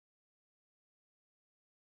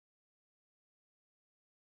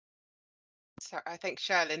 So I think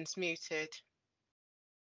Sherlin's muted.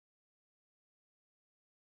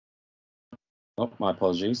 Oh, my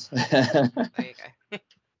apologies. There you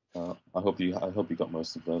go. I hope you got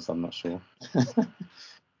most of those. I'm not sure. I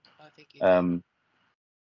think you did.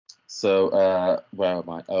 So where am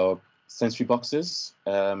I? Oh, sensory boxes.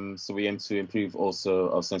 So we aim to improve also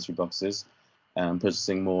our sensory boxes,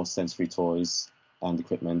 purchasing more sensory toys and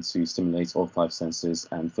equipment to stimulate all 5 senses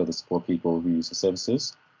and further support people who use the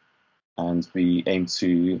services. And we aim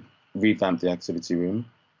to revamp the activity room.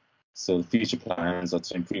 So the future plans are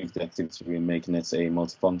to improve the activity room, making it a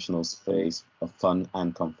multifunctional space of fun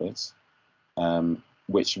and comfort,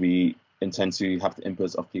 which we intend to have the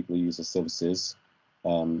input of people who use the services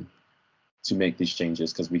to make these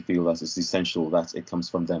changes, because we feel that it's essential that it comes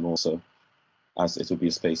from them also, as it will be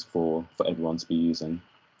a space for everyone to be using.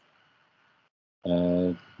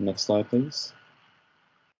 Next slide, please.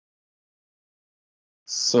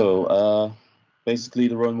 So basically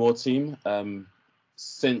the Rowan Ward team,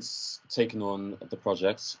 since taking on the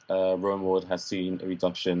project, Rowan Ward has seen a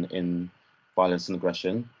reduction in violence and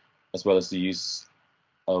aggression, as well as the use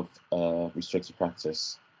of restrictive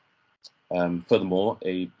practice. Furthermore,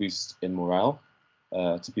 a boost in morale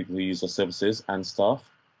to people who use our services and staff,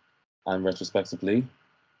 and retrospectively,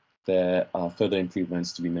 there are further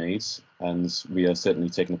improvements to be made, and we are certainly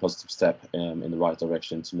taking a positive step in the right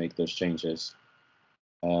direction to make those changes.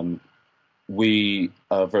 We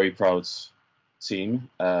are a very proud team.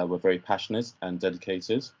 We're very passionate and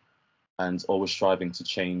dedicated, and always striving to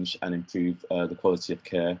change and improve the quality of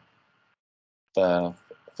care for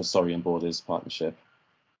Surrey and Borders partnership.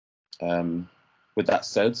 With that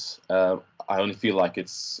said, I only feel like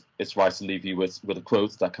it's right to leave you with a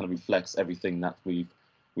quote that kind of reflects everything that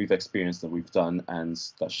we've experienced and we've done, and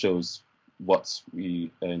that shows what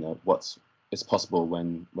what is possible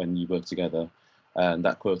when you work together. And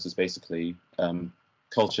that quote is basically,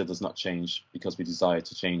 culture does not change because we desire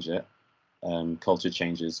to change it. Culture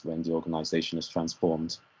changes when the organisation is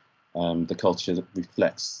transformed. The culture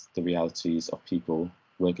reflects the realities of people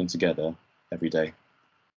working together every day.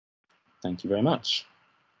 Thank you very much.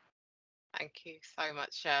 Thank you so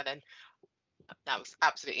much, Sherlyn. That was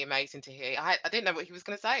absolutely amazing to hear. I didn't know what he was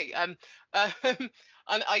going to say. And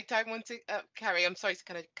I don't want to carry. I'm sorry to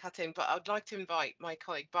kind of cut in, but I'd like to invite my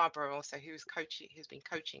colleague Barbara also, who's been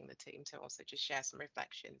coaching the team, to also just share some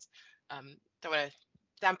reflections. Don't want to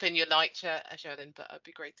dampen your light, Sherlyn, but it'd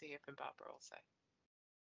be great to hear from Barbara also.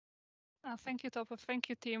 Thank you, Topper. Thank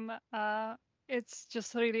you, team. It's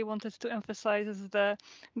just really wanted to emphasize the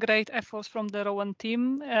great efforts from the Rowan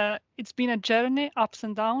team. It's been a journey, ups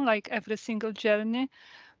and downs, like every single journey.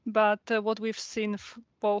 But what we've seen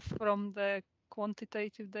both from the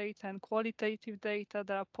quantitative data and qualitative data,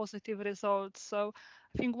 there are positive results. So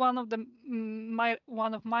I think one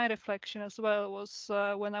of my reflection as well was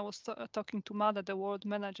when I was talking to Mada, the world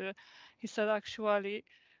manager. He said actually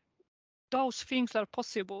those things are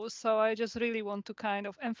possible. So I just really want to kind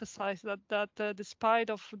of emphasize that despite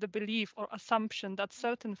of the belief or assumption that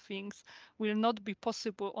certain things will not be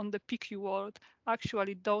possible on the PQ world,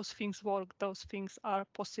 actually those things work, those things are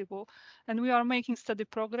possible. And we are making steady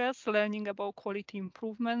progress, learning about quality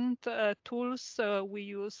improvement tools. We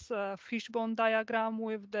use fishbone diagram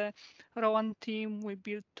with the Rowan team. We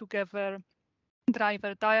built together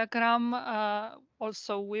driver diagram,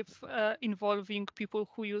 also with involving people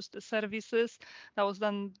who use the services. That was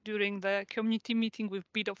done during the community meeting with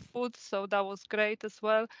Bit of Food, so that was great as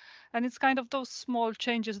well. And it's kind of those small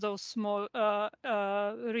changes, those small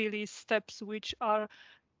really steps which are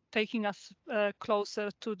taking us closer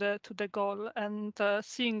to the goal. And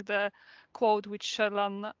seeing the quote which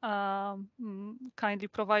Sherlyn kindly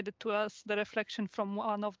provided to us, the reflection from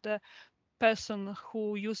one of the person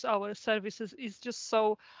who use our services is just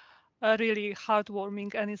so really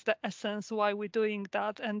heartwarming, and it's the essence why we're doing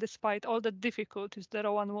that. And despite all the difficulties, the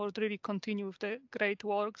Rowan world really continue with the great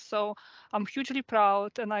work. So I'm hugely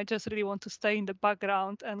proud, and I just really want to stay in the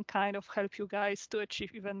background and kind of help you guys to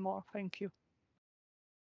achieve even more. Thank you.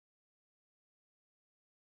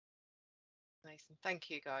 Nice, and thank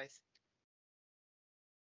you, guys.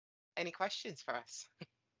 Any questions for us?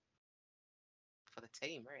 For the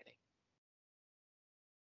team, really?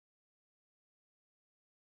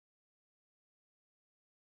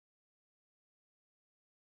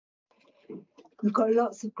 We've got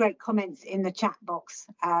lots of great comments in the chat box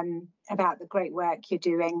about the great work you're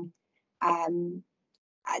doing.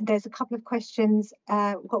 There's a couple of questions.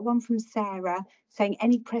 We've got one from Sarah saying,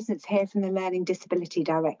 any presence here from the Learning Disability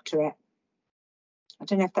Directorate? I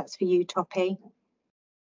don't know if that's for you, Toppy.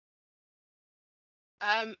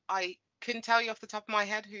 I couldn't tell you off the top of my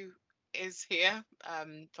head who is here,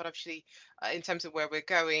 but obviously in terms of where we're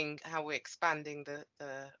going, how we're expanding the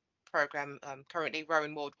programme, currently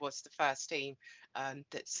Rowan Ward was the first team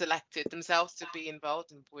that selected themselves to be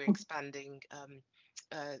involved, and we're expanding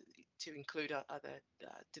to include other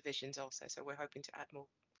divisions also. So we're hoping to add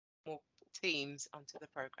more teams onto the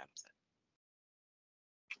programme. So.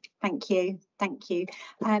 Thank you. Thank you.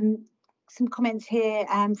 Some comments here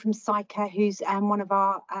from Saika, who's one of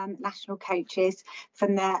our national coaches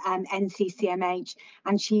from the NCCMH,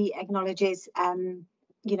 and she acknowledges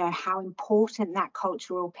you know, how important that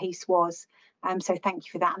cultural piece was. So thank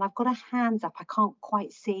you for that. And I've got a hands up. I can't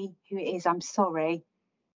quite see who it is. I'm sorry.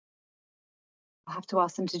 I'll have to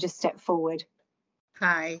ask them to just step forward.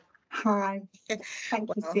 Hi. Hi. Thank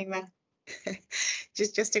you, Seema.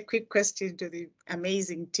 Just a quick question to the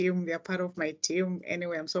amazing team. They are part of my team.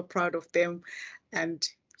 Anyway, I'm so proud of them. And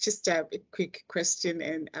just a quick question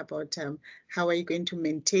and about how are you going to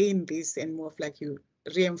maintain this, and more of like you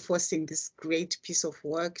reinforcing this great piece of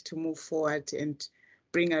work to move forward and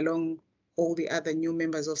bring along all the other new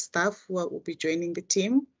members of staff who will be joining the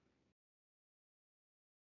team?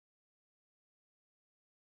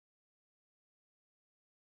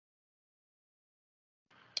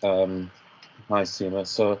 Hi, Seema.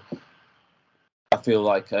 So I feel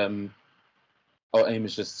like our aim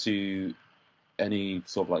is just to any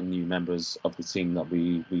sort of like new members of the team that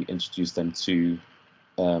we introduce them to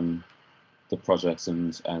the projects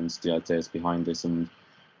and the ideas behind this and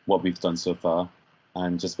what we've done so far,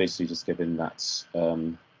 and just basically just giving that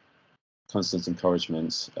constant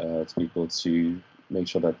encouragement to people to make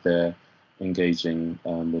sure that they're engaging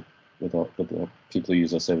with the people who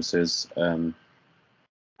use our services,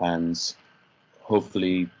 and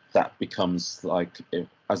hopefully that becomes like,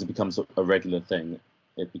 as it becomes a regular thing,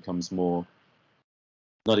 it becomes more,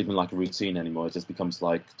 not even like a routine anymore. It just becomes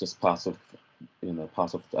like just part of,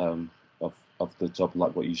 part of the job,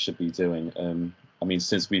 like what you should be doing. I mean,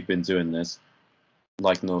 since we've been doing this,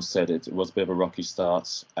 like Noel said, it was a bit of a rocky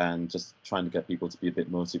start, and just trying to get people to be a bit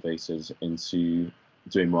motivated into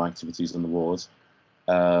doing more activities on the ward.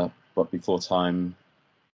 But before time,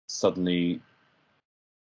 suddenly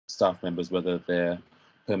staff members, whether they're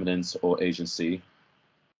permanent or agency,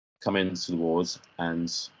 come into the wards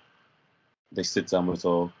and they sit down with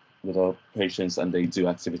our patients and they do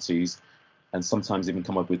activities, and sometimes even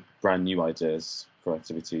come up with brand new ideas for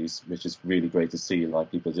activities, which is really great to see,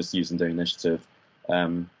 like people just using their initiative.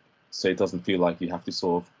 So it doesn't feel like you have to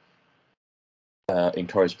sort of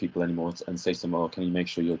encourage people anymore and say to them, oh, can you make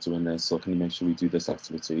sure you're doing this, or can you make sure we do this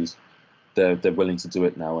activities? They're willing to do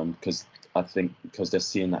it now, and because I think because they're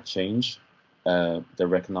seeing that change, they're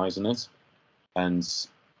recognizing it, and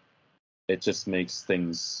it just makes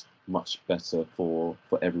things much better for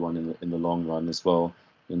everyone in the long run as well.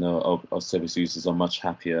 Our service users are much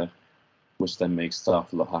happier, which then makes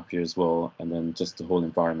staff a lot happier as well, and then just the whole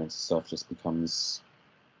environment itself just becomes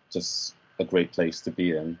just a great place to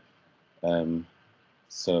be in.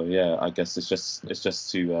 So yeah, I guess it's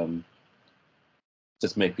just to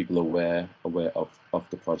just make people aware of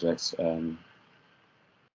the projects, and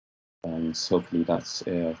hopefully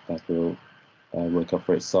that will work out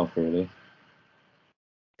for itself, really.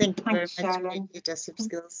 Thank you very Thanks, much for Charlene. leadership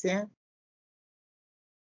skills. Yeah.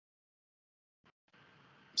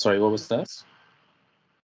 Sorry, what was that?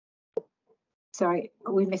 Sorry,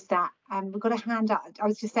 we missed that. We've got a hand up. I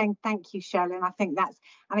was just saying thank you, Charlene. I think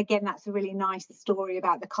that's a really nice story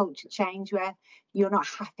about the culture change, where you're not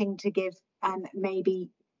having to give maybe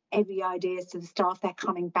every ideas to the staff. They're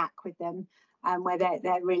coming back with them, where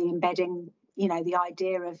they're really embedding, the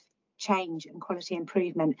idea of change and quality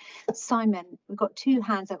improvement. Simon, we've got two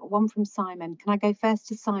hands up. One from Simon. Can I go first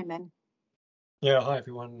to Simon? Yeah, hi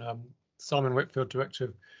everyone. Simon Whitfield, Director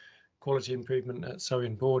of Quality Improvement at Surrey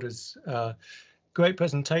Borders. Great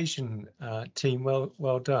presentation, team.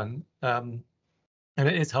 Well done. And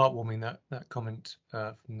it is heartwarming that comment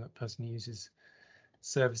from that person who uses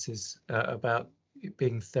services about it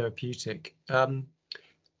being therapeutic. I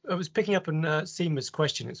was picking up on Seema's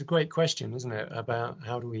question. It's a great question, isn't it, about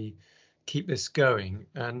how do we keep this going?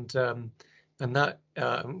 And that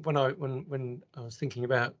when I was thinking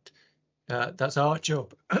about that's our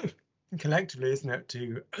job collectively, isn't it,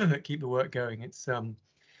 to keep the work going? It's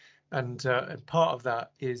and part of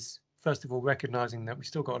that is, first of all, recognizing that we've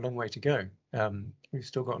still got a long way to go. We've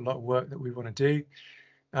still got a lot of work that we want to do,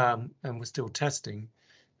 and we're still testing.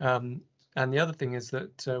 And the other thing is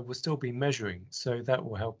that we'll still be measuring, so that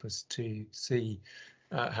will help us to see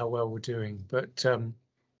how well we're doing. But but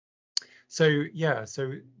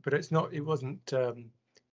it's not. It wasn't.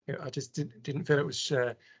 I just didn't feel it was.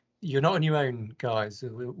 You're not on your own, guys.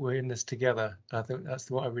 We're in this together. I think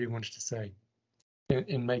that's what I really wanted to say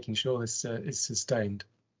in making sure this is sustained.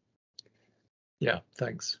 Yeah,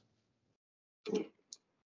 thanks.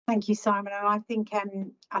 Thank you, Simon. And I think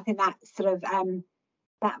that sort of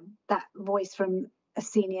that voice from a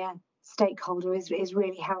senior stakeholder is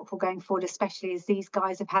really helpful going forward, especially as these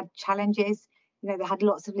guys have had challenges. They had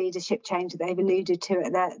lots of leadership change that they've alluded to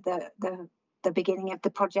at the beginning of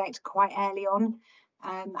the project quite early on.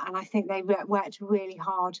 And I think they worked really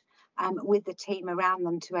hard with the team around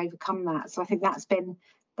them to overcome that. So I think that's been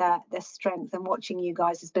the strength, and watching you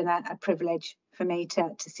guys has been a privilege for me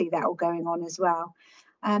to see that all going on as well.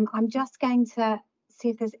 I'm just going to see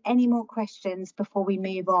if there's any more questions before we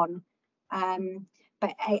move on.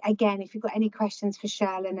 But again, if you've got any questions for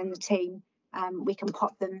Charlene and the team, we can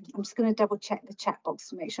pop them. I'm just going to double check the chat box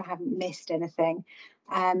to make sure I haven't missed anything.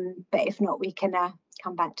 But if not, we can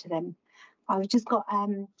come back to them. I've just got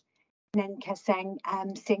Nenka saying,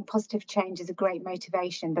 seeing positive change is a great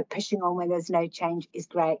motivation, but pushing on when there's no change is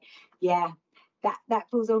great. Yeah, that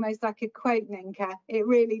feels almost like a quote, Ninka. It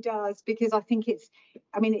really does, because I think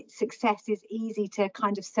success is easy to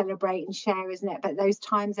kind of celebrate and share, isn't it? But those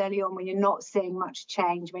times early on when you're not seeing much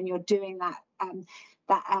change, when you're doing that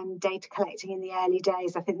data collecting in the early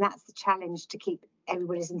days, I think that's the challenge, to keep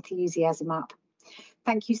everybody's enthusiasm up.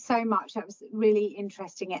 Thank you so much. That was really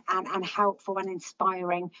interesting and helpful and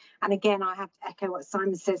inspiring. And again, I have to echo what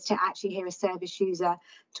Simon says, to actually hear a service user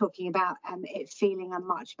talking about it feeling a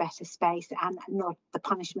much better space and not the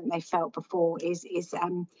punishment they felt before is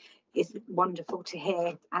wonderful to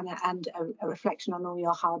hear, and a reflection on all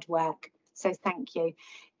your hard work. So thank you.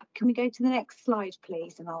 Can we go to the next slide,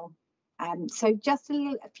 please? And I'll so just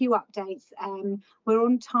a few updates. We're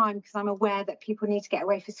on time because I'm aware that people need to get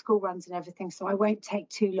away for school runs and everything, so I won't take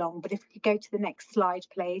too long. But if we could go to the next slide,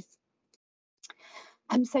 please.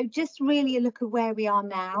 So just really a look at where we are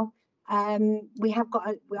now. We have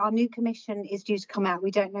got our new commission is due to come out.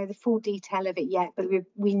 We don't know the full detail of it yet, but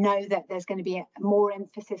we know that there's going to be more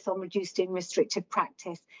emphasis on reducing restrictive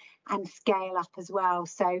practice and scale up as well.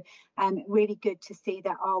 So really good to see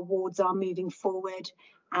that our wards are moving forward.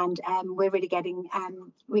 And we're really getting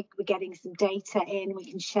we're getting some data in.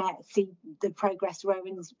 We can see the progress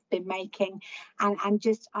Rowan's been making, and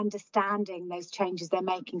just understanding those changes they're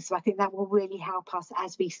making. So I think that will really help us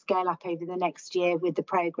as we scale up over the next year with the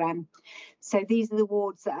programme. So these are the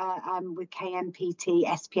wards that are with KMPT,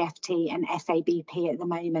 SPFT and SABP at the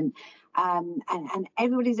moment. And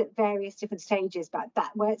everybody's at various different stages, but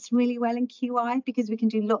that works really well in QI because we can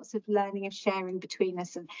do lots of learning and sharing between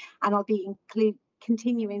us, and I'll be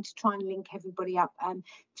continuing to try and link everybody up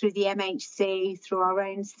through the MHC, through our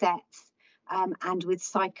own sets, and with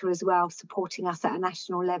SICA as well, supporting us at a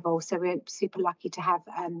national level. So we're super lucky to have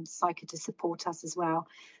SICA to support us as well.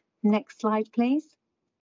 Next slide, please.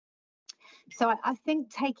 So I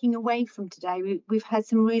think taking away from today, we've had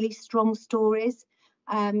some really strong stories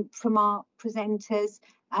from our presenters,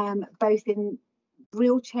 both in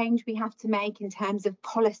real change we have to make in terms of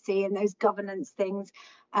policy and those governance things,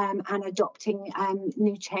 and adopting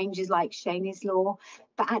new changes like Shaney's law,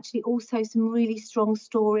 but actually also some really strong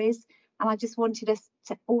stories. And I just wanted us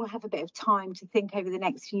to all have a bit of time to think over the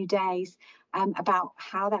next few days about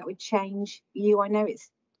how that would change you. I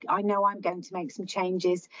know I'm going to make some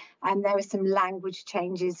changes, and there were some language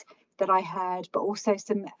changes that I heard, but also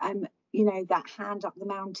some that hand up the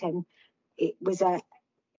mountain. It was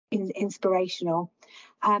inspirational.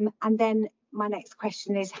 And then my next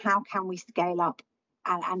question is, how can we scale up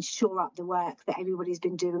and shore up the work that everybody's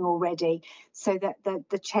been doing already, so that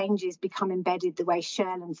the changes become embedded the way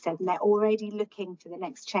Sherlyn said, and they're already looking for the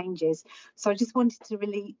next changes. So I just wanted to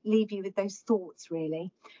really leave you with those thoughts,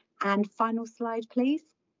 really. And final slide, please.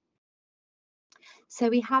 So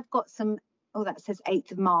we have got some, oh, that says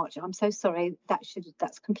 8th of March. I'm so sorry,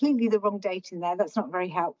 that's completely the wrong date in there. That's not very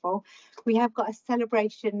helpful. We have got a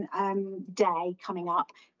celebration day coming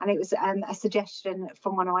up, and it was a suggestion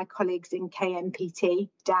from one of my colleagues in KMPT,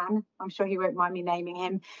 Dan, I'm sure he won't mind me naming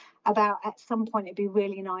him, about at some point it'd be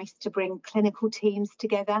really nice to bring clinical teams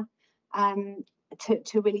together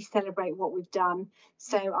to really celebrate what we've done.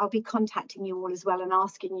 So I'll be contacting you all as well and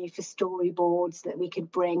asking you for storyboards that we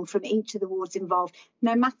could bring from each of the wards involved,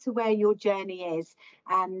 no matter where your journey is.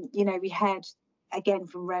 We heard again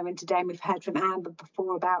from Rowan today, and we've heard from Amber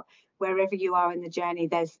before about wherever you are in the journey,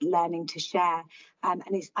 there's learning to share. And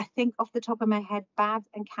it's, I think off the top of my head, Bav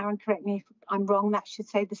and Karen, correct me if I'm wrong, that should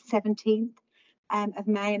say the 17th of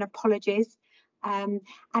May, and apologies. And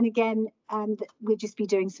again, we'll just be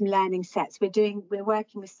doing some learning sets. We're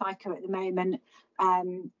working with SICA at the moment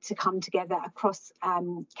to come together across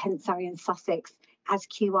Kent, Surrey and Sussex as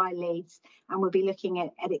QI leads, and we'll be looking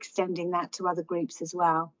at extending that to other groups as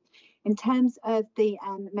well. In terms of the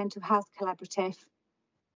mental health collaborative,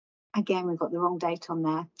 again, we've got the wrong date on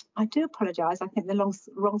there. I do apologise. I think the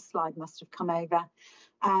wrong slide must have come over.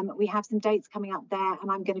 We have some dates coming up there,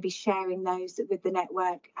 and I'm going to be sharing those with the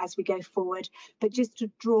network as we go forward. But just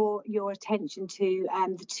to draw your attention to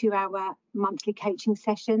the 2-hour monthly coaching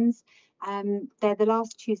sessions, they're the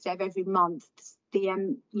last Tuesday of every month.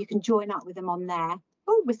 You can join up with them on there.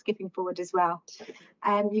 Oh, we're skipping forward as well.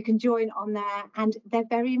 You can join on there, and they're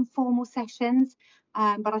very informal sessions.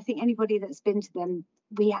 But I think anybody that's been to them,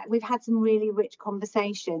 we've had some really rich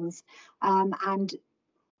conversations, and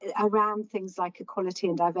around things like equality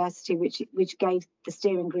and diversity, which gave the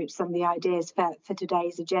steering group some of the ideas for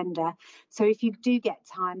today's agenda. So if you do get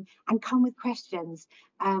time, and come with questions,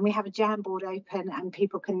 we have a Jamboard open and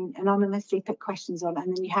people can anonymously put questions on,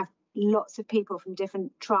 and then you have lots of people from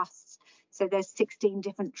different trusts. So there's 16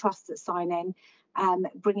 different trusts that sign in,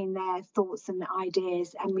 bringing their thoughts and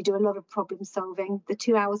ideas, and we do a lot of problem solving. The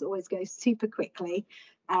 2 hours always goes super quickly,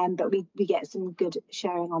 but we get some good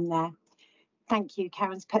sharing on there. Thank you.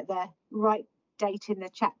 Karen's put the right date in the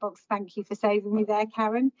chat box. Thank you for saving me there,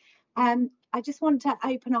 Karen. I just want to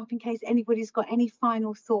open up in case anybody's got any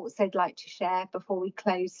final thoughts they'd like to share before we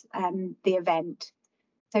close the event.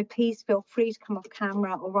 So please feel free to come off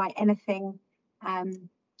camera or write anything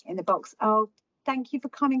in the box. Oh, thank you for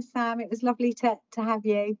coming, Sam. It was lovely to have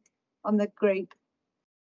you on the group.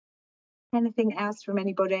 Anything else from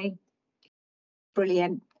anybody?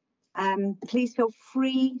 Brilliant. Please feel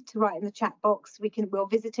free to write in the chat box. We'll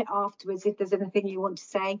visit it afterwards if there's anything you want to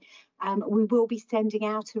say. We will be sending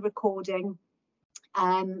out a recording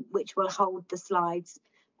which will hold the slides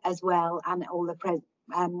as well, and all the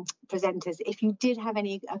presenters. If you did have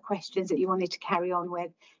any questions that you wanted to carry on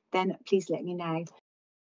with, then please let me know.